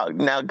 talking about,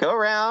 now go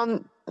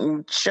around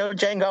and show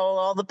Django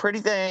all the pretty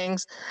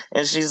things,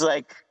 and she's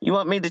like, "You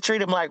want me to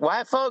treat him like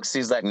white folks?"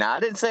 He's like, "No, I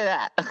didn't say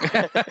that."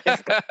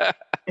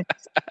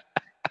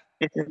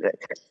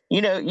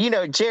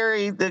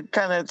 Jerry, the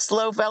kind of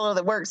slow fellow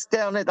that works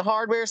down at the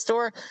hardware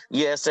store.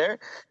 Yes, sir.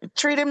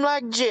 Treat him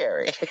like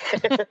Jerry.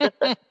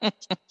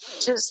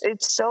 Just,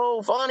 it's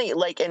so funny.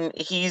 Like, and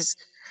he's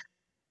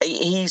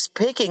he's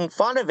picking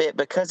fun of it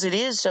because it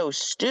is so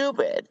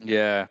stupid.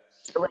 Yeah.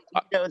 Like,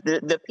 Uh,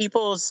 the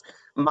people's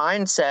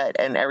mindset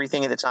and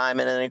everything at the time,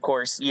 and then of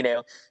course,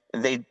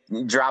 they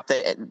drop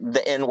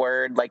the N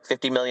word like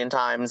 50 million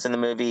times in the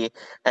movie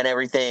and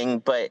everything.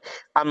 But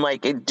I'm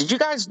like, did you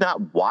guys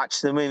not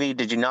watch the movie?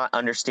 Did you not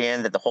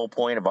understand that the whole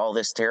point of all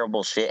this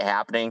terrible shit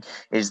happening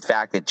is the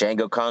fact that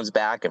Django comes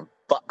back and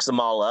fucks them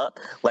all up?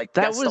 Like,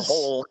 that that's the was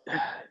whole.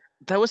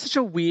 that was such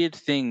a weird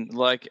thing.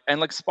 Like, and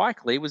like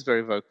Spike Lee was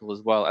very vocal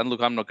as well. And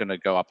look, I'm not going to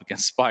go up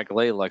against Spike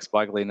Lee. Like,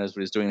 Spike Lee knows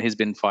what he's doing. He's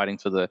been fighting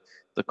for the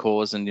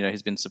cause, and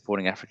he's been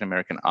supporting African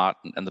American art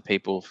and the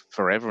people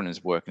forever in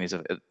his work. And he's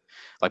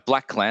like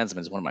Black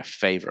Klansman is one of my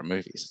favorite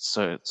movies.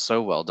 It's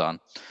so well done.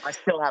 I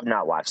still have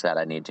not watched that.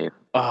 I need to.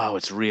 Oh,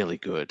 it's really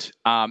good.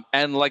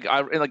 And like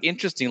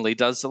interestingly,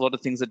 does a lot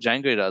of things that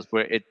Django does,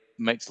 where it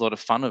makes a lot of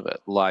fun of it.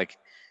 Like,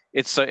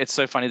 it's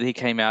so funny that he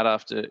came out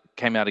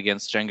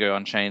against Django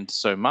Unchained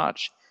so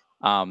much.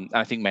 And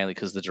I think mainly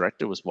because the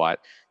director was white.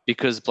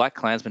 Because Black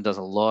Klansman does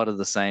a lot of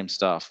the same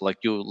stuff.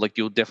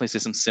 You'll definitely see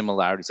some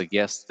similarities. Like,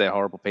 yes, they're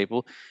horrible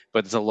people,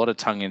 but there's a lot of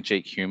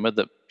tongue-in-cheek humor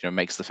that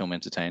makes the film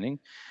entertaining.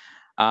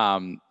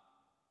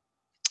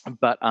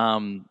 But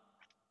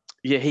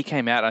yeah, he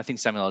came out. I think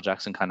Samuel L.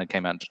 Jackson kind of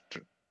came out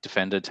and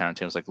defended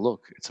Tarantino. Was like,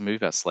 look, it's a movie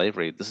about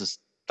slavery.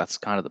 That's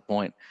kind of the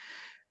point.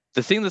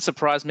 The thing that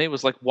surprised me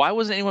was like, why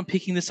wasn't anyone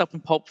picking this up in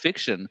Pulp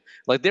Fiction?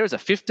 Like, there is a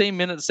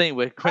 15-minute scene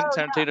where Quentin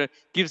Tarantino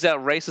gives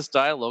out racist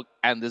dialogue,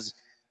 and there's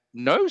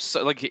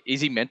like,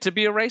 is he meant to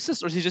be a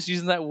racist, or is he just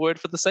using that word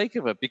for the sake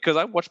of it? Because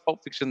I watched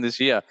Pulp Fiction this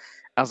year.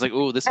 I was like,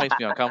 oh, this makes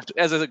me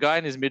uncomfortable. As a guy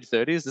in his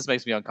mid-30s, this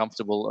makes me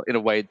uncomfortable in a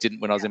way it didn't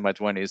when I was in my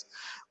 20s.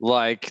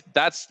 Like,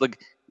 that's like,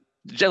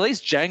 at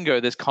least Django,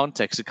 there's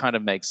context, it kind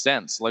of makes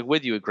sense. Like,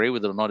 whether you agree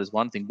with it or not is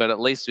one thing, but at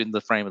least in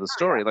the frame of the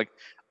story, like,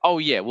 oh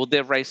yeah, well,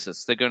 they're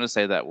racist. They're going to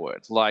say that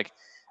word. Like,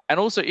 and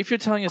also, if you're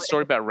telling a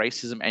story about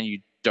racism and you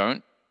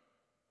don't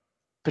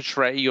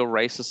portray your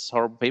racists as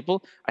horrible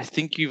people, I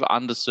think you've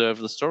underserved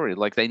the story.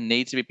 Like, they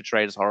need to be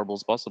portrayed as horrible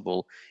as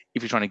possible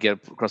if you're trying to get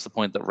across the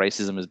point that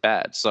racism is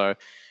bad. So,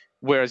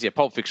 whereas, yeah,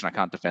 Pulp Fiction, I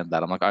can't defend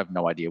that. I'm like, I have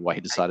no idea why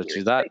he decided to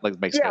do that. Like,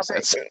 it makes no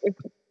sense.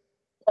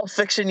 Pulp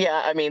Fiction,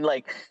 yeah. I mean,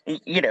 like,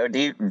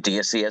 do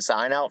you see a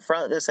sign out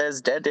front that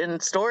says "dead in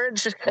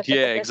storage"?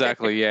 Yeah,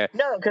 exactly. Yeah.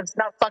 No, because it's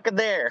not fucking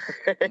there.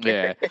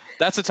 Yeah,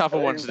 that's a tougher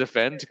one to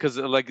defend because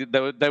like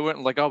they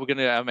weren't like, oh, we're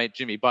gonna our mate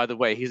Jimmy. By the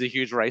way, he's a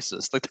huge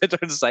racist. Like, they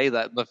don't say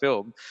that in the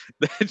film.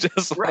 They're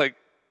just Right.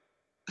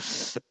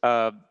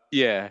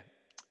 yeah,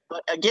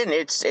 But again,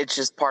 it's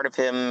just part of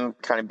him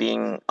kind of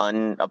being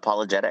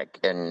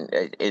unapologetic, and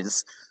it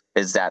is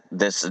that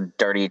this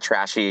dirty,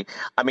 trashy.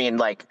 I mean,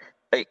 like,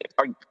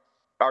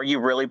 are you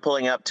really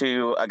pulling up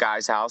to a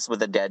guy's house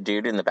with a dead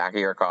dude in the back of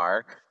your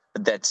car?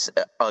 That's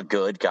a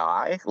good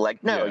guy.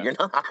 Like, no, yeah, you're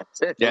not.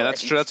 yeah. Like,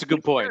 That's true. That's a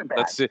good point.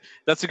 That's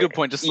a good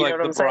point. Just you know like what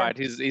the I'm saying? bride,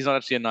 he's not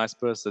actually a nice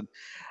person.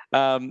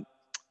 Um,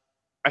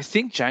 I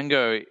think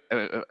Django,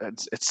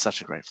 it's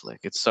such a great flick.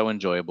 It's so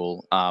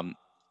enjoyable. I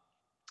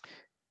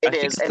It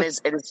think is, it's and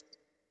the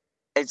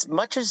it's as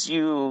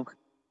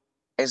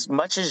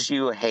much as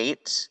you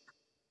hate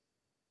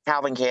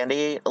Calvin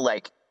Candy,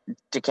 like,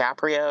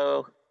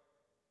 DiCaprio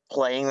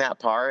playing that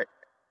part,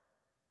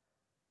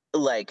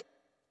 like,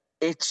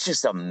 it's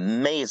just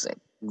amazing.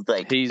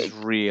 Like, he's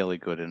really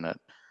good in it.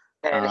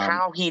 and Um,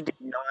 how he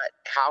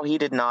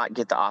did not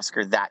get the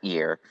Oscar that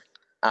year,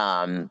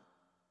 um,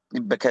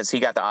 because he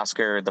got the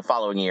Oscar the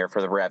following year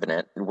for The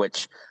Revenant,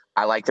 which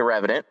I like The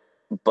Revenant,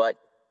 but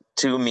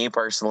to me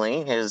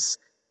personally, his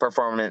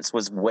performance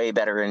was way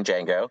better in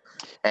Django.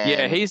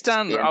 Yeah, And he's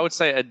done, I in would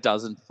say, a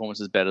dozen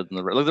performances better than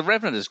the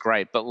Revenant is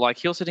great, but like,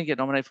 he also didn't get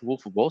nominated for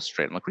Wolf of Wall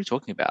Street. I'm like, what are you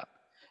talking about?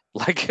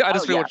 Like, I oh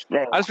just yeah, rewatched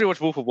yeah. I just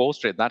rewatched Wolf of Wall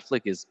Street. That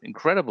flick is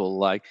incredible.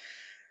 Like,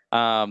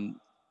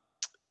 um,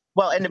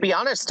 Well, and to be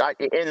honest,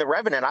 in The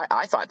Revenant,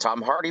 I thought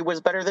Tom Hardy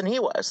was better than he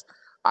was.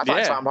 I thought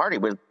yeah, Tom Hardy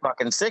was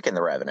fucking sick in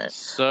The Revenant,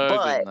 so good in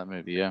but that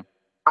movie. Yeah,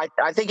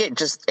 I think it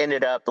just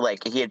ended up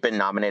like he had been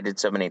nominated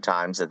so many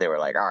times that they were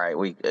like, all right,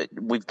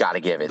 we've got to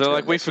give it they're to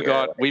like, him we this year.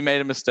 forgot, we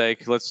made a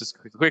mistake. Let's just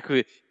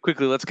quickly,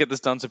 let's get this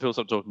done so people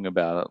stop talking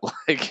about it.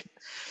 Like,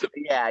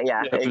 Yeah,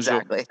 yeah, for sure.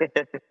 exactly.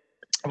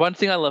 One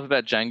thing I love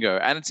about Django,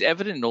 and it's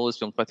evident in all his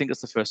films, but I think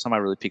it's the first time I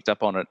really picked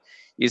up on it,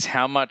 is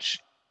how much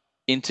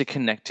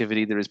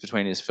interconnectivity there is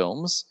between his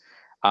films.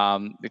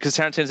 Because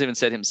Tarantino's even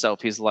said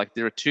himself, he's like,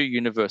 there are two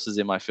universes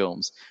in my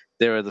films.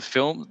 There are the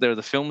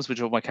films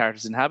which all my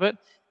characters inhabit,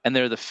 and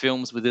there are the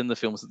films within the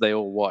films that they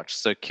all watch.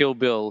 So Kill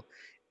Bill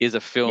is a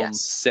film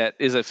Yes. that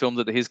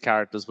his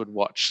characters would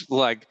watch.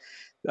 Like,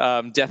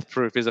 Death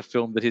Proof is a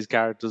film that his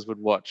characters would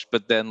watch.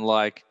 But then,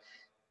 like,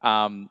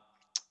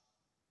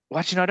 well,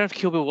 actually, no, I don't know if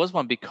Kill Bill was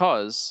one,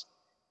 because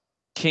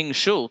King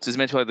Schultz is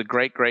meant to be like the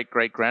great great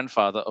great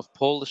grandfather of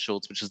Paula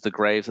Schultz, which is the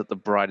grave that the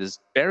bride is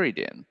buried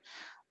in.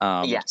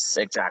 Yes,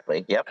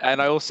 exactly. Yep. And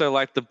I also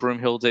like the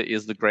Broomhilda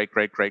is the great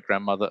great great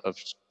grandmother of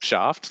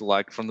Shaft,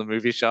 like from the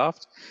movie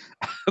Shaft.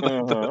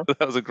 Mm-hmm.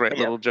 That was a great Yep.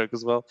 little joke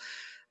as well.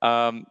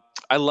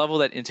 I love all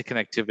that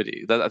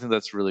interconnectivity. I think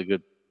that's really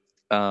good.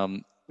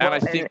 And Well, I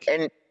think,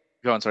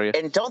 Go on, sorry.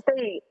 And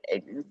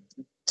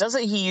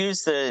doesn't he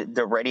use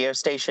the radio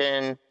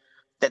station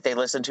that they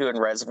listen to in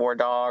Reservoir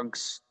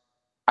Dogs?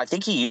 I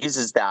think he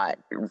uses that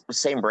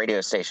same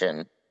radio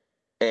station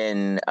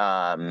in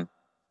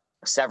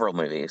several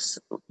movies.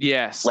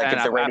 Yes, Like and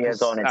if the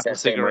radio's on, it's Apple that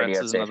same Cigarettes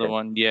radio is another station.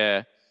 one.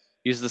 Yeah,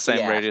 use the same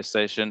Yeah, radio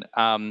station.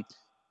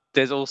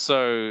 There's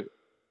also,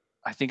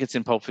 I think it's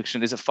in Pulp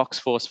Fiction. Is it Fox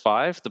Force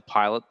 5, the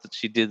pilot that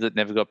she did that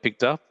never got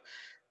picked up?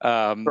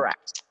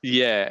 correct.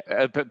 Yeah,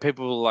 but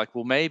people were like,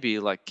 well, maybe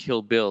like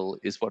Kill Bill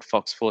is what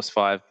Fox Force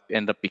 5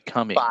 ended up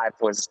becoming. 5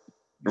 was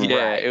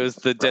Yeah, right. it was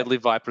the Right. Deadly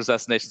Viper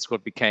Assassination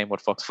Squad became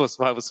what Fox Force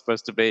 5 was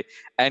supposed to be.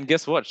 And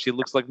guess what? She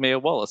looks like Mia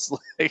Wallace.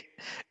 Like,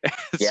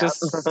 it's Yeah. just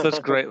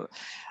such great.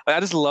 I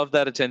just love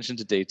that attention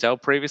to detail.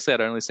 Previously,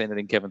 I'd only seen it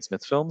in Kevin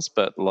Smith films,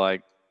 but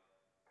like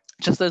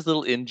just those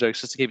little in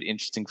jokes just to keep it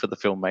interesting for the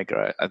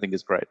filmmaker, I think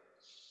is great.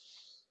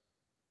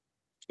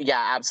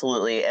 Yeah,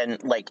 absolutely.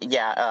 And like,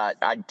 yeah,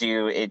 I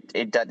do.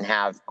 It doesn't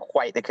have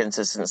quite the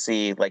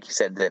consistency, like you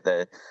said,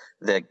 that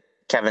the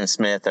Kevin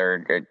Smith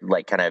or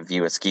like kind of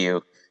View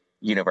Askew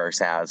universe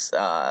has.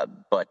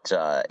 But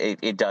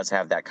it does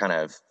have that kind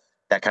of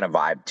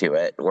vibe to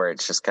it, where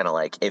it's just kind of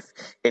like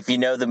if you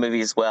know the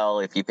movies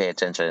well, if you pay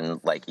attention,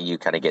 like you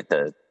kind of get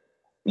the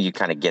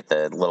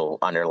little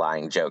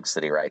underlying jokes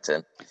that he writes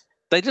in.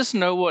 They just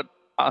know what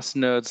us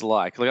nerds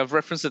like. Like I've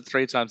referenced it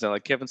 3 times now,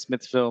 like Kevin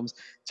Smith films,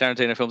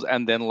 Tarantino films,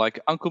 and then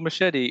like Uncle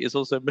Machete is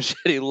also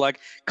Machete. Like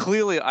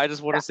clearly, I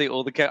just want to see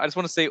I just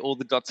want to see all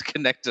the dots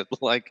connected.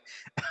 Like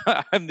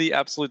I'm the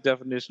absolute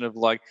definition of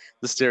like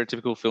the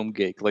stereotypical film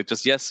geek. Like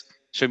just yes,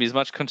 show me as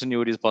much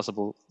continuity as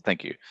possible.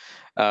 Thank you.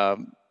 Yeah.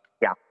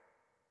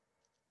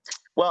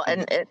 Well,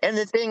 and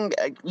the thing,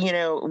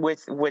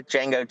 with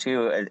Django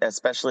too,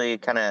 especially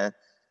kind of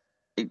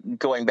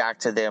going back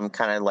to them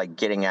kind of like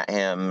getting at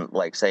him,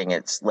 like saying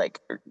it's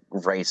like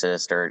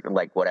racist or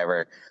like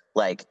whatever,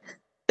 like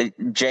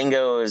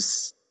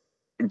Django's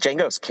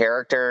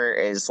character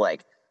is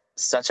like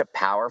such a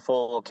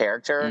powerful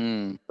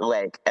character,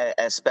 like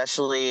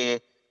especially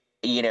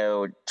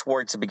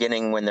towards the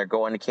beginning when they're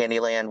going to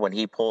Candyland, when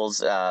he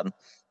pulls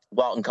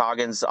Walton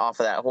Coggins off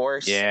of that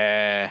horse.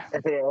 Yeah.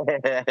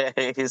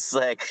 He's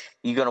like,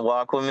 "You gonna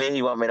walk with me?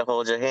 You want me to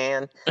hold your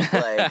hand?"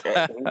 Like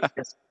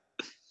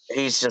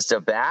he's just a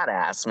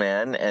badass,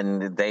 man,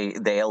 and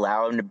they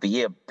allow him to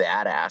be a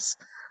badass,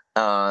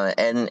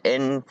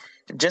 and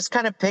just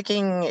kind of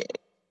picking,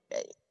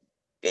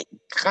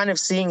 kind of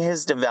seeing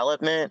his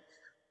development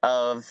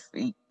of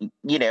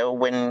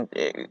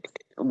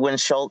when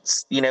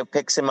Schultz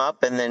picks him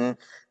up and then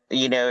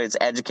is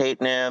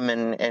educating him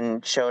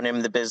and showing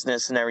him the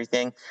business and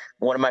everything.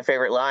 One of my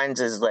favorite lines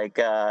is like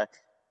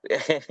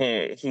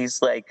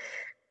he's like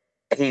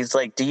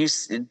do you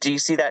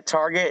see that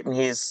target? And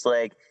he's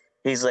like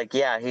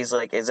yeah. He's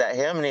like, is that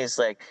him? And he's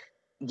like,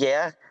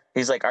 yeah.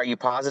 He's like, are you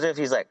positive?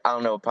 He's like, I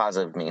don't know what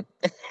positive mean.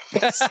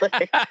 He's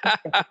like,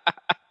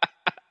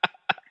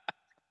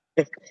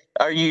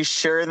 are you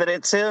sure that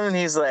it's him? And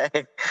he's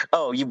like,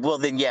 oh, well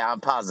then yeah, I'm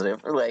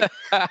positive. Like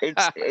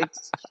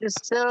it's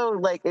just so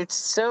like it's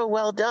so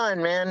well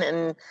done, man.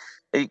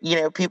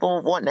 And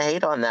people wanting to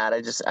hate on that,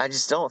 I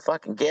just don't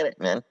fucking get it,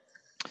 man.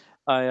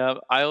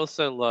 I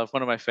also love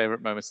one of my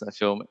favorite moments in the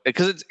film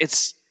because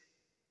it's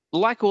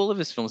like all of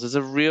his films, there's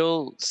a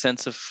real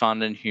sense of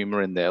fun and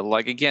humor in there.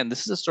 Like, again, this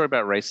is a story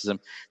about racism.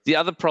 The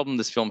other problem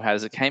this film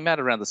has, it came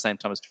out around the same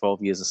time as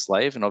 12 Years a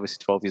Slave, and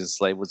obviously 12 Years a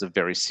Slave was a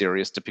very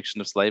serious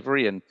depiction of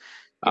slavery. And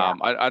Yeah.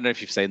 I don't know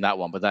if you've seen that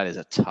one, but that is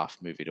a tough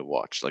movie to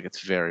watch. Like,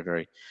 it's very,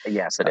 very...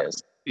 Yes, it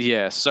is.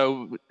 Yeah,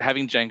 so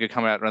having Django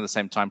come out around the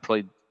same time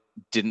probably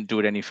didn't do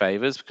it any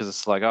favors because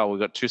it's like, oh, we've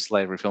got 2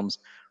 slavery films.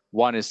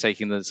 One is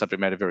taking the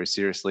subject matter very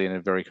seriously in a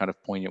very kind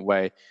of poignant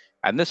way,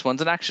 and this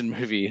one's an action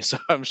movie, so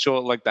I'm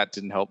sure like that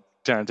didn't help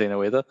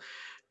Tarantino either.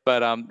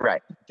 But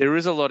Right. there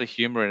is a lot of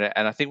humor in it,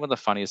 and I think one of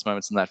the funniest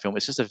moments in that film,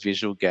 it's just a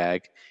visual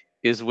gag,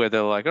 is where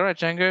they're like, "All right,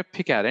 Django,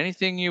 pick out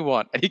anything you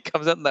want," and he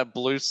comes out in that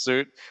blue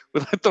suit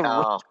with like the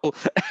rifle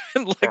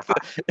and like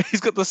he's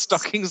got the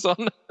stockings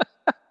on.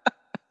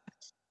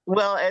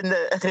 Well, and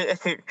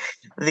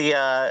the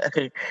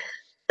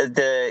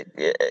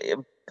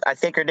I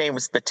think her name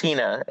was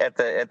Bettina at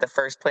the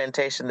first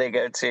plantation they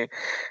go to.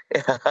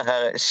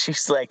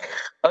 She's like,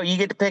 "Oh, you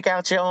get to pick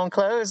out your own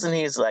clothes," and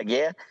he's like,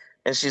 "Yeah,"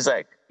 and she's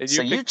like, And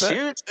 "So you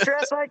choose to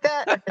dress like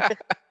that?"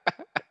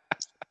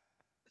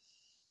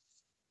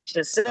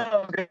 Just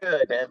so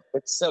good, man.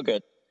 It's so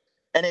good,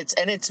 and it's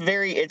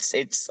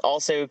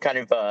also kind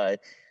of a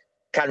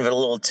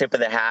little tip of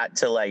the hat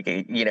to like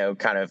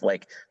kind of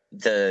like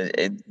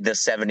the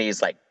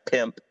 70s like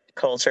pimp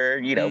culture,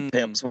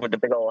 pimps with the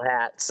big old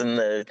hats and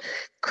the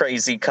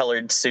crazy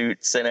colored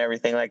suits and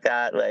everything like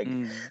that. Like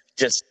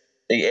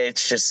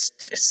it's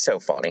so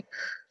funny.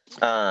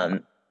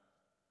 And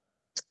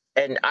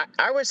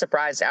I was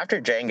surprised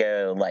after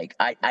Django, like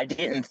I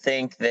didn't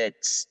think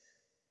that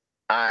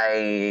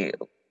I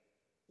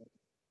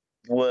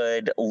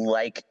would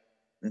like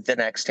the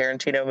next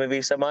Tarantino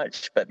movie so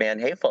much, but man,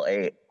 Hateful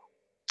Eight,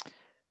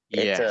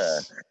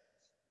 Yes.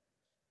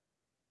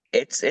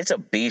 it's a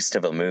beast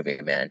of a movie,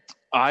 man.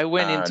 I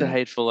went into Um,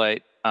 Hateful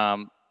Eight.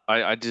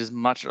 I did as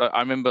much. I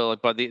remember,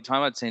 like, by the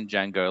time I'd seen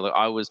Django, like,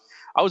 I was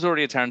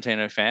already a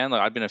Tarantino fan.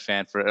 Like, I'd been a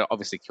fan for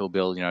obviously Kill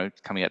Bill. You know,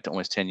 coming out to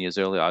almost 10 years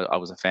earlier, I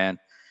was a fan.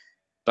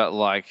 But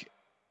like,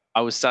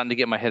 I was starting to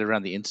get my head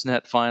around the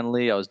internet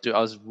finally. I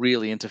was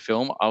really into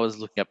film. I was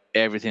looking up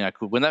everything I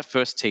could. When that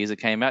first teaser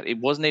came out, it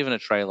wasn't even a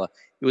trailer.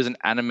 It was an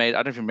animated.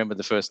 I don't even remember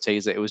the first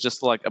teaser. It was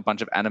just like a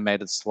bunch of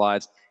animated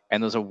slides,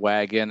 and there was a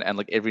wagon, and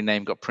like every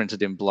name got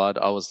printed in blood.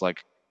 I was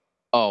like,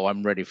 oh,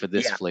 I'm ready for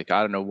this yeah, flick.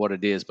 I don't know what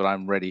it is, but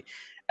I'm ready.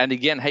 And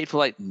again,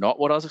 Hateful Eight, not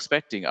what I was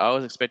expecting. I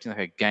was expecting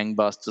like a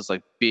gangbusters,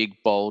 like big,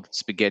 bold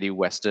spaghetti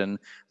western,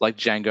 like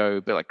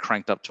Django, but like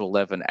cranked up to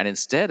 11. And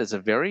instead, it's a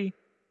very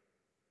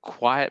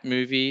quiet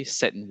movie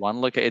set in one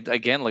location.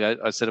 Again, like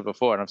I said it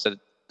before, and I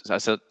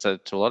said it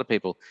to a lot of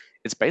people,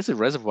 it's basically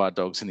Reservoir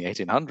Dogs in the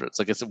 1800s.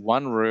 Like, it's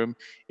one room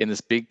in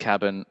this big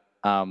cabin.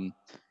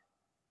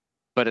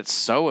 But it's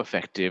so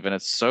effective and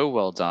it's so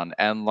well done.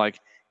 And like,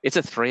 it's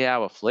a 3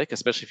 hour flick,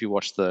 especially if you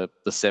watch the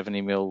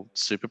 70 mil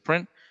super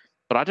print.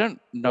 But I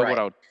don't know what right.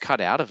 I would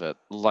cut out of it.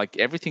 Like,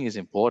 everything is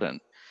important.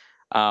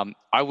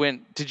 I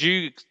went. Did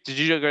you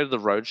go to the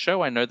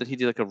roadshow? I know that he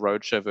did like a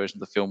roadshow version of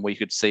the film where you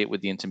could see it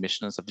with the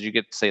intermission and stuff. Did you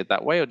get to see it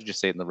that way, or did you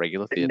see it in the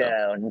regular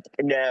theater?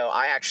 No,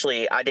 I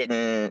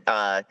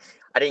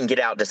didn't get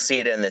out to see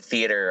it in the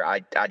theater.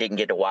 I didn't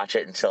get to watch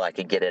it until I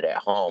could get it at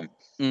home.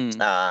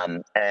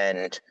 Mm.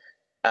 And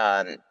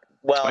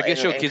well, I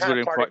guess your and kids kind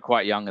would of have been part of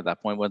quite young at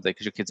that point, weren't they?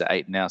 Because your kids are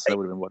 8 now, so they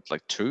would have been what,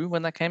 like 2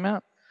 when that came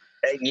out.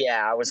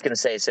 yeah, I was gonna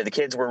say. So the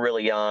kids were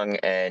really young,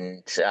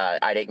 and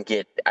I didn't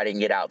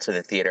get out to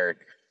the theater,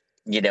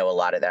 a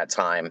lot of that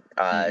time.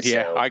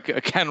 Yeah, I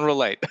can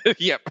relate.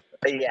 Yep.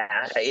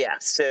 Yeah.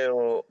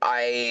 So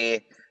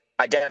I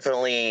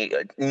definitely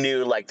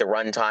knew like the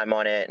runtime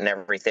on it and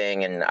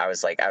everything, and I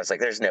was like,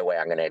 there's no way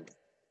I'm gonna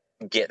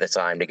get the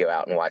time to go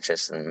out and watch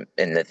this in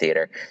the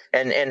theater.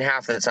 And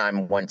half of the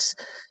time, once,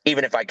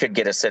 even if I could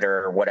get a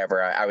sitter or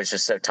whatever, I was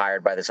just so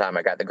tired by the time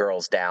I got the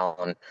girls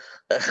down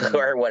Mm.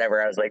 or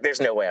whatever. I was like, there's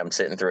no way I'm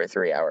sitting through a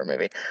 3 hour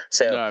movie.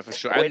 So No, for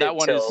sure. And that waited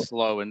one is till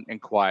slow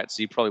and quiet,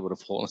 so you probably would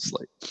have fallen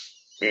asleep.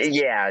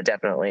 yeah,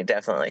 definitely.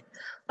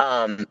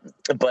 Um,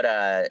 but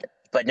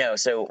no.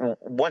 So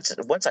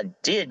once I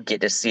did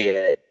get to see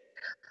it,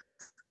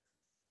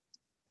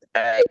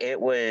 it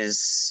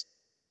was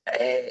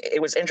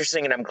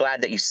interesting, and I'm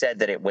glad that you said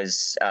that it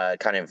was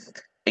kind of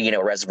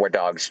Reservoir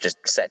Dogs just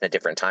set in a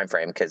different time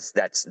frame, because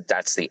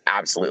that's the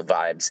absolute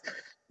vibes.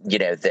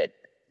 That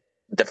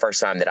the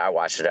first time that I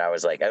watched it, I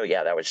was like, oh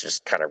yeah, that was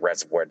just kind of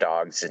Reservoir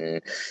Dogs,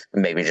 and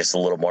maybe just a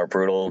little more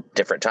brutal,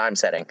 different time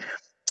setting.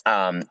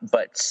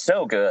 But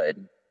so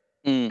good,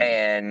 Mm.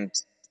 and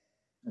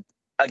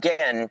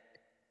again,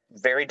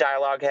 very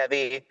dialogue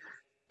heavy,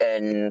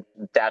 and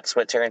that's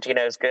what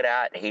Tarantino is good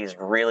at. He's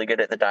really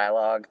good at the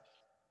dialogue.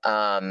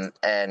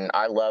 And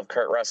I love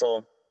Kurt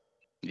Russell.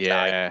 I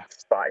Yeah.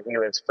 thought he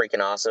was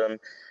freaking awesome.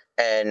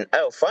 And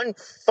oh, fun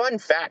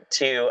fact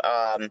too.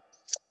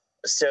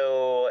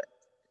 So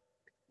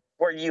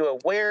were you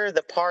aware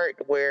the part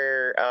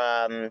where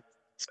Are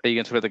you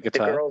going to talk about the the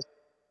guitar? girls?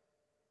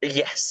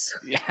 Yes,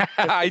 Yeah,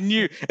 I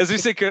knew. As we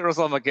said Kurt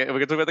Russell, I'm like, okay, we're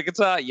going to talk about the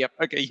guitar. Yep.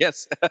 Okay.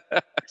 Yes.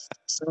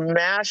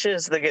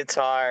 smashes the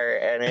guitar,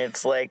 and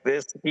it's like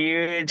this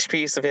huge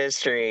piece of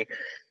history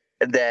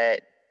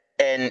that.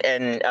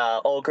 And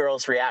old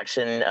girl's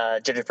reaction,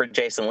 Jennifer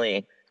Jason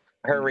Lee,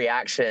 her Mm.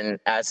 reaction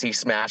as he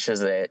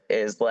smashes it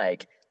is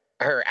like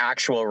her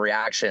actual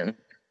reaction,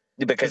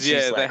 because Because she's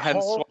yeah, they like,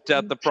 hadn't "Holy swapped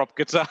out the prop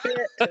guitar.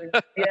 shit!"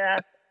 Yeah,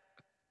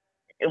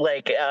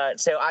 like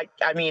so I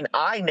mean,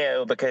 I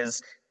know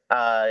because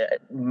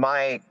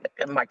my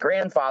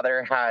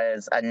grandfather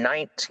has a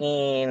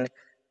 19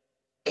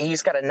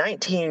 he's got a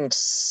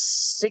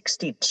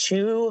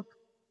 1962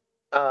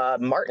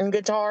 Martin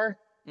guitar,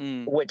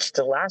 Mm. which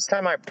the last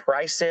time I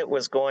priced it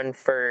was going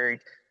for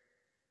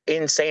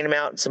insane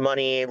amounts of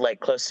money, like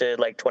close to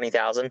like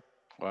 20,000.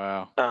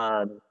 Wow.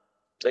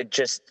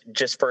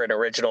 Just for an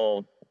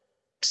original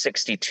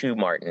 62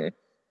 Martin.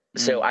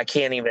 So Mm. I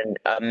can't even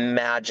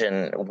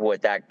imagine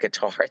what that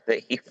guitar that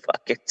he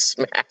fucking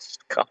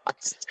smashed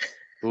cost.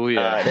 Oh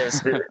yeah.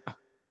 There's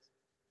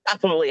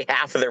probably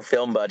half of their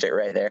film budget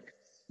right there.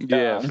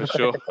 Yeah, Um, for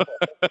sure.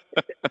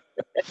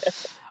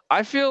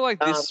 I feel like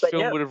this but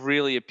film yeah, would have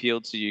really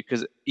appealed to you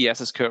because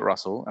yes, it's Kurt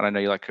Russell, and I know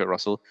you like Kurt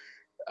Russell.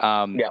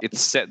 yeah, It's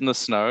set in the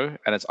snow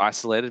and it's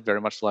isolated, very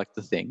much like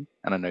The Thing,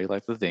 and I know you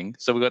like The Thing.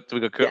 So we yes.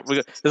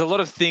 got there's a lot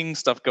of Thing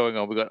stuff going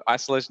on. We got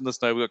isolation in the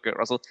snow. We got Kurt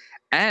Russell,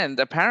 and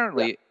Yeah.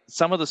 apparently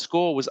some of the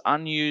score was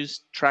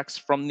unused tracks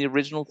from the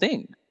original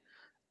Thing.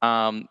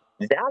 Um,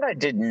 That I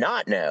did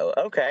not know.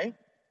 Okay.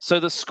 so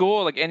the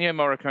score, like Ennio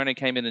Morricone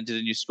came in and did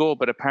a new score,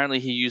 but apparently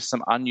he used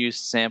some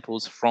unused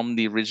samples from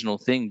the original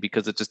Thing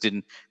because it just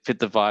didn't fit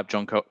the vibe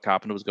John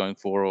Carpenter was going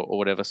for, or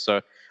whatever. So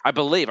I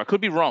believe I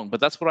could be wrong, but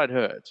that's what I'd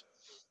heard.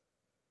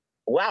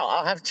 Wow,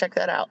 I'll have to check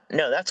that out.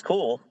 No, that's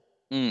cool.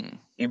 Mm.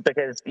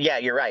 Because yeah,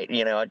 you're right.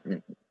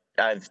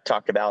 I've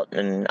talked about,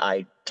 and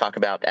I talk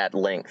about at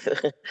length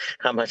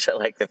how much I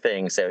like the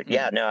thing. So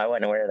yeah, no, I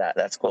wasn't aware of that.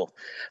 That's cool.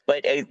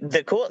 But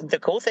the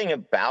cool thing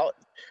about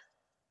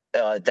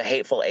the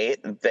Hateful Eight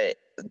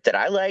that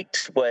I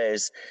liked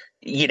was,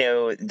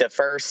 the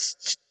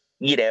first,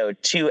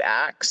 two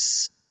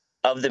acts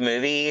of the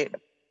movie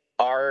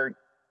are,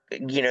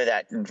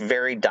 that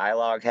very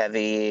dialogue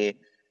heavy,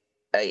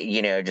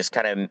 just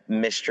kind of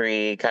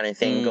mystery kind of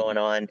thing going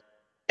on.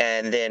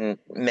 And then,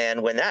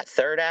 man, when that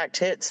third act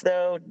hits,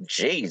 though,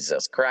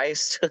 Jesus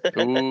Christ.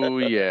 Oh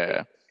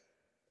yeah.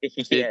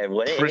 Yeah,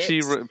 when it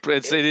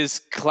hits. It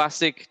is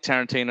classic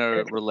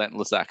Tarantino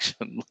relentless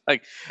action.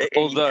 Like,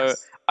 although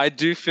Yes. I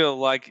do feel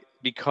like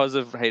because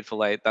of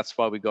Hateful Eight, that's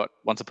why we got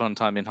Once Upon a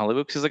Time in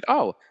Hollywood. Because like,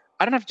 oh,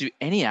 I don't have to do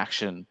any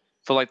action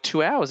for like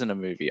 2 hours in a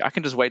movie. I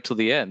can just wait till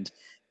the end,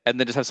 and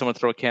then just have someone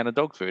throw a can of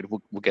dog food.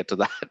 We'll get to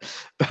that.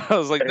 But I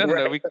was like, no.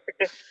 Right.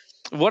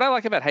 What I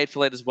like about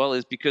Hateful Eight as well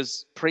is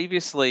because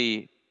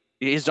previously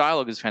his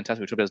dialogue is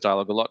fantastic. We talk about his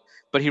dialogue a lot,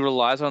 but he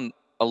relies on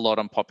a lot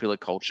on popular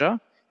culture.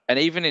 And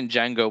even in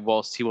Django,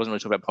 whilst he wasn't really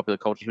talking about popular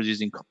culture, he was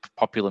using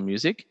popular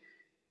music.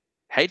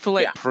 Hateful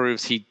Eight Yeah.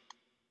 proves he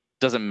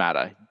doesn't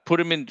matter.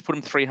 Put him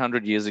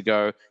 300 years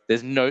ago.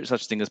 There's no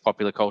such thing as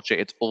popular culture.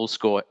 It's all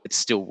score. It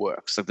still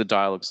works. Like the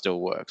dialogue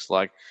still works.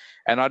 Like,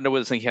 and I don't know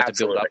what thing he had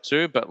to build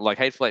Absolutely. up to, but like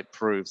Hateful Eight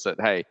proves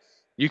that hey,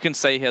 you can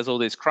say he has all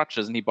these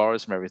crutches and he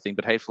borrows from everything,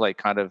 but Hateful Eight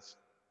kind of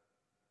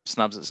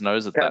snubs its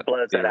nose at Kind that of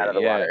blows that theory. out of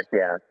the water.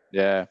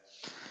 Yeah.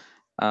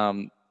 Yeah.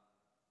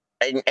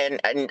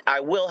 And I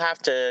will have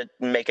to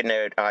make a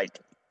note. I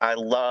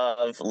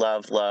love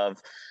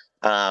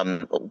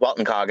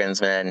Walton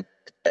Goggins, man.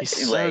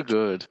 He's so Like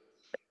good.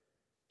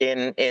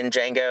 in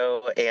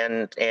Django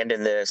and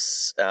in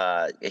this,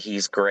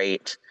 he's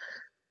great,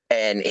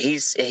 and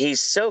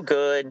he's so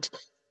good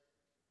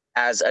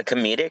as a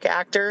comedic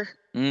actor.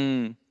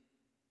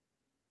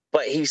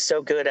 But he's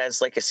so good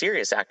as like a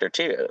serious actor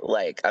too.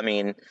 Like, I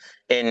mean,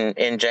 in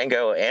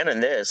Django and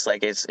in this,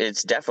 like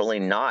it's definitely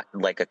not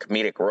like a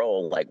comedic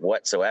role like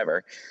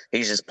whatsoever.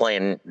 He's just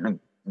playing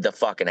the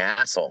fucking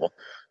asshole.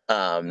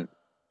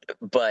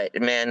 But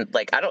man,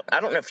 like I don't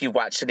know if you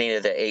watched any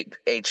of the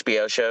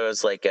HBO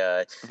shows like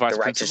Vice the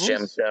Righteous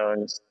Principals?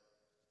 Gemstones.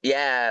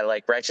 Yeah,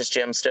 like Righteous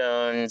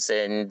Gemstones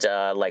and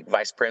like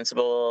Vice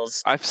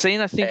Principals. I've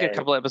seen, I think, a And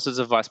couple episodes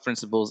of Vice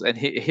Principals, and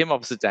him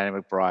opposite Danny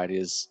McBride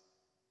is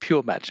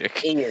pure magic.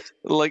 he is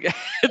Like,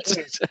 he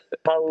is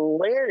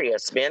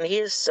hilarious, man. He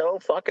is so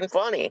fucking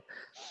funny.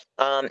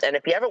 And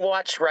if you haven't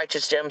watched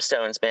Righteous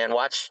Gemstones, man,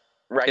 watch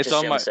Righteous it's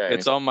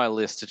Gemstones. on my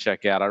list to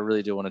check out. I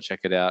really do want to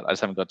check it out. I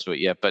just haven't got to it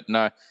yet. But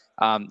no,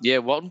 yeah,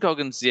 Walton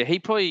Goggins. Yeah, I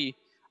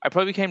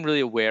probably became really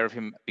aware of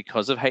him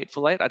because of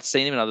Hateful Eight. I'd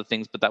seen him in other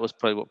things, but that was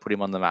probably what put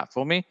him on the map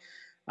for me.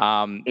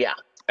 Yeah.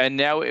 And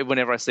now,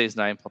 whenever I see his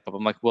name pop up,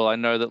 I'm like, well, I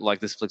know that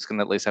like this flick's going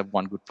to at least have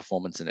one good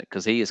performance in it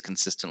because he is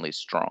consistently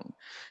strong.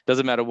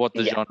 Doesn't matter what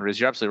the Yeah. genre is.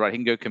 You're absolutely right. He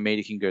can go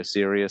comedic, he can go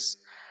serious.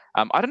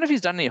 I don't know if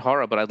he's done any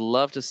horror, but I'd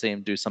love to see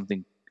him do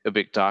something a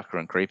bit darker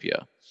and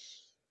creepier.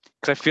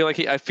 Because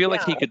I feel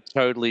like he could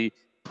totally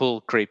pull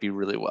creepy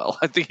really well.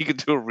 I think he could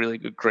do a really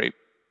good creep.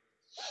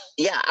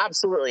 Yeah,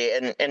 absolutely.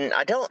 And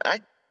I don't,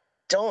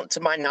 to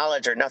my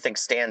knowledge, or nothing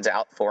stands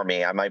out for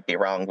me. I might be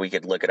wrong. We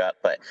could look it up,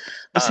 but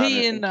Was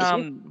he in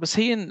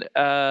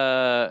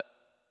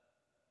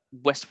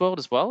Westworld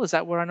as well? Is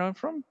that where I know him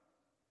from?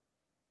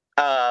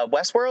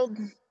 Westworld?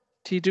 Did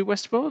he do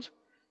Westworld?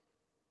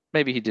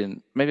 Maybe he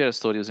didn't. Maybe I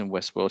just thought he was in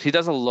Westworld. He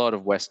does a lot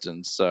of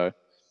westerns, so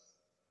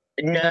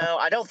No,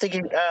 I don't think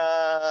he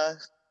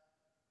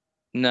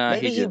no,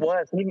 maybe he he didn't.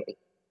 was.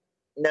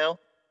 No.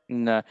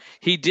 No,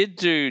 he did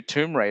do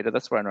Tomb Raider.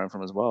 That's where I know him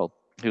from as well.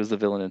 He was the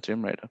villain in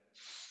Tomb Raider.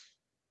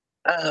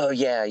 Oh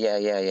yeah.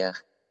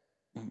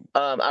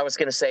 I was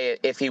gonna say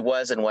if he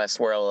was in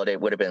Westworld, it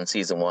would have been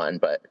season 1,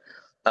 but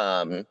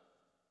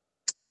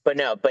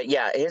no, but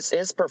yeah,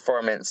 his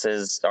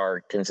performances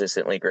are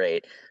consistently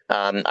great.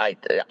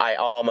 I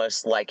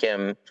almost like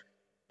him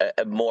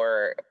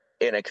more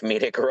in a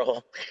comedic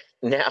role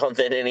now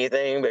than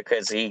anything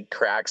because he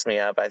cracks me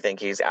up. I think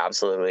he's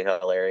absolutely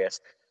hilarious.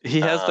 He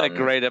has that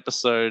great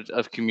episode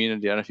of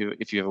Community. I don't know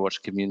if you ever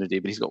watched Community,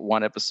 but he's got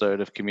one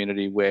episode of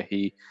Community where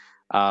he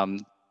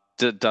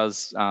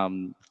does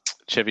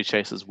Chevy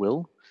Chase's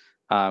will,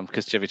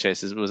 because Chevy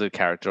Chase was a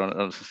character on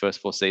the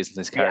first 4 seasons.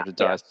 His character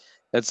dies.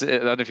 I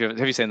don't know if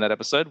have you seen that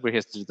episode where he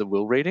has to do the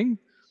will reading?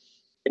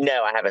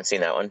 No, I haven't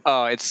seen that one.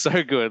 Oh, it's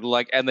so good.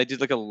 Like, and they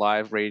did like a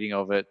live reading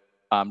of it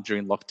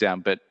during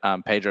lockdown, but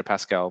Pedro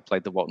Pascal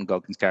played the Walton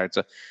Goggins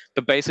character.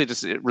 But basically,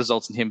 just it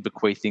results in him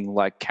bequeathing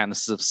like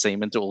canisters of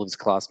semen to all of his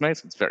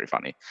classmates. It's very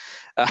funny.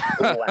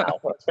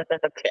 Wow.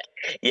 Okay.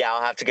 Yeah,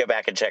 I'll have to go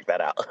back and check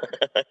that out.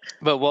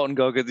 But Walton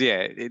Goggins, yeah,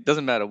 it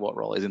doesn't matter what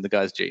role he's in. The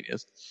guy's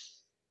genius.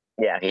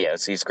 Yeah, he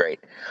is. He's great.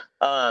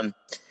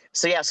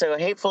 So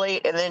Hateful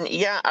Eight, and then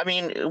I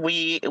mean,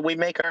 we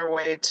make our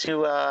way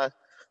to.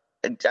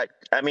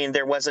 I mean,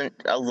 there wasn't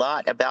a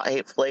lot about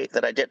Hateful Eight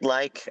that I didn't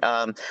like.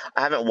 I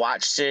haven't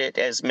watched it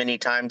as many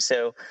times,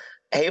 so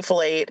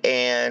Hateful Eight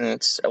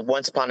and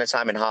Once Upon a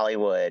Time in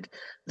Hollywood.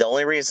 The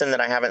only reason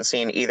that I haven't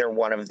seen either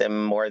one of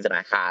them more than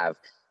I have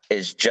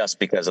is just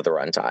because of the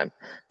runtime.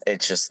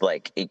 It's just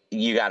like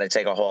you got to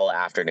take a whole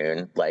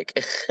afternoon, like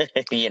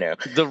The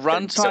to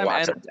runtime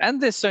watch them.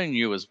 and they're so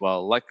new as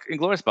well. Like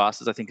Inglourious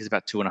Basterds, I think is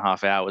about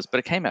 2.5 hours, but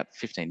it came out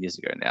 15 years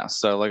ago now.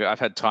 So like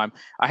I've had time.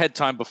 I had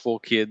time before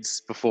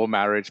kids, before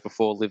marriage,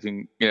 before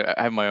living. I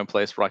have my own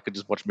place where I could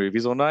just watch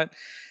movies all night.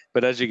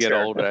 But as you get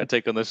Sure. older and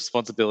take on those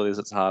responsibilities,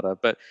 it's harder.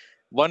 But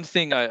one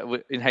thing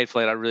in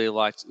Hateful Eight I really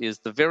liked is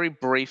the very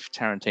brief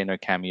Tarantino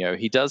cameo.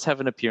 He does have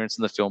an appearance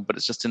in the film, but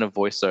it's just in a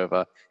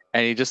voiceover,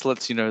 and he just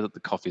lets you know that the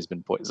coffee's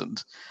been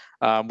poisoned,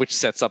 which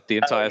sets up the Oh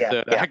entire yeah,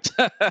 third yeah, act.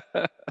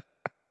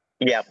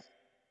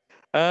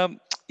 yeah.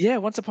 Yeah,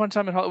 Once Upon a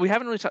Time in Hollywood. We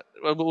haven't really.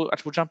 We'll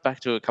jump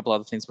back to a couple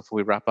other things before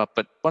we wrap up.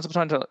 But Once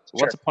Sure.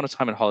 Upon a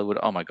Time in Hollywood.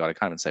 Oh my god, I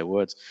can't even say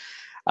words.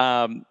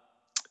 Um,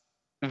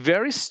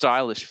 Very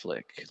stylish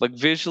flick. Like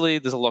visually,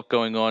 there's a lot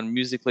going on.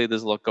 Musically,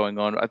 there's a lot going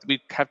on.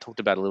 We have talked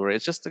about it a little bit.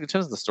 It's just in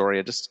terms of the story,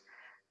 it's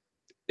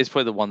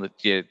probably the one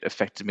that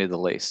affected me the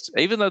least.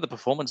 Even though the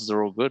performances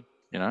are all good,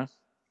 you know.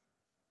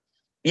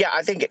 Yeah,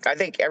 I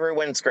think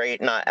everyone's great,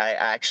 and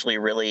I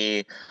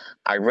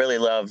really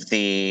love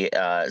the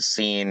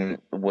scene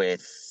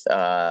with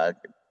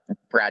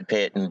Brad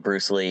Pitt and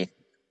Bruce Lee.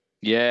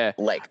 Yeah,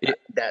 Like it,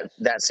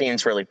 that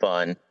scene's really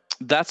fun.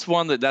 that's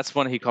one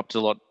he copped a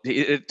lot.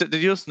 Did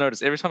you just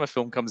notice every time a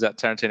film comes out,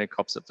 Tarantino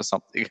cops it for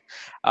something,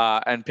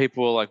 and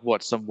people were like,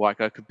 "What? Some white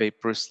guy could beat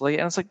Bruce Lee?"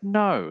 And it's like,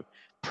 no,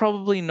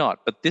 probably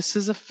not. But this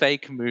is a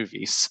fake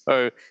movie,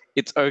 so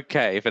it's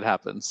okay if it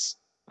happens.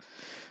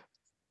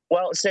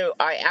 Well, so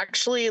I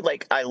actually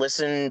I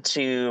listen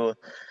to,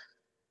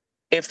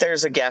 if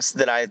there's a guest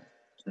that I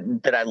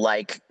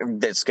like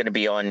that's going to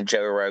be on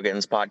Joe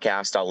Rogan's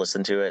podcast, I'll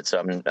listen to it. So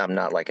I'm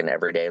not like an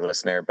everyday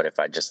listener, but if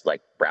I just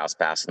like browse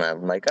past and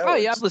I'm like, Oh oh,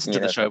 yeah, I've it's listened to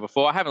the show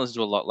before. I haven't listened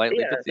to a lot lately,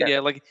 yeah, but yeah, yeah,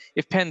 like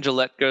if Penn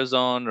Jillette goes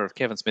on, or if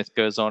Kevin Smith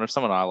goes on, or if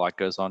someone I like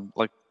goes on,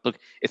 like look,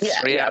 it's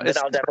yeah, three yeah, hours, then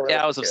I'll it's definitely three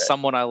listen hours of to it.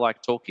 someone I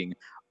like talking.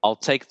 I'll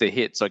take the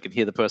hit so I can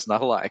hear the person I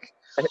like.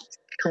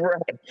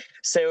 Right.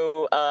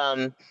 So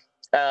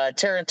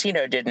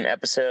Tarantino did an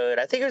episode,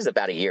 I think it was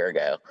about a year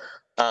ago.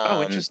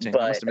 Oh, interesting. I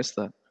must But have missed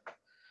that.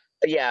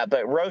 yeah,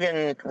 but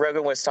Rogan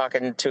was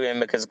talking to him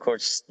because, of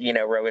course,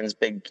 Rogan's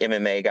big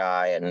MMA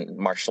guy and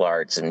martial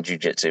arts and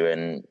jujitsu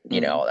and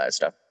Mm. all that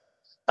stuff.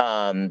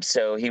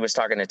 So he was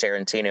talking to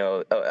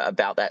Tarantino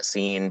about that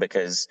scene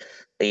because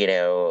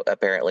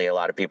apparently a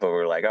lot of people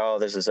were like, "Oh,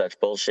 this is such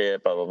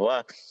bullshit," blah blah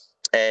blah,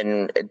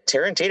 and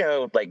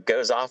Tarantino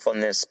goes off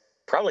on this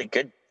probably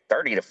good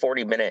 30 to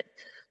 40 minute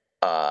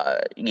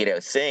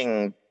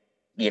thing,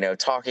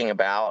 talking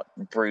about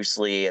Bruce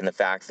Lee and the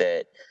fact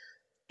that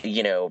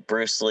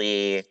Bruce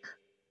Lee,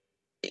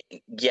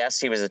 yes,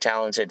 he was a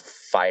talented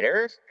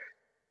fighter,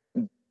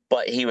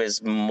 but he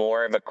was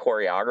more of a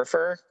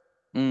choreographer.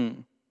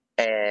 Mm.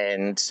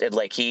 And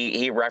like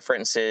he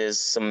references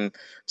some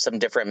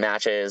different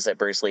matches that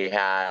Bruce Lee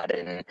had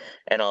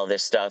and all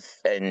this stuff,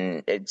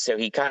 and so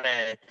he kind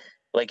of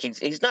like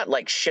he's not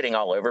like shitting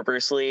all over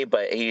Bruce Lee,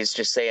 but he's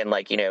just saying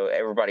like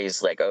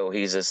everybody's like, oh,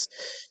 he's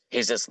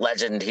this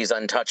legend, he's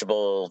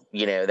untouchable,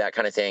 that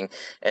kind of thing.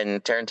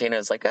 And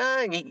Tarantino's like,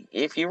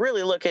 if you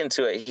really look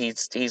into it,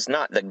 he's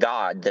not the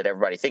god that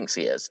everybody thinks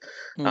he is.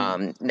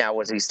 Mm. Now,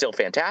 was he still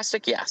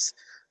fantastic? Yes.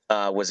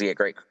 Was he a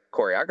great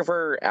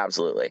choreographer?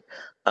 Absolutely.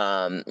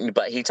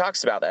 But he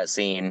talks about that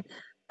scene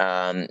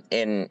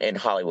in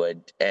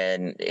Hollywood,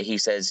 and he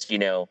says,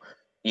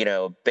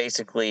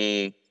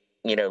 basically,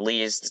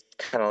 Lee is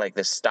kind of like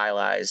this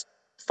stylized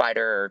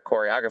fighter or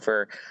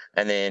choreographer,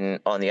 and then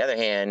on the other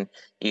hand,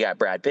 you got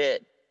Brad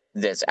Pitt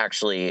that's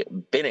actually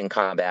been in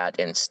combat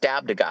and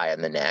stabbed a guy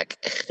in the neck.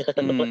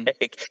 Mm.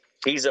 Like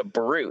he's a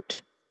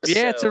brute.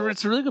 Yeah, So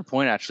it's a really good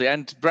point actually,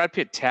 and Brad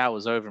Pitt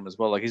towers over him as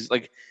well. Like he's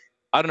like,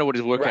 I don't know what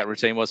his workout right.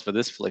 routine was for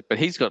this flick, but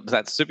he's got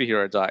that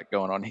superhero diet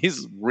going on.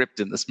 He's ripped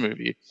in this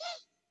movie.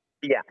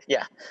 Yeah,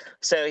 yeah.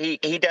 So he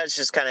does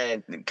just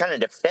kind of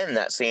defend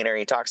that scene, or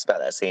he talks about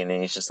that scene, and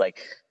he's just like,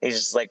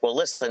 well,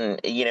 listen,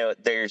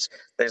 there's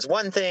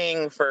one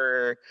thing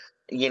for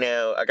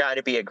a guy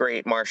to be a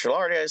great martial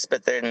artist,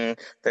 but then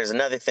there's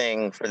another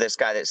thing for this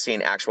guy that's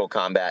seen actual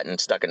combat and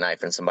stuck a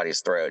knife in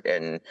somebody's throat,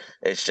 and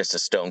it's just a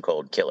stone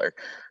cold killer.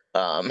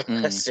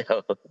 Mm.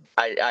 So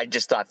I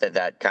just thought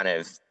that kind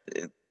of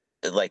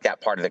like that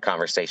part of the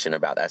conversation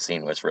about that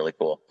scene was really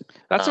cool.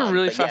 That's a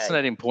really But yeah,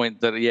 fascinating point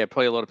that, yeah,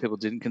 probably a lot of people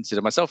didn't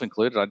consider, myself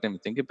included. I didn't even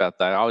think about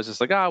that. I was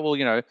just like, well,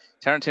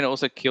 Tarantino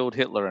also killed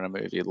Hitler in a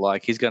movie.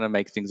 Like, he's going to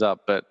make things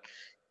up. But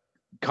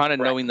kind of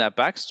right. knowing that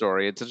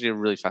backstory, it's actually a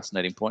really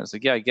fascinating point. It's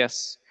like, yeah, I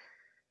guess,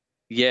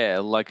 yeah,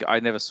 like I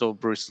never saw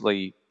Bruce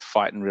Lee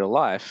fight in real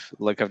life.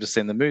 Like, I've just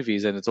seen the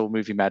movies and it's all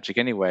movie magic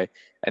anyway.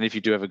 And if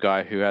you do have a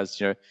guy who has,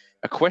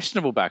 a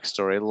questionable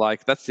backstory,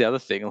 like that's the other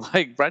thing.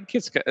 Like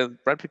Pitt's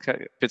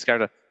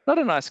character, not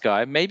a nice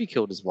guy, maybe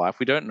killed his wife.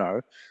 We don't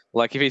know.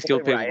 Like if he's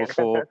killed people Right.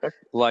 before,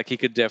 like he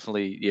could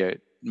definitely,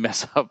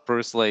 mess up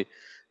Bruce Lee.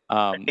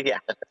 Um, Yeah.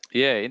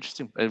 yeah,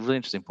 interesting. A really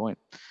interesting point.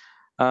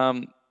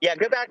 Um, Yeah,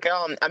 go back.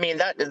 I mean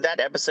that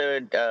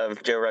episode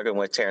of Joe Rogan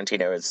with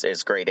Tarantino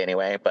is great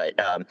anyway. But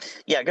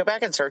yeah, go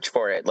back and search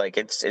for it. Like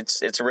it's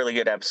a really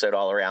good episode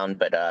all around.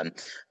 But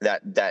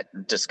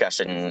that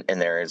discussion in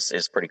there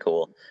is pretty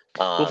cool.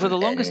 Well, for the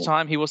longest And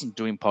time, he wasn't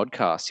doing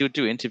podcasts. He would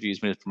do interviews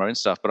when he was promoting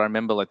stuff. But I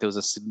remember like there was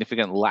a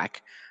significant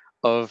lack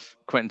of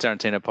Quentin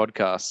Tarantino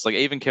podcasts. Like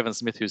even Kevin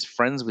Smith, who's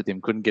friends with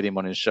him, couldn't get him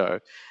on his show.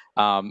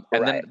 And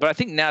then, right. but I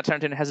think now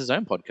Tarantino has his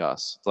own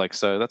podcast. Like,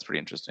 so that's pretty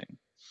interesting.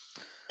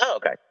 Oh,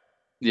 okay.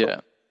 Cool.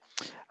 Yeah.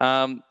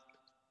 Um,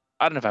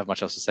 I don't know if I have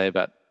much else to say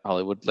about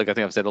Hollywood. Like, I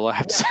think I've said all I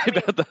have to Yeah, say I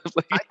mean, about that.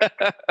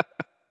 Like,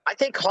 I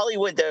think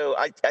Hollywood though.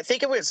 I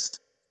think it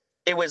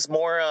was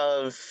more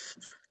of.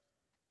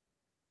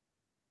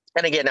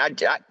 And again,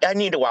 I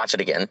need to watch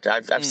it again.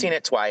 I've seen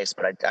it twice,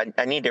 but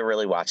I need to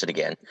really watch it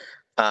again.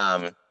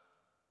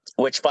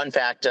 Which fun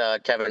fact?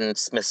 Kevin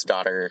Smith's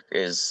daughter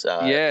is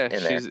yeah,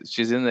 in there.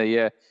 she's in there.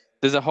 Yeah,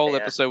 there's a whole Yeah.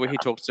 episode where he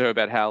talks to her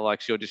about how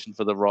like she auditioned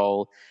for the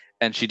role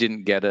and she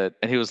didn't get it,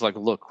 and he was like,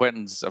 "Look,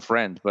 Quentin's a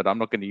friend, but I'm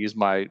not going to use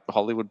my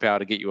Hollywood power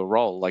to get you a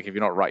role. Like, if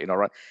you're not right, you're not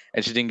right."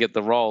 And she didn't get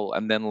the role,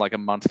 and then like a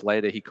month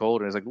later, he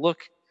called her and was like, "Look,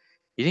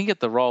 you didn't get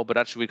the role, but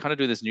actually we kind of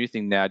do this new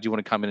thing now. Do you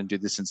want to come in and do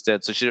this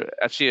instead?" So she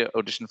actually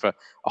auditioned for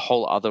a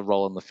whole other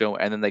role in the film,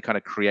 and then they kind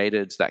of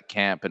created that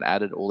camp and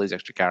added all these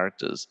extra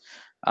characters.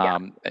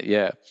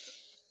 Yeah.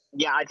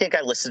 Yeah, I think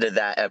I listened to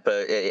that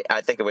I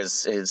think it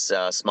was his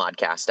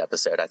Smodcast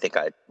episode. I think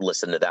I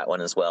listened to that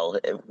one as well,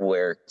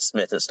 where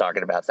Smith is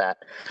talking about that.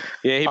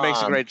 Yeah, he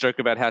makes a Um, great joke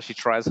about how she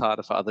tries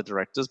harder for other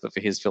directors, but for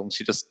his film,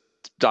 she just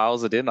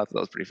dials it in. I thought that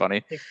was pretty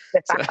funny.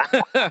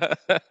 So,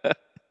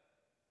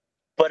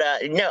 but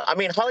no, I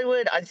mean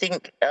Hollywood. I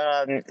think,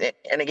 and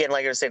again,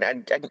 like I was saying,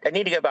 I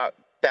need to go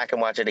back and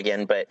watch it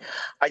again. But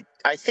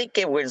I think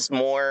it was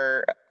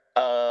more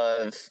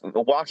of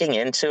walking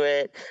into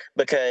it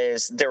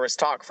because there was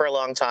talk for a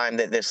long time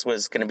that this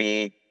was going to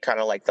be kind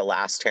of like the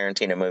last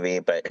Tarantino movie,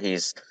 but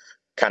he's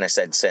kind of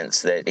said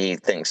since that he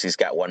thinks he's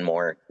got one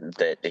more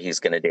that he's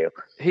going to do.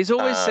 he's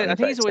always said, I think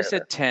But he's always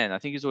said 10. I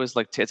think he's always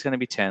like, it's going to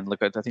be 10.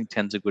 Look, I think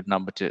 10's a good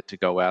number to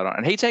go out on.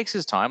 And he takes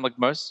his time, like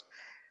most,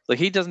 like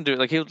he doesn't do it,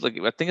 like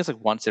I think it's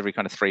like once every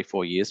kind of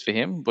 3-4 years for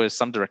him, whereas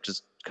some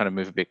directors kind of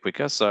move a bit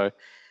quicker. So,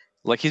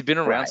 like, he's been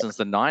around right. since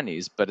the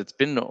 90s, but it's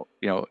been,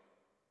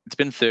 it's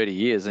been 30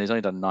 years and he's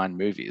only done 9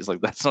 movies.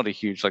 Like, that's not a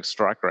huge, like,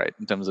 strike rate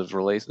in terms of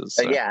releases.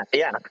 So. Yeah.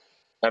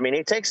 I mean,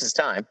 he takes his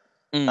time.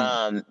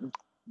 Mm.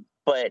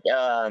 But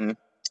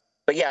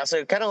yeah,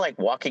 so kind of like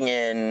walking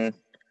in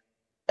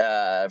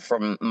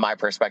from my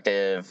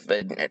perspective,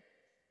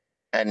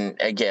 and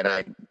again,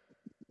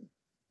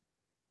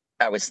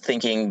 I was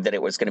thinking that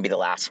it was going to be the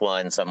last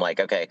one, so I'm like,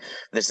 okay,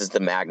 this is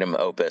the magnum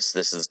opus.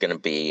 This is going to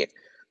be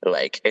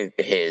like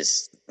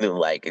his,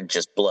 like,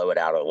 just blow it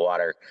out of the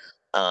water.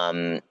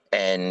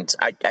 And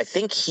I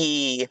think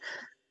he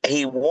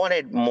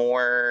wanted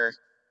more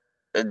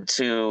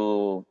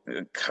to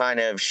kind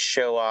of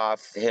show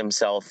off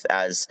himself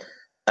as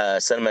a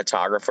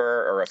cinematographer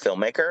or a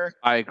filmmaker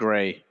I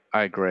agree.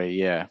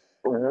 Yeah.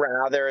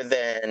 rather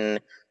than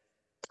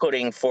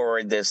putting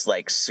forward this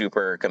like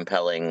super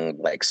compelling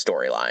like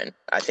storyline.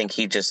 I think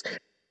he just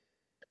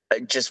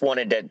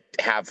wanted to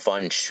have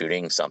fun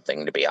shooting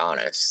something, to be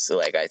honest.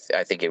 Like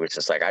I think it was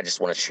just like, I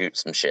just want to shoot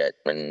some shit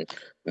and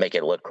make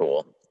it look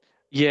cool.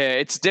 Yeah,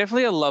 it's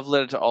definitely a love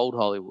letter to old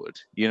Hollywood.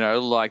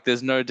 Like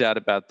there's no doubt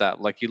about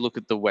that. Like you look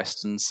at the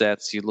Western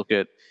sets, you look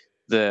at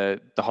the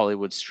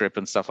Hollywood strip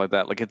and stuff like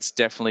that. Like it's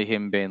definitely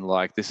him being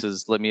like, this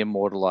is, let me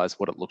immortalize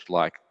what it looked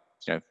like,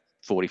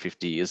 40,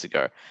 50 years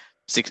ago,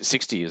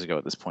 60 years ago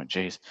at this point.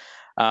 Jeez.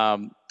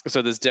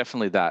 So there's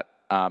definitely that.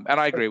 And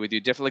I agree with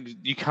you. Definitely,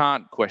 you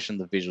can't question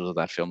the visuals of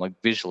that film. Like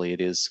visually, it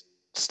is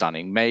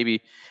stunning.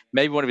 Maybe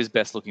one of his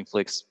best looking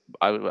flicks.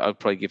 I would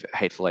probably give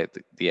Hateful Eight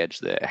the edge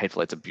there.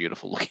 Hateful Eight's a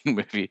beautiful looking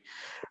movie.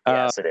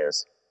 Yes, it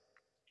is.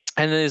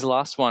 And then his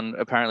last one,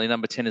 apparently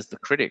number 10, is The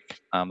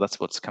Critic. That's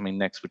what's coming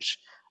next, which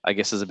I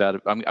guess is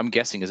about. I'm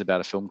guessing is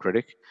about a film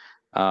critic.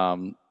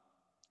 Oh,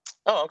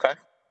 okay.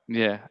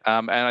 Yeah.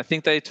 And I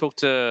think they talked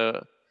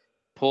to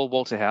Paul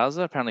Walter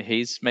Hauser. Apparently,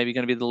 he's maybe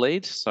going to be the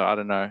lead. So I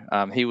don't know.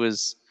 He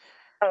was.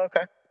 Oh,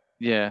 okay.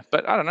 Yeah,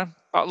 but I don't know.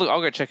 Look,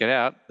 I'll go check it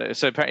out.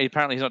 So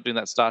apparently he's not doing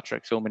that Star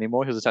Trek film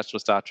anymore. He was attached to a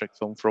Star Trek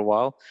film for a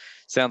while.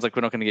 Sounds like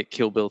we're not going to get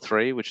Kill Bill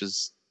 3, which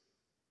is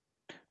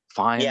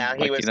fine. Yeah,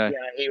 Like,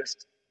 he was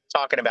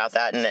talking about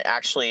that, and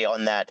actually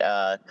on that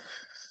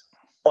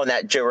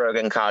Joe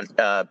Rogan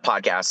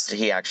podcast,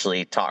 he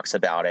actually talks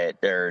about it.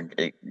 Or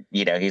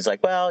he's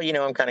like, well,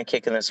 I'm kind of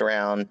kicking this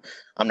around.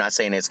 I'm not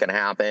saying it's going to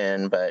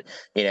happen, but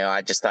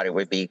I just thought it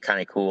would be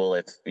kind of cool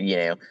if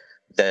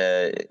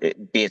the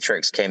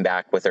Beatrix came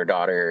back with her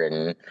daughter,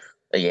 and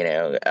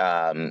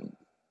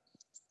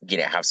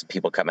have some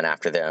people coming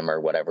after them or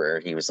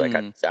whatever. He was like,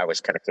 I was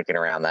kind of kicking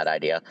around that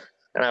idea.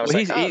 And I was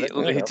well, like,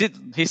 oh,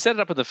 he set it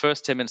up in the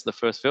first 10 minutes of the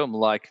first film,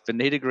 like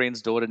Vanita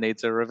Green's daughter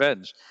needs her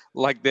revenge.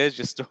 Like, there's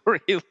your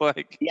story.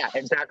 Like, yeah,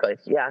 exactly.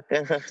 Yeah.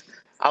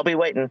 I'll be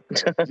waiting.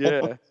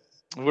 yeah,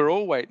 we're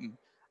all waiting.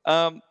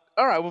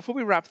 All right. Well, before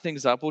we wrap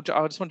things up, I just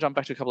want to jump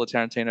back to a couple of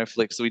Tarantino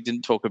flicks that we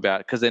didn't talk about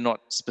because they're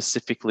not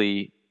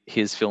specifically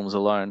his films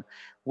alone.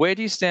 Where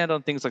do you stand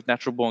on things like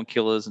Natural Born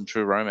Killers and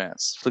True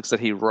Romance, flicks that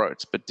he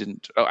wrote but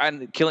didn't? Oh,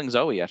 and Killing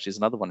Zoe actually is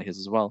another one of his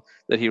as well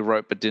that he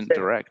wrote but didn't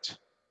direct.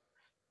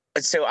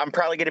 So I'm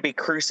probably going to be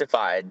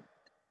crucified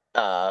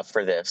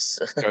for this.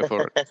 Go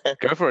for it.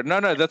 Go for it.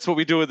 No, that's what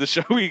we do with the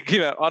show. We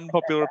give out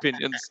unpopular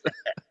opinions.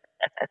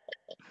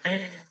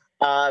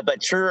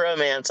 But True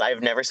Romance,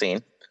 I've never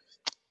seen.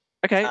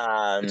 Okay,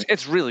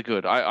 it's really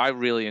good. I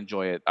really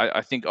enjoy it.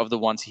 I think of the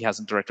ones he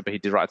hasn't directed but he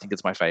did write, I think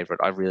it's my favorite.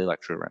 I really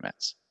like True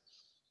Romance.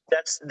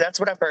 That's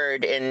what I've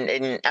heard.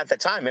 And at the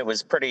time, it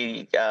was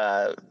pretty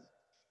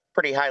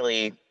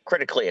highly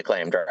critically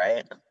acclaimed,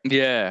 right?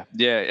 Yeah.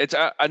 It's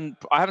and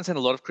I haven't seen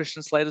a lot of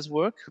Christian Slater's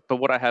work, but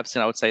what I have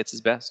seen, I would say it's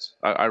his best.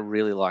 I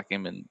really like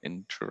him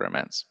in True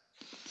Romance.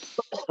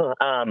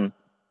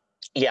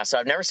 Yeah, so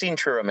I've never seen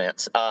True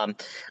Romance. Now,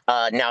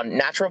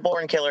 Natural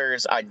Born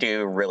Killers, I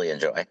do really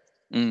enjoy.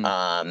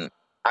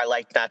 I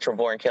like Natural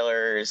Born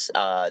Killers.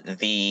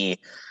 The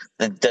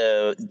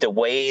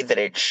way that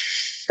it's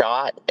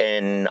shot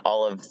and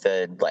all of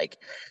the like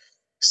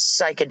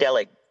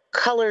psychedelic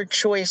color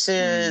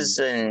choices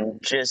and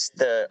just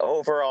the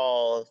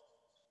overall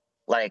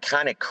like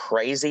kind of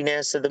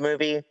craziness of the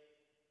movie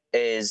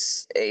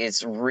is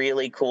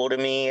really cool to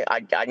me.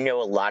 I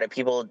know a lot of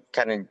people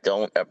kind of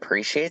don't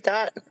appreciate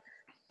that.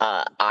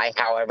 I,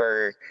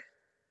 however,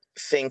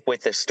 think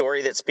with the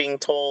story that's being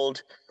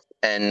told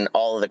and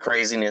all of the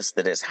craziness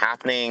that is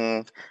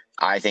happening,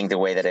 I think the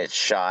way that it's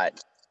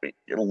shot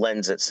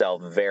lends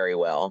itself very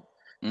well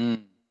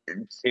to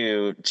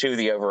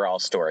the overall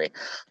story.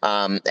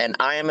 And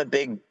I am a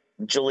big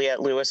Juliette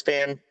Lewis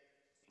fan.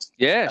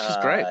 Yeah, she's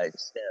great.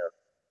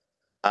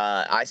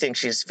 I think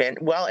she's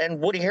well,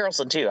 and Woody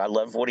Harrelson too. I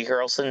love Woody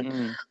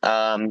Harrelson,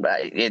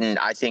 and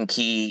I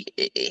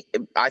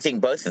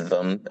think both of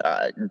them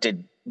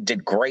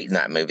did great in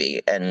that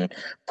movie, and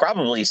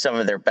probably some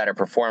of their better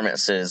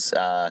performances,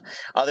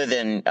 other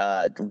than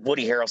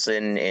Woody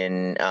Harrelson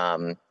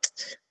in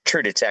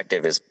True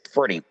Detective, is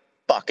pretty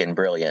fucking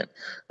brilliant.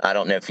 I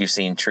don't know if you've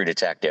seen True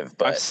Detective,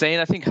 but I've seen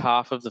I think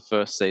half of the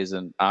first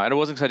season, and it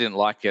wasn't because I didn't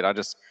like it.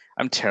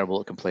 I'm terrible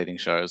at completing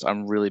shows.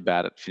 I'm really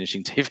bad at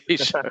finishing TV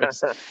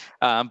shows,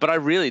 but I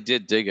really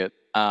did dig it.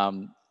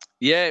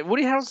 Yeah,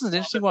 Woody Harrelson's an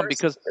interesting one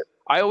because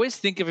I always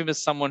think of him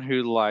as someone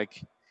who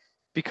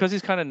because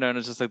he's kind of known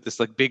as just like this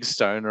like big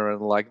stoner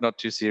and like not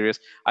too serious.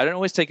 I don't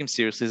always take him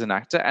seriously as an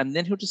actor, and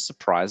then he'll just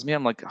surprise me.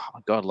 I'm like, oh my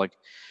god, like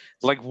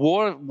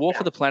War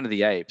for the Planet of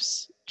the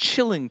Apes,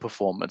 chilling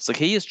performance. Like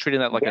he is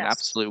treating that like an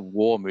absolute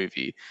war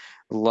movie.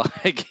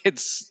 Like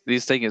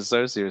he's taking it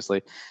so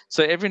seriously.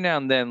 So every now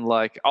and then,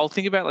 like I'll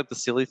think about like the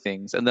silly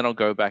things, and then I'll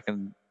go back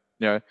and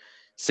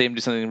see him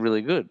do something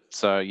really good.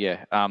 So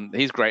yeah,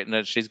 he's great in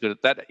it. She's good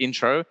at that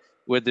intro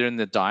where they're in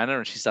the diner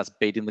and she starts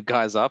beating the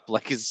guys up.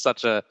 Like he's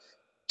such a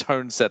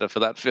tone setter for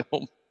that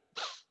film.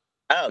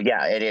 Oh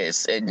yeah, it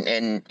is,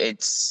 and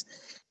it's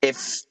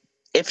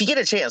if you get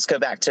a chance, go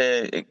back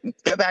to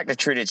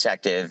True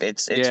Detective.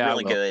 It's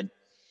really good,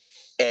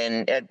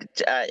 and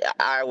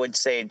I would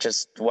say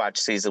just watch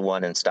season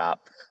 1 and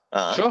stop.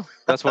 Sure,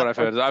 that's what I've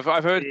heard.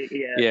 I've heard.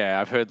 Yeah,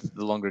 I've heard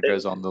the longer it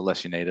goes on, the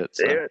less you need it.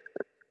 So.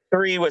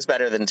 3 was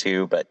better than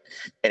 2, but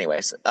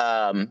anyways,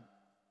 but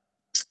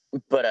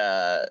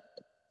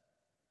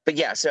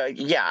yeah, so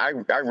yeah,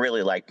 I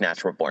really like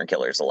Natural Born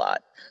Killers a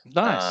lot.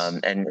 Nice.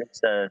 And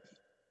it's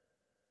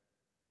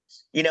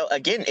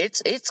again,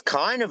 it's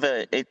kind of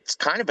a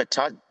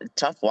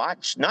tough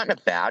watch, not in a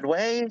bad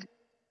way.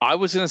 I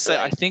was gonna say,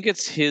 I think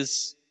it's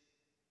his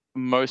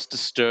most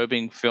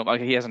disturbing film.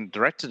 Like he hasn't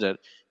directed it,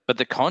 but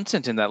the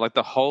content in that, like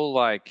the whole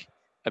like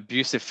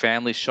abusive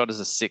family shot as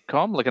a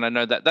sitcom, like, and I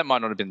know that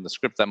might not have been the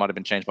script, that might have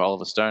been changed by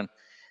Oliver Stone,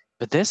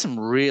 but there's some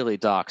really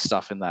dark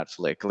stuff in that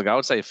flick. Like I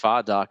would say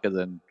far darker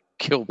than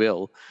Kill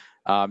Bill,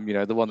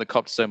 the one that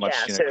copped so much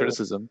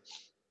criticism.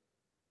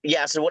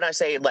 Yeah, so when I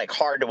say like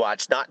hard to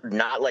watch,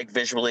 not like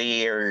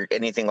visually or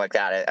anything like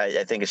that,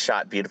 I think it's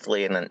shot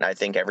beautifully, and I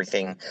think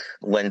everything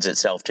lends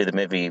itself to the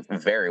movie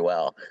very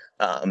well.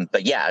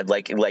 But yeah,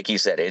 like you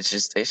said, it's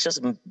just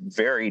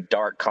very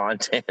dark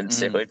content,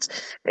 so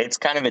it's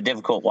kind of a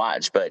difficult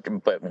watch. But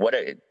what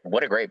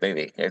a great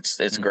movie! It's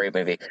a great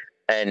movie.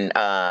 And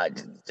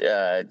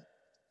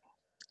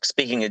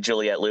speaking of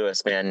Juliette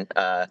Lewis, man,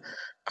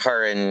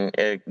 her and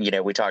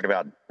we talked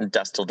about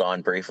Dusk Till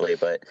Dawn briefly,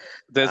 but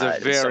there's a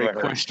very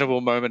questionable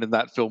moment in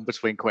that film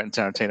between Quentin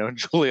Tarantino and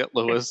Juliette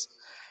Lewis.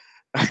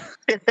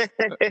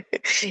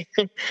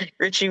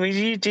 Richie, would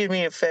you do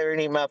me a favor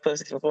and eat my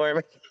pussy for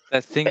me?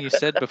 That thing you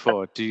said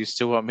before. Do you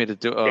still want me to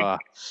do? Because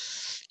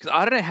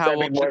I don't know how. I'd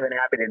be more than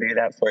happy to do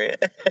that for you.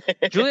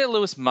 Juliette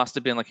Lewis must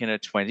have been like in her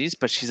 20s,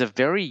 but she's a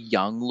very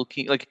young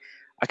looking. Like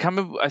I can't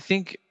remember. I'm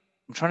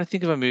trying to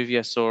think of a movie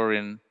I saw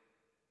in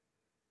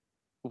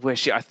where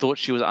I thought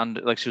she was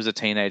she was a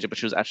teenager, but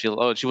she was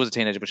actually, she was a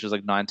teenager, but she was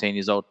like 19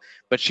 years old.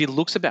 But she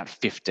looks about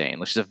 15.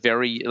 Like she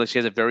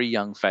has a very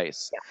young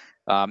face.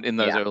 In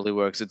those early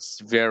works,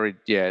 it's very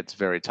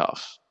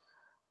tough.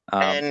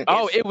 And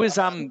it was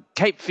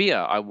Cape Fear.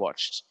 I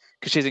watched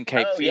because she's in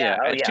Cape Fear,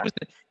 and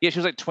she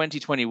was like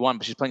 2021,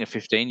 but she's playing a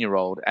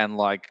 15-year-old, and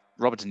like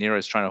Robert De Niro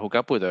is trying to hook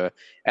up with her,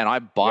 and I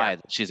buy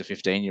that she's a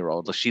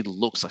 15-year-old. Like she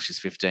looks like she's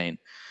 15.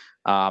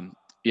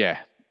 Yeah,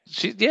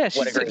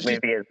 what a great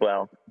movie as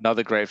well.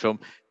 Another great film.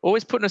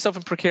 Always putting herself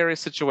in precarious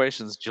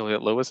situations,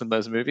 Juliette Lewis, in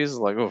those movies.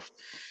 Like, oof.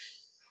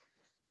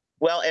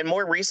 Well, and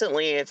more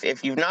recently,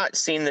 if you've not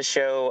seen the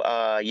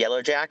show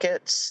Yellow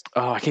Jackets,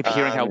 I keep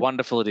hearing how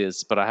wonderful it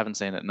is, but I haven't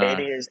seen it. No, it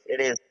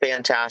is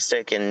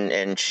fantastic,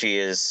 and she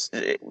is,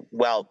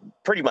 well,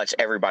 pretty much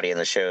everybody in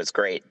the show is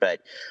great,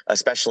 but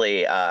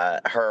especially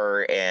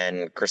her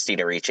and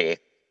Christina Ricci.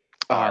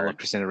 I love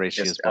Christina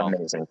Ricci as well.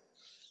 Amazing.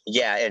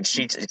 Yeah, and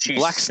she's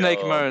Black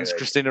Snake Moans,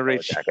 Christina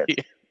Ricci.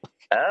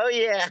 Oh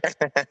yeah.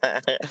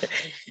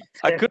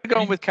 I could have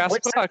gone with Casper.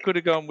 I could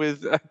have gone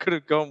with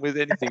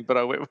anything, but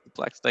I went with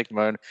Black Snake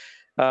Moan.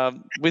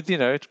 With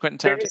Quentin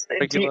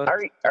Tarantino.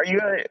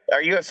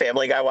 Are you a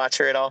Family Guy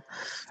watcher at all?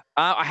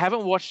 I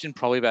haven't watched in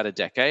probably about a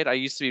decade. I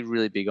used to be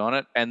really big on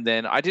it, and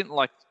then I didn't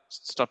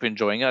stop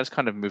enjoying it. I just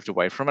kind of moved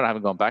away from it. I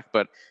haven't gone back,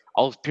 but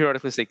I'll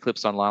periodically see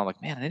clips online. I'm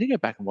like, man, I need to go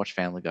back and watch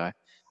Family Guy.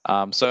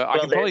 So I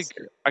can probably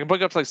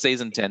go up to like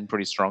season 10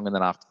 pretty strong, and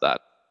then after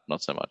that,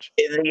 not so much.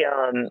 In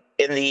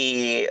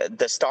the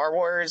Star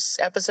Wars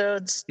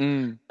episodes,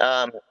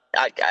 I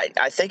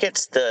think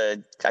it's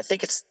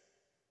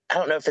I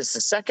don't know if it's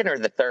the second or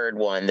the third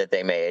one that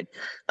they made,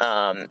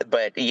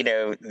 but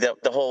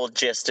the whole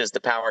gist is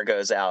the power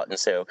goes out, and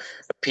so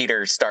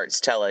Peter starts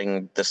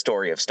telling the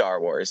story of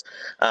Star Wars.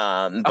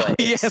 But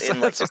yes,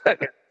 that's right.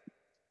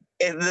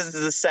 This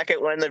is the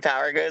second one the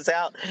power goes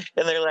out,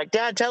 and they're like,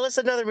 Dad, tell us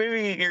another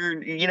movie,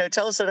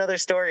 tell us another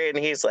story. And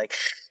he's like,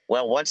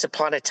 well, once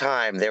upon a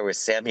time there was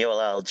Samuel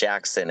L.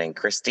 Jackson, and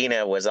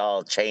Christina was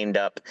all chained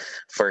up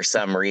for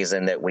some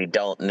reason that we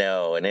don't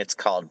know, and it's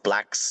called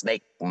Black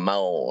Snake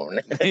Moan.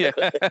 Yeah.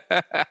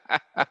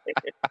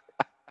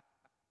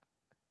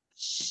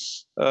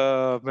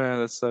 Oh man,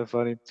 that's so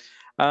funny.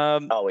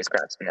 Always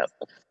cracks me up.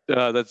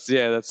 That's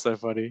so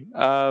funny.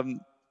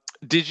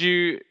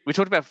 We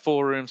talked about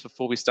Four Rooms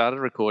before we started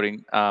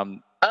recording. Yeah.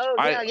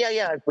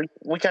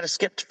 We kind of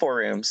skipped Four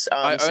Rooms.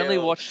 I only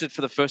watched it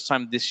for the first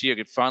time this year.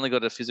 It finally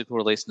got a physical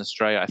release in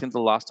Australia. I think the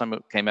last time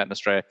it came out in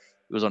Australia,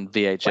 it was on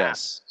VHS. Wow.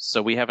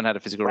 So we haven't had a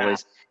physical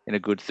release in a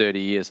good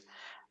 30 years.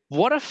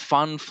 What a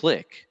fun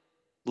flick.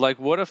 Like,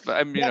 what if,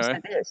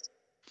 it is.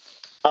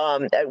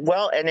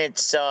 Well, and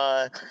it's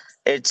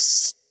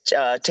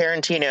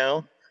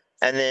Tarantino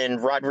and then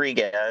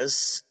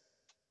Rodriguez,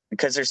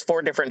 because there's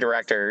 4 different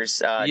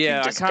directors. I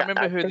can't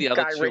remember who the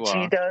other Guy 2 Ritchie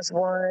are. Does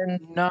one.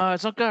 No,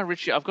 it's not Guy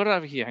Ritchie. I've got it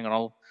over here. Hang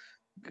on,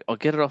 I'll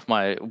get it off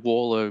my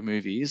wall of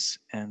movies.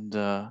 And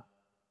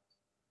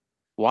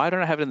why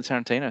don't I have it in the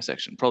Tarantino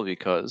section? Probably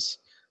because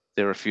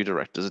there are a few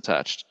directors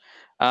attached.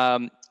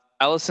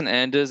 Alison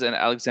Anders and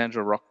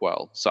Alexandra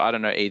Rockwell. So I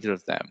don't know either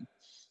of them.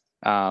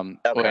 Or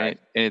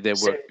any of their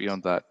work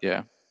beyond that.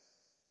 Yeah.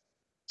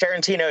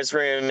 Tarantino's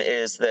Room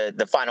is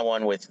the final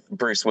one with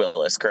Bruce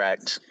Willis,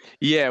 correct?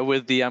 Yeah,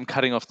 with the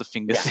cutting off the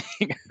finger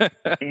thing.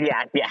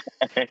 yeah.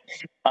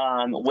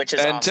 Which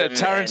is awesome.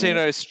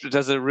 Tarantino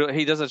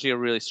does actually a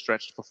really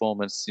stretched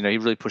performance. He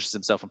really pushes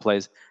himself and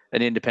plays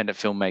an independent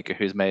filmmaker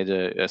who's made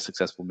a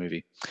successful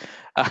movie.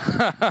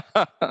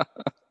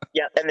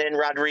 Yeah, and then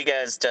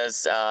Rodriguez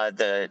does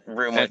the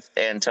Room with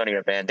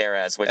Antonio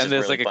Banderas, which is really funny. And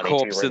there's like a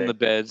corpse in the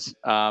bed.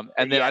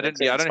 And then I don't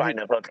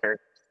know who.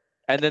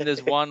 And then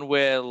there's one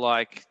where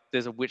like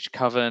there's a witch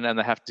coven and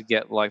they have to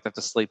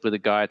sleep with a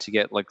guy to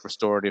get like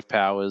restorative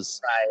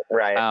powers.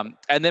 Right.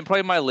 And then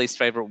probably my least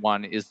favorite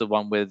one is the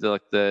one where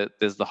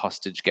there's the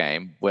hostage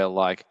game where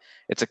like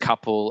it's a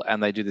couple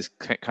and they do this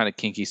kind of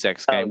kinky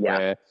sex game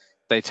where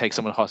they take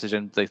someone hostage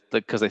and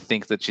because they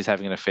think that she's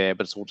having an affair,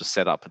 but it's all just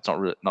set up. It's not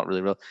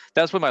really real.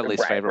 That's where my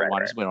least favorite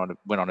one just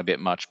went on a bit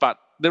much, but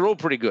they're all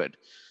pretty good.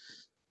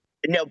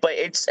 No, but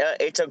it's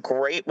a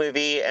great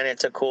movie and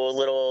it's a cool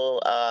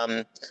little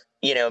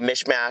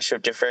mishmash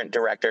of different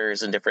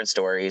directors and different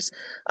stories.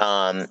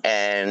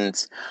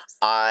 And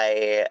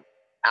I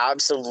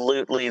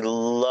absolutely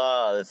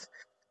love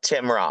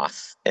Tim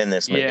Roth in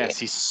this movie. Yes,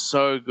 he's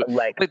so good.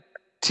 Like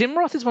Tim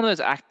Roth is one of those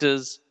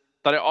actors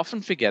that I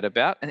often forget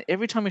about, and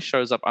every time he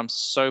shows up, I'm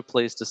so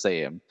pleased to see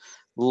him.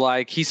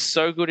 Like he's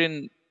so good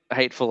in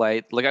Hateful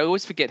Eight. Like I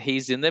always forget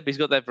he's in there, but he's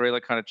got that very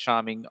like kind of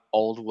charming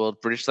old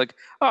world British, like,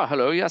 oh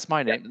hello, yes,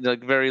 my name.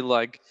 Like very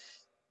like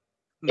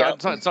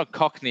it's not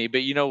Cockney,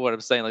 but you know what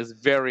I'm saying. Like it's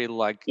very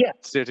like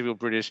stereotypical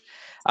British.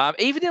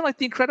 Even in like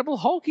The Incredible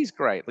Hulk, he's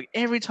great. Like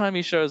every time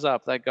he shows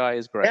up, that guy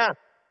is great.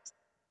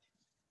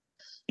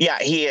 Yeah,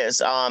 he is.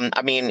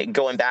 I mean,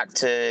 going back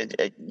to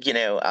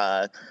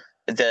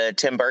the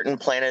Tim Burton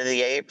Planet of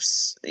the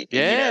Apes. He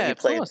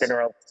played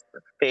General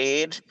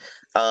Spade.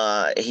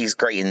 He's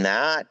great in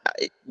that.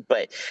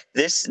 But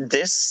this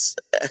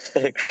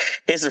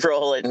his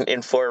role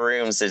in Four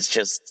Rooms is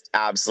just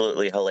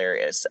absolutely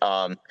hilarious.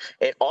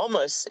 It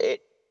almost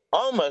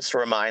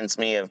reminds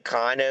me of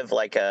kind of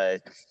like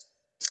a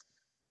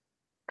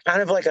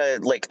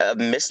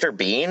Mr.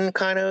 Bean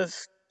kind of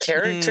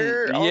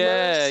character Yeah,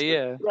 almost.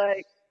 yeah.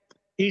 Like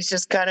he's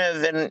just kind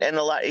of in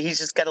a lot. He's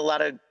just got a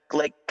lot of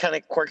like kind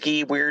of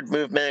quirky, weird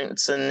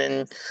movements,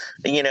 and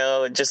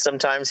then just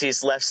sometimes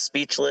he's left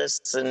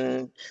speechless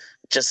and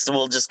just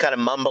will just kind of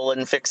mumble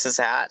and fix his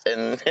hat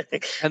and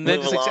And then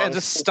move just and along.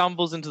 just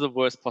stumbles into the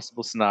worst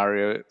possible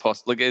scenario.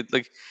 Like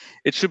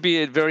it should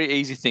be a very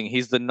easy thing.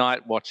 He's the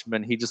night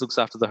watchman. He just looks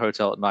after the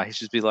hotel at night. He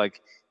should be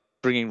like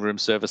bringing room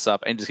service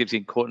up, and just keeps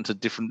getting caught into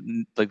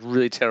different like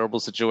really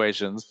terrible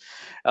situations.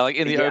 Like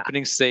in the Yeah,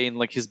 opening scene,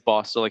 like his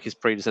boss or like his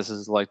predecessors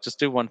is like, just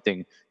do one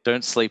thing: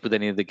 don't sleep with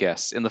any of the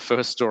guests. In the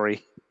first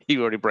story, he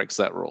already breaks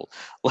that rule.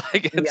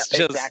 Like yeah, it's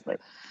just exactly.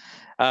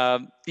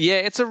 yeah,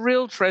 it's a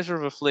real treasure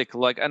of a flick.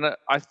 Like, and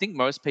I think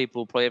most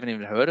people probably haven't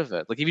even heard of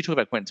it. Like, if you talk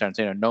about Quentin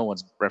Tarantino, no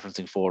one's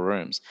referencing Four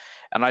Rooms,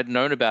 and I'd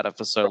known about it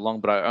for so long,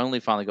 but I only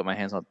finally got my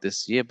hands on it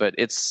this year. But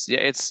it's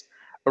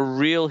a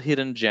real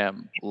hidden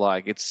gem.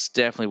 Like, it's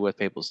definitely worth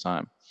people's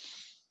time.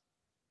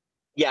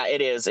 Yeah,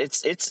 it is.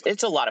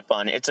 It's a lot of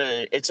fun. It's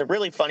a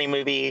really funny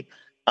movie.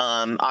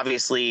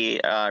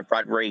 Obviously,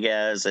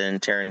 Rodriguez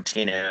and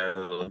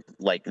Tarantino,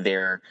 like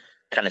their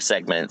kind of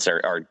segments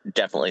are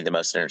definitely the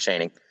most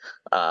entertaining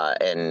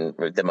and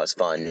the most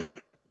fun.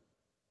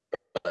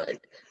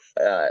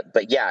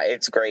 But yeah,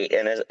 it's great,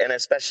 and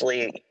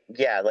especially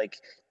yeah, like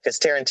because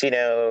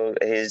Tarantino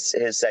his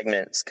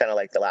segments kind of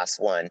like the last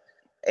one,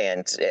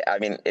 and I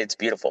mean it's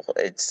beautiful.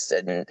 It's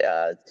and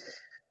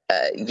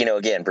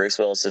again, Bruce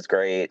Willis is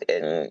great,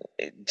 and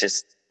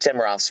just Tim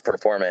Roth's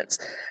performance,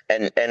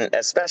 and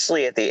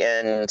especially at the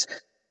end,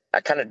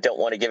 I kind of don't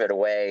want to give it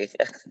away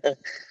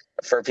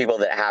for people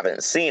that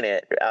haven't seen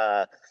it,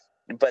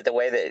 but the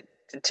way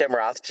that Tim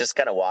Roth just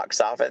kind of walks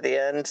off at the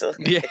end,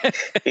 Yeah.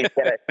 he's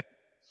got a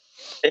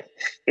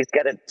he's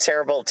got a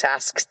terrible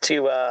task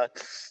to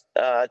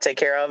take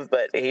care of,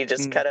 but he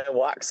just kind of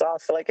walks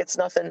off like it's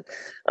nothing,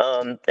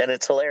 and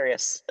it's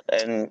hilarious.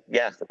 And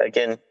yeah,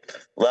 again,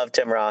 love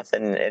Tim Roth,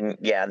 and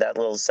yeah, that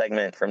little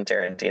segment from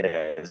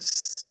Tarantino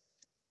is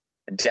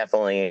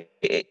definitely,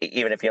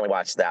 even if you only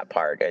watch that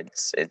part,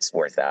 it's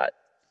worth that.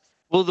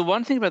 Well, the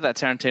one thing about that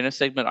Tarantino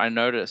segment I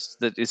noticed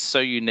that is so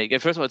unique.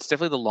 First of all, it's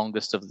definitely the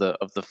longest of the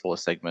four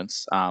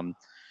segments.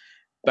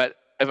 But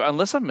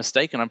unless I'm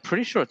mistaken, I'm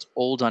pretty sure it's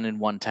all done in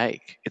one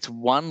take. It's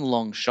one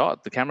long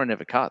shot. The camera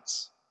never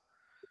cuts.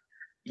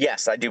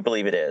 Yes, I do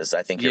believe it is.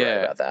 I think you're right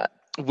Yeah, about that,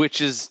 which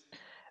is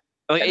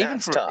like and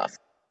that's tough.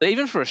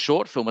 even for a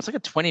short film, it's like a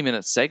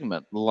 20-minute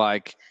segment.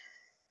 Like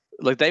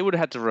they would have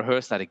had to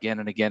rehearse that again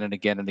and again and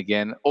again and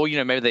again, or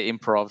maybe they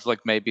improv. Like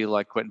maybe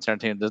like Quentin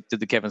Tarantino did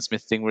the Kevin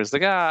Smith thing, where it's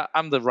like,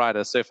 I'm the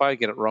writer, so if I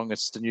get it wrong,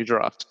 it's just a new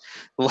draft.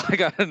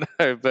 Like I don't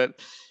know,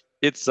 but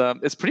it's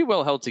pretty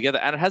well held together,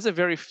 and it has a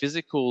very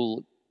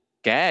physical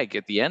gag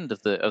at the end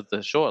of the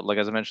short. Like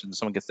as I mentioned,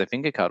 someone gets their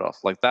finger cut off.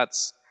 Like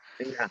that's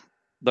Yeah,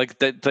 like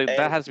that and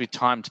has to be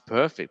timed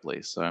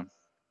perfectly. So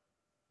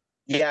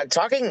yeah,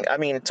 talking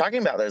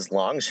about those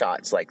long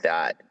shots like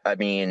that. I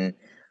mean,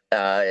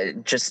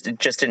 just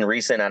in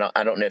recent,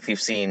 I don't know if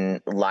you've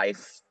seen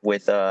Life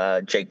with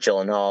Jake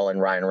Gyllenhaal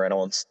and Ryan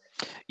Reynolds.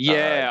 Uh,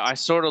 yeah, I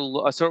saw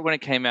it when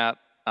it came out.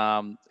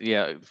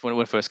 Yeah, when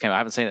it first came out. I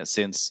haven't seen it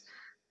since.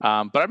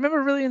 But I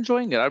remember really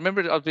enjoying it. I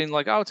remember I've been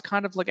like, oh, it's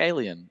kind of like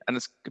Alien, and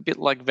it's a bit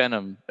like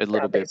Venom a yeah,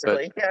 little bit. But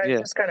basically, yeah, it's yeah,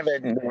 just kind of a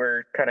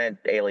newer kind of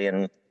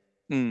alien.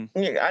 mm.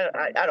 Yeah,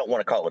 I don't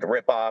want to call it a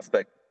ripoff,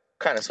 but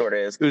kind of sort of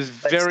is. It was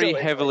But very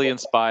still heavily enjoyable.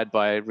 inspired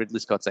by Ridley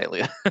Scott's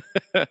Alien.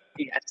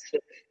 Yes.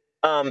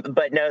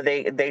 But no,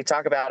 they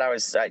talk about. I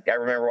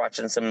remember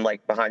watching some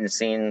like behind the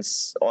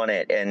scenes on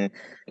it, and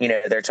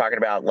they're talking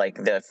about like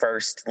the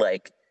first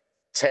like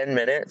 10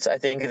 minutes, I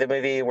think, of the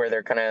movie where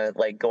they're kind of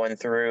like going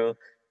through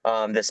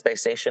the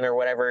space station or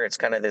whatever. It's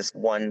kind of this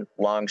one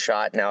long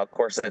shot. Now, of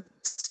course,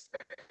 it's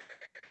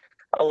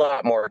a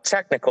lot more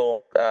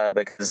technical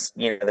because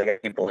they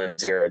got people in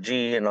zero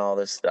G and all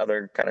this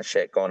other kind of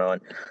shit going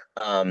on.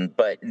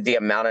 But the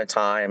amount of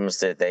times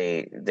that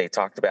they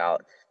talked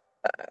about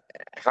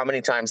how many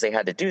times they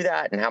had to do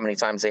that and how many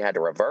times they had to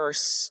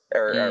reverse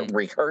or Mm.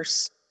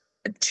 rehearse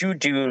to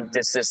do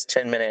this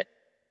 10 minute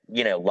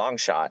long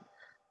shot.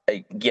 uh,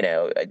 you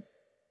know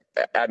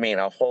I mean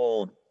a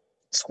whole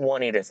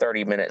 20 to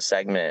 30 minute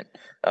segment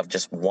of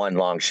just one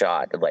long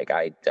shot. Like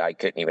I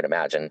couldn't even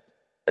imagine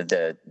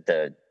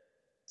the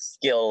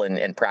skill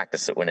and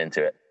practice that went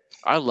into it.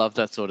 I love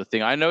that sort of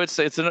thing. I know it's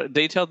a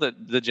detail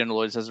that the general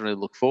audience doesn't really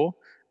look for.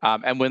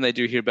 And when they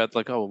do hear about,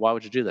 like, oh, why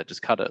would you do that?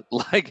 Just cut it.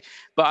 Like,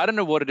 but I don't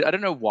know what it. I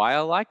don't know why I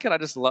like it.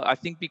 I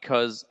think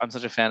because I'm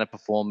such a fan of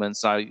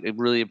performance, I'm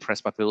really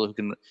impressed by people who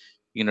can,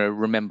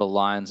 remember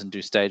lines and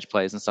do stage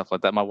plays and stuff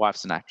like that. My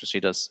wife's an actress; she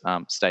does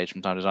stage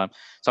from time to time,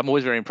 so I'm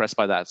always very impressed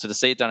by that. So to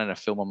see it done in a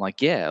film, I'm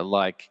like, yeah,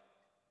 like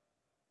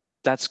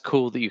that's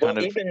cool that you Well,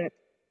 kind of, even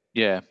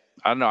yeah.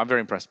 I don't know. I'm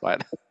very impressed by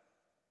it.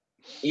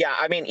 yeah,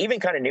 I mean, even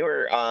kind of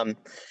newer.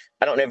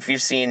 I don't know if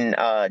you've seen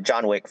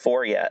John Wick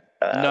 4 yet,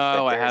 No,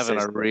 but I there's haven't.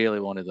 I this. really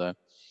wanted though.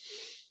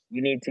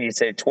 You need to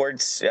say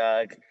towards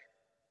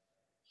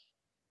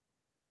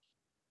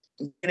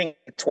getting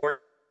toward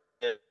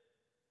the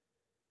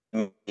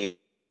movie.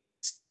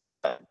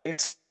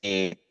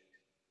 a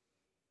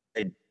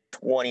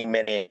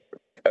 20-minute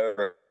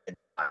over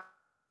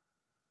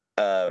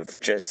of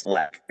just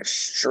like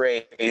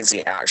straight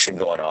crazy action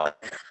going on,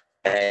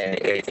 and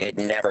it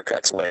never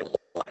cuts away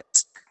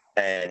once.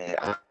 And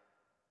I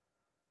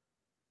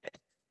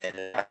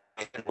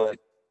look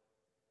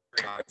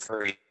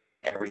for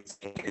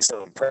everything is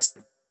so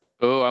impressive.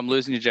 Oh, I'm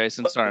losing you,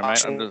 Jason. Sorry,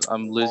 mate.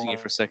 I'm losing you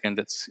for a second.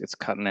 It's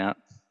cutting out.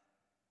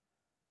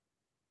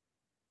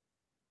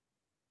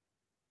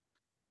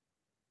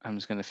 I'm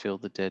just going to fill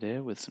the dead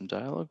air with some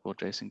dialogue while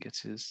Jason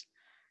gets his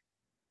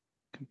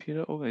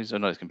computer organized. Oh,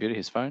 not his computer,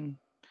 his phone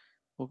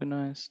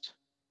organized.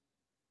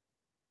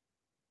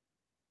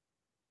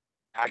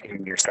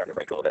 You're starting to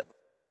break a little bit.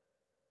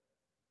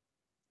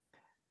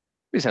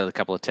 We just had a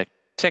couple of tech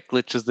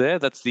glitches there.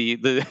 That's the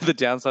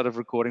downside of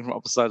recording from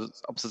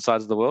opposite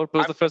sides of the world. But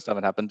it was the first time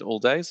it happened all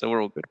day, so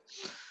we're all good.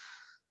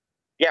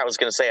 Yeah, I was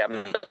going to say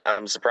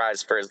I'm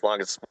surprised for as long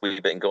as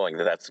we've been going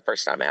that's the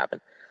first time it happened.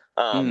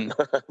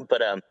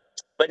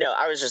 But no,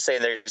 I was just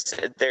saying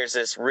there's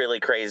this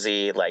really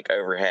crazy like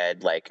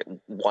overhead like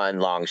one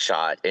long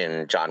shot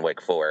in John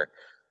Wick 4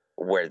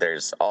 where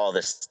there's all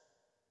this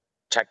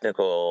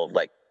technical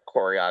like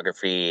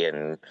choreography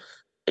and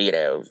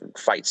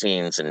fight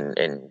scenes and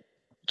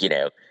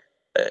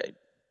uh,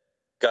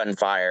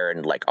 gunfire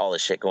and like all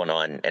this shit going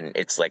on, and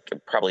it's like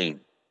probably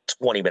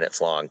 20 minutes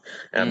long,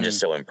 and I'm just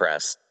so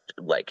impressed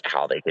like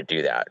how they could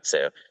do that.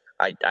 So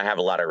I have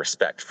a lot of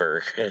respect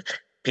for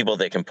people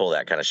that can pull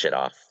that kind of shit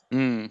off.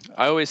 I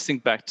always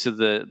think back to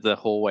the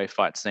hallway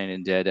fight scene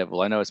in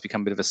Daredevil. I know it's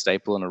become a bit of a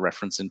staple and a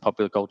reference in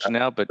popular culture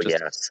now, but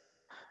just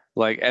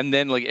like, and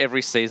then like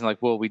every season,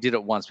 like, well, we did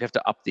it once, we have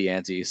to up the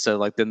ante. So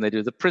like then they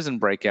do the prison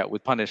breakout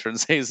with Punisher in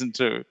season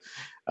 2.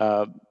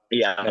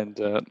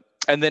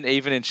 And then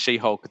even in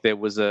She-Hulk, there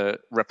was a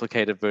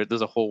replicated version.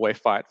 There's a hallway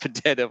fight for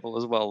Daredevil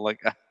as well.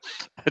 Like,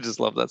 I just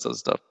love that sort of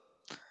stuff.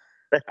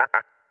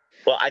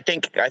 Well, I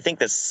think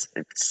this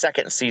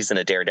second season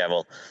of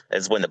Daredevil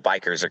is when the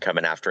bikers are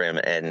coming after him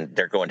and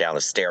they're going down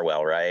the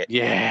stairwell, right?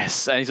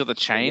 Yes, and he's got the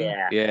chain.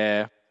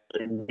 Yeah.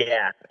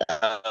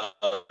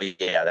 Oh,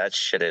 yeah, that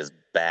shit is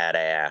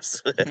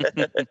badass.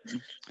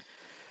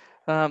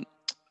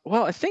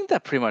 Well, I think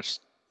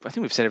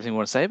we've said everything we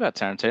want to say about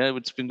Tarantino.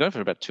 It's been going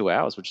for about 2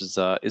 hours, which is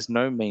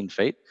no mean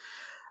feat.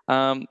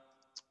 I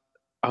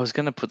was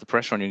going to put the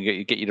pressure on you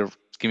and get you to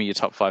give me your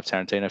top 5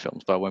 Tarantino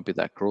films, but I won't be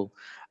that cruel.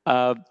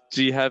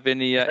 Do you have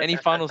any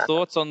final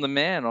thoughts on the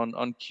man,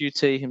 on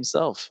QT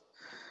himself?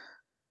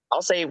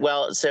 I'll say,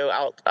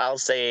 I'll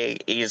say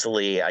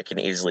easily, I can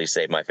easily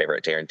say my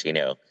favorite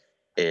Tarantino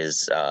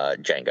is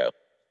Django.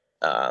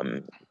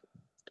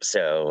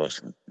 So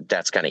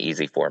that's kind of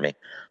easy for me.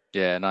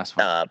 Yeah, nice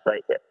one.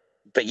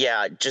 But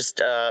yeah,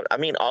 just I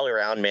mean, all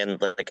around, man.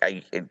 Like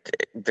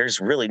there's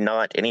really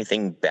not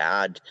anything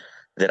bad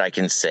that I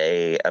can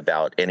say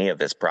about any of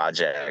his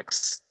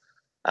projects.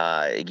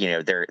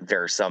 There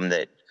are some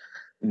that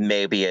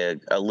may be a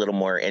little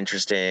more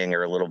interesting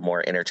or a little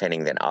more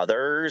entertaining than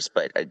others,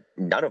 but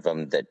none of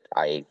them that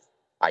I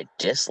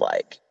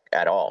dislike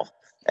at all.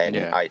 And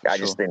yeah, I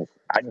just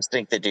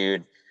think the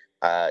dude,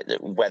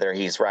 whether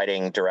he's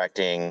writing,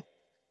 directing,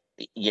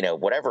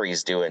 whatever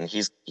he's doing,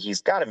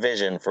 he's got a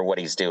vision for what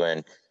he's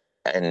doing,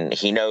 and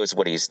he knows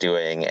what he's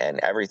doing, and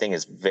everything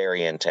is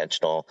very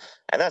intentional.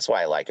 And that's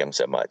why I like him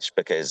so much,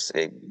 because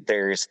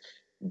there's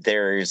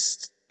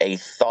a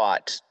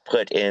thought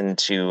put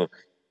into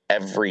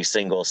every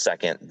single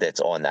second that's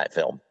on that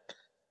film.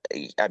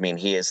 I mean,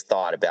 he has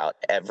thought about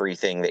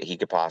everything that he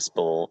could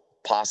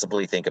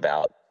possibly think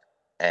about,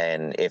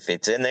 and if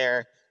it's in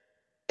there,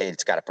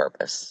 it's got a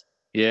purpose.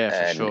 Yeah,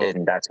 for sure.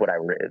 And that's what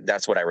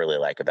I really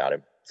like about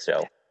him.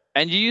 So,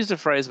 and you used a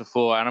phrase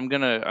before, and I'm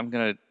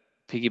gonna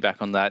piggyback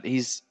on that.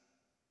 He's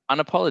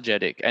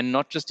unapologetic, and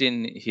not just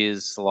in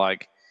his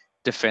like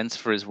defense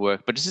for his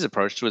work, but just his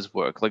approach to his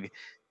work. Like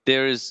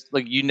there is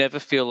like you never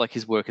feel like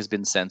his work has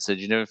been censored.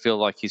 You never feel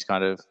like he's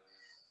kind of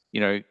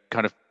you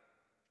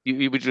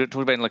were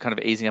talking about like kind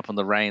of easing up on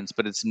the reins,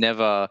 but it's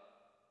never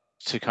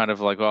to kind of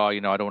like, oh, I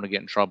don't want to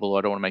get in trouble.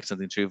 I don't want to make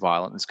something too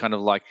violent. It's kind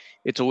of like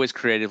it's always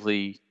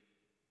creatively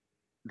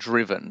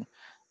driven.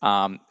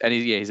 And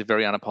he's a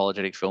very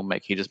unapologetic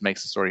filmmaker. He just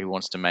makes the story he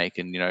wants to make,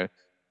 and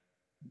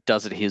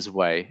does it his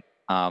way.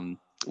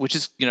 Which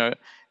is,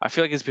 I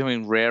feel like it's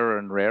becoming rarer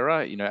and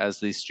rarer, as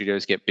these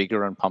studios get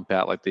bigger and pump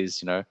out like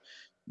these,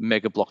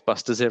 mega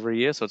blockbusters every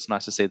year. So it's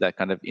nice to see that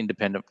kind of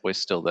independent voice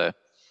still there.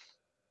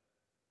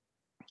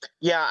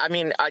 Yeah, I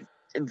mean,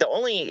 the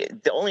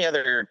only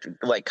other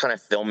like kind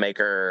of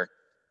filmmaker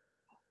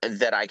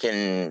that I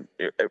can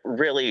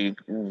really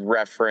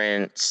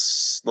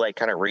reference like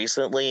kind of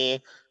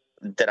recently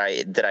that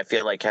I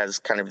feel like has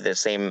kind of the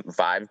same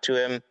vibe to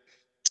him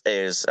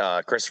is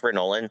Christopher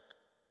Nolan.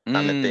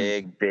 I'm a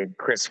big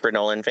Christopher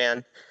Nolan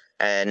fan,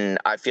 and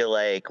I feel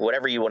like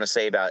whatever you want to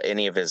say about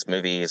any of his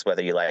movies,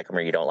 whether you like them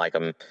or you don't like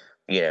them,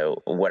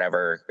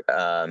 whatever,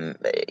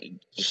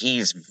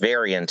 he's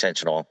very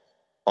intentional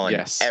on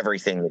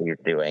everything that he's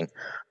doing.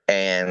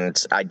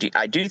 And I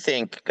do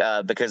think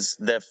because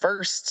the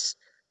first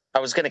I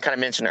was going to kind of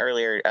mention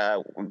earlier,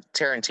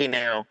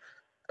 Tarantino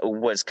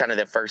was kind of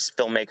the first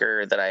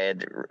filmmaker that I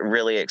had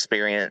really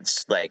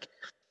experienced like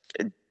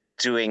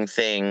doing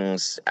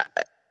things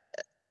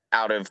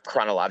out of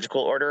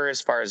chronological order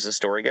as far as the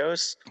story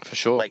goes. For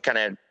sure. Like kind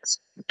of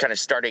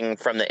starting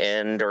from the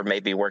end, or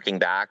maybe working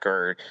back,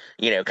 or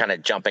kind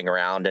of jumping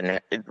around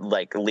and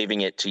like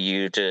leaving it to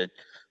you to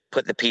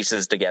put the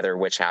pieces together,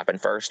 which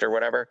happened first or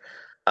whatever.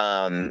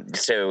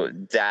 So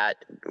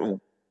that,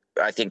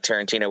 I think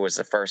Tarantino was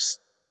the first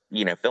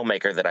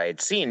filmmaker that I had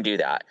seen do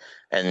that,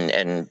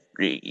 and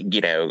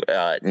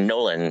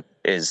Nolan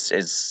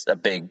is a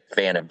big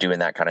fan of doing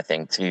that kind of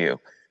thing too.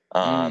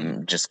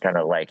 Just kind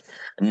of like,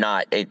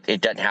 not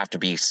it doesn't have to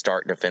be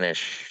start to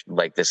finish,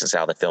 like this is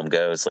how the film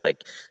goes,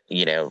 like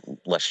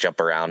let's jump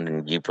around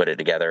and you put it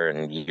together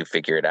and you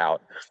figure it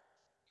out.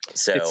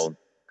 So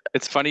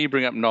it's funny you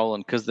bring up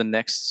Nolan, because the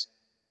next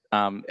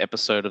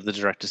episode of the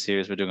director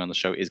series we're doing on the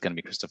show is going to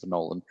be Christopher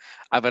Nolan.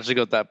 I've actually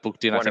got that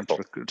booked in, wonderful.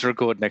 I think, to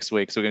record next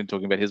week. So we're going to be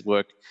talking about his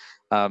work,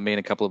 me and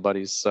a couple of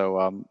buddies.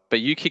 So, but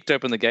you kicked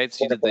open the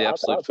gates. You did the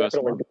absolute I'll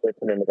first one. definitely be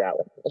listening to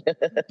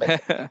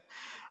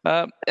that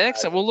one.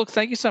 Excellent. Well, look,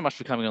 thank you so much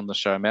for coming on the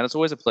show, man. It's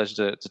always a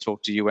pleasure to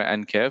talk to you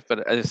and Kev.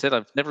 But as I said,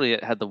 I've never really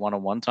had the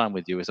one-on-one time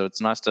with you, so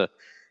it's nice to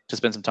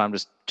spend some time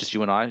just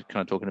you and I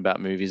kind of talking about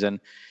movies.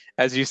 And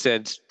as you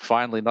said,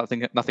 finally,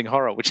 nothing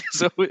horror, which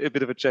is a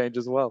bit of a change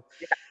as well.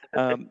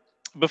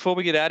 Before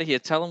we get out of here,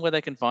 tell them where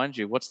they can find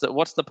you. What's the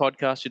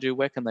podcast you do?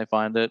 Where can they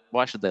find it?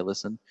 Why should they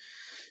listen?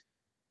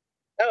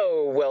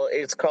 Oh, well,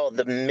 it's called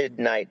the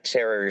Midnight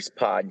Terrors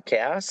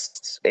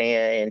Podcast,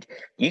 and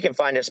you can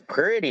find us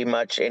pretty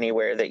much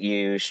anywhere that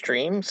you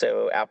stream.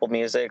 So Apple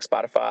Music,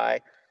 Spotify,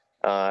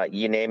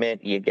 you name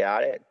it, you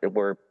got it.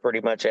 We're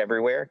pretty much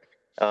everywhere.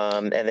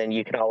 And then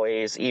you can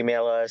always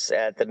email us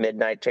at the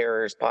Midnight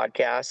Terrors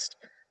Podcast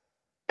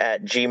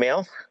at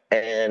Gmail.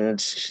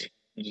 And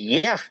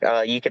yeah,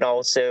 you can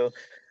also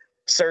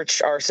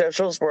search our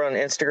socials. We're on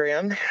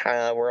Instagram,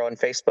 we're on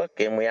Facebook,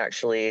 and we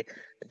actually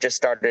just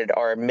started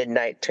our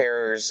Midnight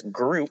Terrors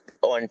group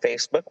on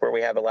Facebook, where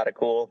we have a lot of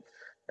cool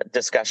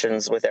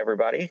discussions with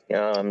everybody.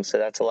 So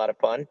that's a lot of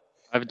fun.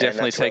 I've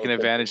definitely taken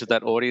advantage of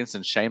that audience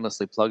and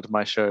shamelessly plugged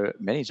my show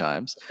many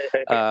times.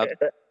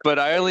 But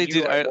I only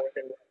did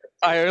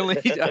I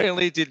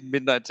only did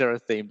Midnight Terror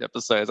themed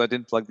episodes. I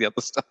didn't plug the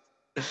other stuff.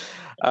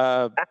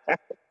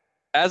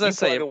 As I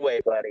say, plug away,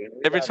 buddy.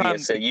 Every time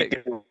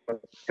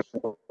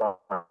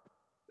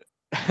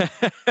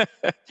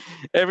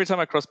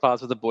I cross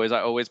paths with the boys,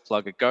 I always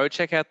plug it. Go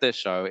check out their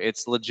show.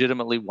 It's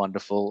legitimately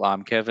wonderful.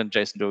 Kevin,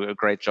 Jason do a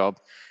great job,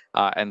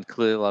 and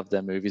clearly love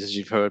their movies. As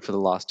you've heard for the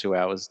last 2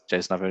 hours,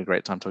 Jason, I've had a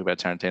great time talking about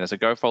Tarantino. So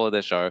go follow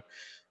their show,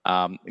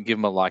 give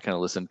them a like and a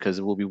listen, because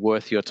it will be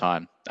worth your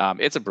time.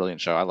 It's a brilliant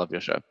show. I love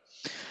your show.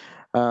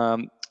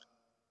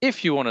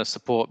 If you want to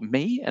support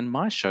me and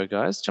my show,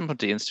 guys, jump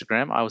onto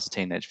Instagram. I was a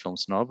teenage film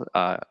snob,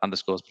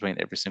 underscores between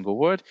every single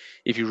word.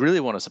 If you really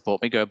want to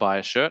support me, go buy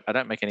a shirt. I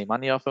don't make any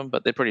money off them,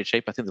 but they're pretty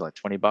cheap. I think they're like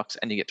 $20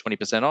 and you get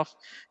 20% off.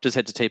 Just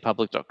head to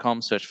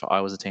tpublic.com, search for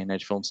I was a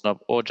teenage film snob,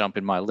 or jump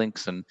in my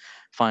links and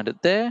find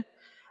it there.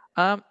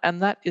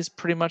 And that is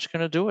pretty much going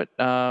to do it.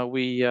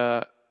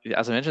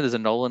 As I mentioned, there's a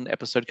Nolan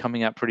episode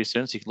coming out pretty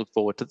soon, so you can look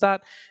forward to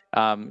that.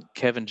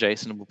 Kev and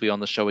Jason will be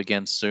on the show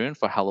again soon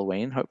for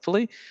Halloween,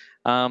 hopefully.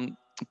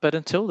 But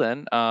until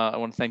then, I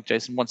want to thank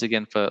Jason once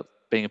again for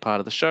being a part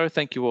of the show.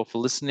 Thank you all for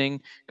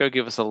listening. Go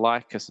give us a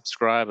like, a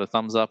subscribe, a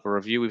thumbs up, a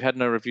review. We've had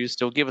no reviews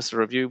still. Give us a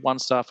review, 1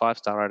 star, 5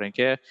 star, I don't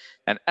care.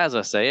 And as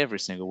I say every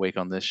single week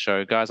on this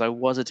show, guys, I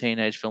was a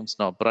teenage film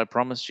snob, but I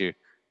promise you,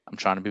 I'm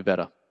trying to be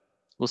better.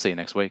 We'll see you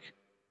next week.